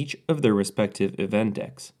from each of their respective event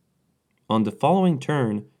decks. On the following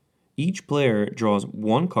turn, each player draws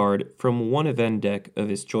one card from one event deck of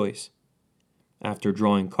his choice. After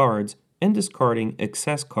drawing cards and discarding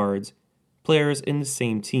excess cards, players in the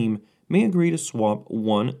same team may agree to swap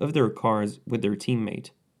one of their cards with their teammate.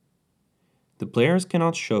 The players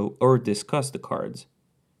cannot show or discuss the cards.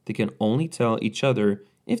 They can only tell each other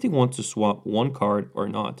if they want to swap one card or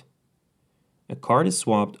not. A card is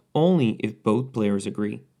swapped only if both players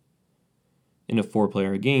agree. In a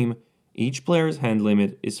 4-player game, each player's hand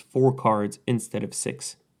limit is 4 cards instead of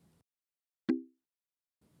 6.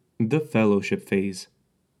 The Fellowship Phase.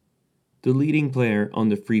 The leading player on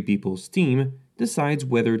the Free People's team decides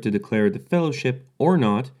whether to declare the Fellowship or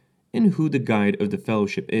not and who the guide of the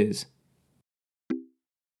Fellowship is.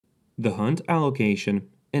 The Hunt Allocation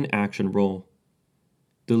and Action Roll.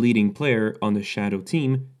 The leading player on the Shadow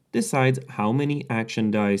team decides how many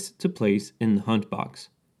action dice to place in the hunt box.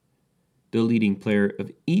 The leading player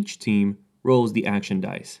of each team rolls the action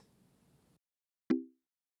dice.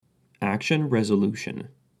 Action Resolution.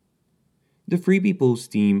 The Free People's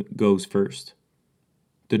team goes first.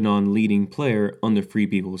 The non-leading player on the Free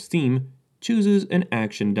People's team chooses an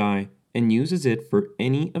action die and uses it for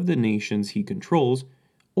any of the nations he controls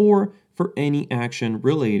or for any action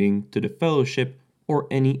relating to the Fellowship or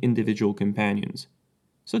any individual companions,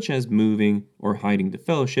 such as moving or hiding the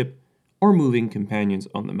Fellowship or moving companions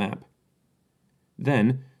on the map.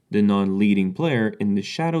 Then, the non-leading player in the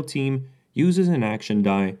Shadow team uses an action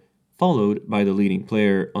die, followed by the leading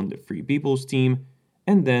player on the Free People's team,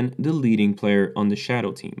 and then the leading player on the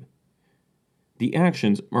Shadow team. The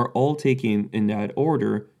actions are all taken in that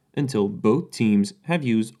order until both teams have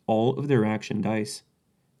used all of their action dice.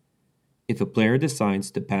 If a player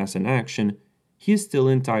decides to pass an action, he is still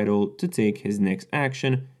entitled to take his next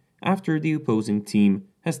action after the opposing team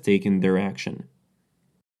has taken their action.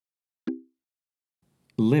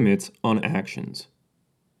 Limits on actions.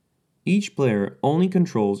 Each player only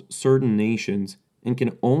controls certain nations and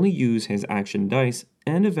can only use his action dice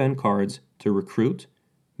and event cards to recruit,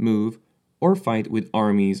 move, or fight with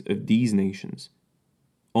armies of these nations.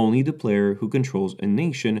 Only the player who controls a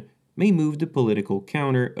nation may move the political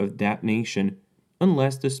counter of that nation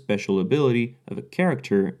unless the special ability of a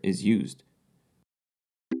character is used.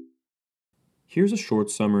 Here's a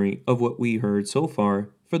short summary of what we heard so far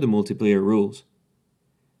for the multiplayer rules.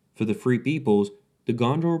 For the Free Peoples, the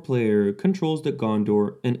Gondor player controls the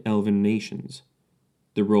Gondor and Elven nations.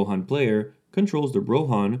 The Rohan player controls the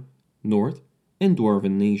Rohan, North, and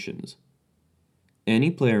Dwarven nations.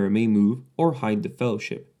 Any player may move or hide the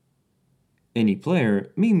Fellowship. Any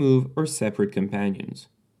player may move or separate companions.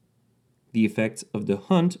 The effects of the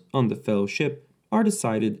hunt on the Fellowship are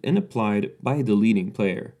decided and applied by the leading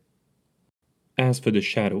player. As for the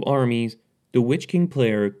Shadow armies, the Witch King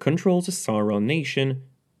player controls the Sauron nation,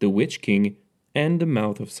 the Witch King, and the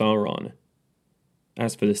Mouth of Sauron.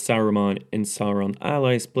 As for the Saruman and Sauron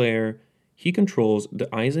allies player, he controls the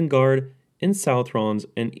Isengard and Southron's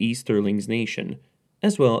and Easterling's nation,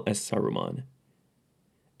 as well as Saruman.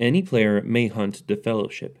 Any player may hunt the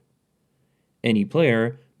Fellowship. Any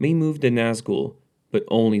player may move the Nazgul, but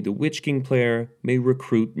only the Witch King player may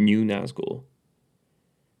recruit new Nazgul.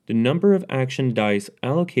 The number of action dice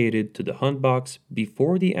allocated to the hunt box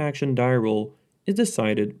before the action die roll is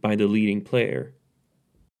decided by the leading player.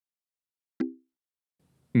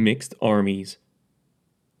 Mixed armies.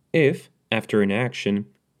 If, after an action,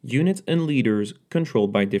 units and leaders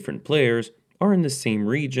controlled by different players are in the same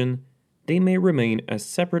region, they may remain as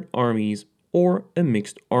separate armies or a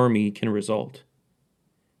mixed army can result.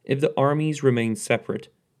 If the armies remain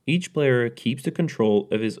separate, Each player keeps the control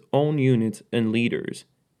of his own units and leaders.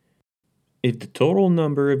 If the total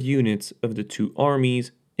number of units of the two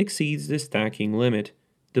armies exceeds the stacking limit,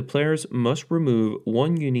 the players must remove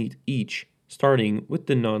one unit each, starting with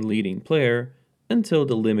the non-leading player, until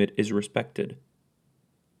the limit is respected.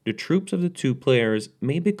 The troops of the two players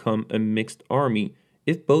may become a mixed army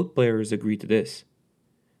if both players agree to this.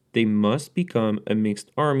 They must become a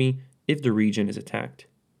mixed army if the region is attacked.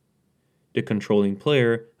 The controlling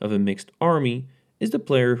player of a mixed army is the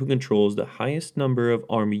player who controls the highest number of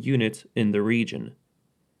army units in the region.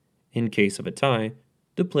 In case of a tie,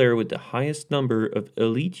 the player with the highest number of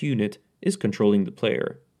elite unit is controlling the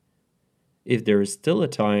player. If there is still a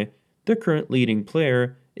tie, the current leading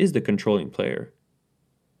player is the controlling player.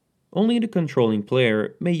 Only the controlling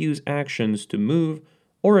player may use actions to move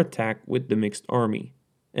or attack with the mixed army,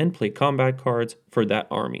 and play combat cards for that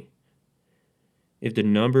army. If the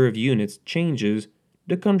number of units changes,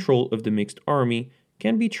 the control of the mixed army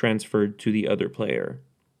can be transferred to the other player.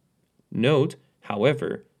 Note,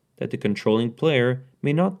 however, that the controlling player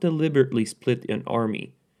may not deliberately split an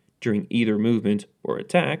army during either movement or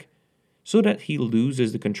attack, so that he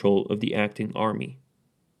loses the control of the acting army.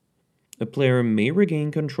 A player may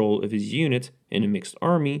regain control of his unit in a mixed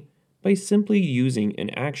army by simply using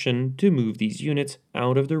an action to move these units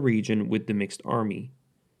out of the region with the mixed army.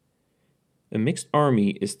 A mixed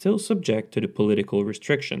army is still subject to the political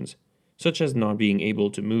restrictions, such as not being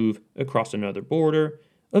able to move across another border,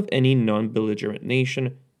 of any non-belligerent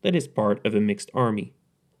nation that is part of a mixed army.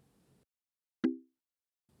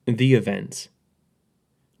 The events.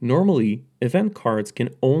 Normally, event cards can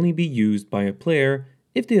only be used by a player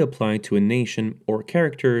if they apply to a nation or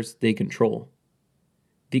characters they control.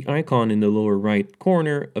 The icon in the lower right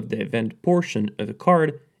corner of the event portion of a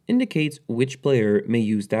card indicates which player may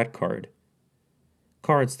use that card.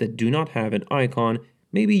 Cards that do not have an icon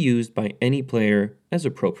may be used by any player as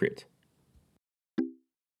appropriate.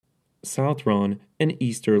 Southron and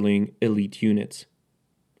Easterling elite units.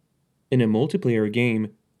 In a multiplayer game,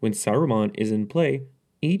 when Saruman is in play,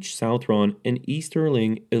 each Southron and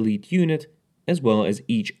Easterling elite unit, as well as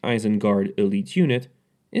each Isengard elite unit,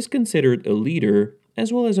 is considered a leader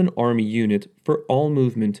as well as an army unit for all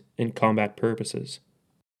movement and combat purposes.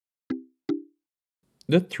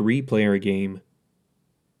 The 3-player game.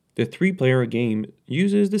 The 3-player game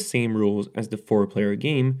uses the same rules as the 4-player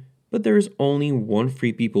game, but there is only one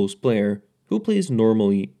Free People's player who plays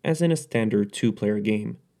normally as in a standard 2-player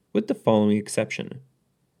game, with the following exception.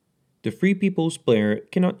 The Free People's player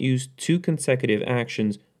cannot use 2 consecutive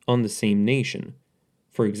actions on the same nation.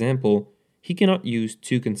 For example, he cannot use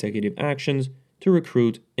 2 consecutive actions to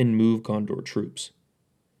recruit and move Gondor troops.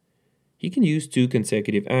 He can use 2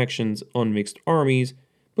 consecutive actions on mixed armies,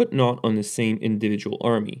 but not on the same individual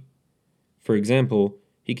army. For example,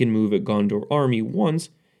 he can move a Gondor army once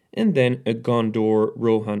and then a Gondor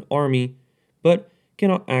Rohan army, but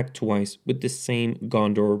cannot act twice with the same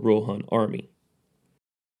Gondor Rohan army.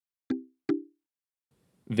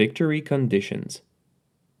 Victory conditions.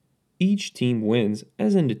 Each team wins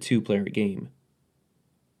as in the 2-player game.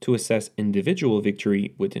 To assess individual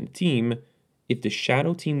victory within a team, if the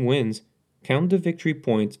Shadow team wins, count the victory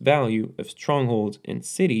points value of strongholds and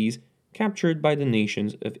cities captured by the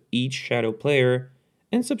nations of each Shadow player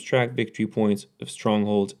and subtract victory points of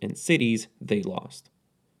strongholds and cities they lost.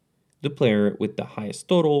 The player with the highest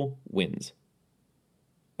total wins.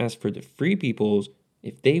 As for the Free Peoples,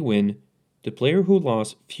 if they win, the player who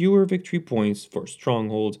lost fewer victory points for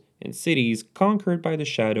strongholds and cities conquered by the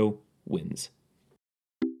Shadow wins.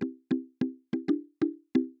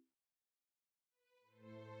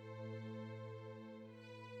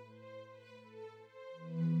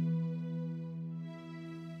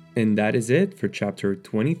 And that is it for chapter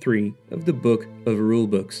 23 of the Book of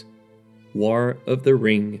Rulebooks, War of the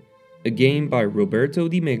Ring, a game by Roberto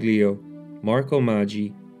Di Meglio, Marco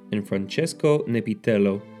Maggi, and Francesco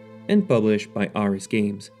Nepitello, and published by Aris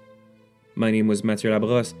Games. My name was Mathieu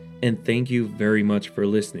Labrosse, and thank you very much for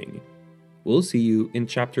listening. We'll see you in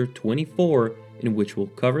chapter 24, in which we'll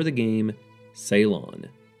cover the game Ceylon.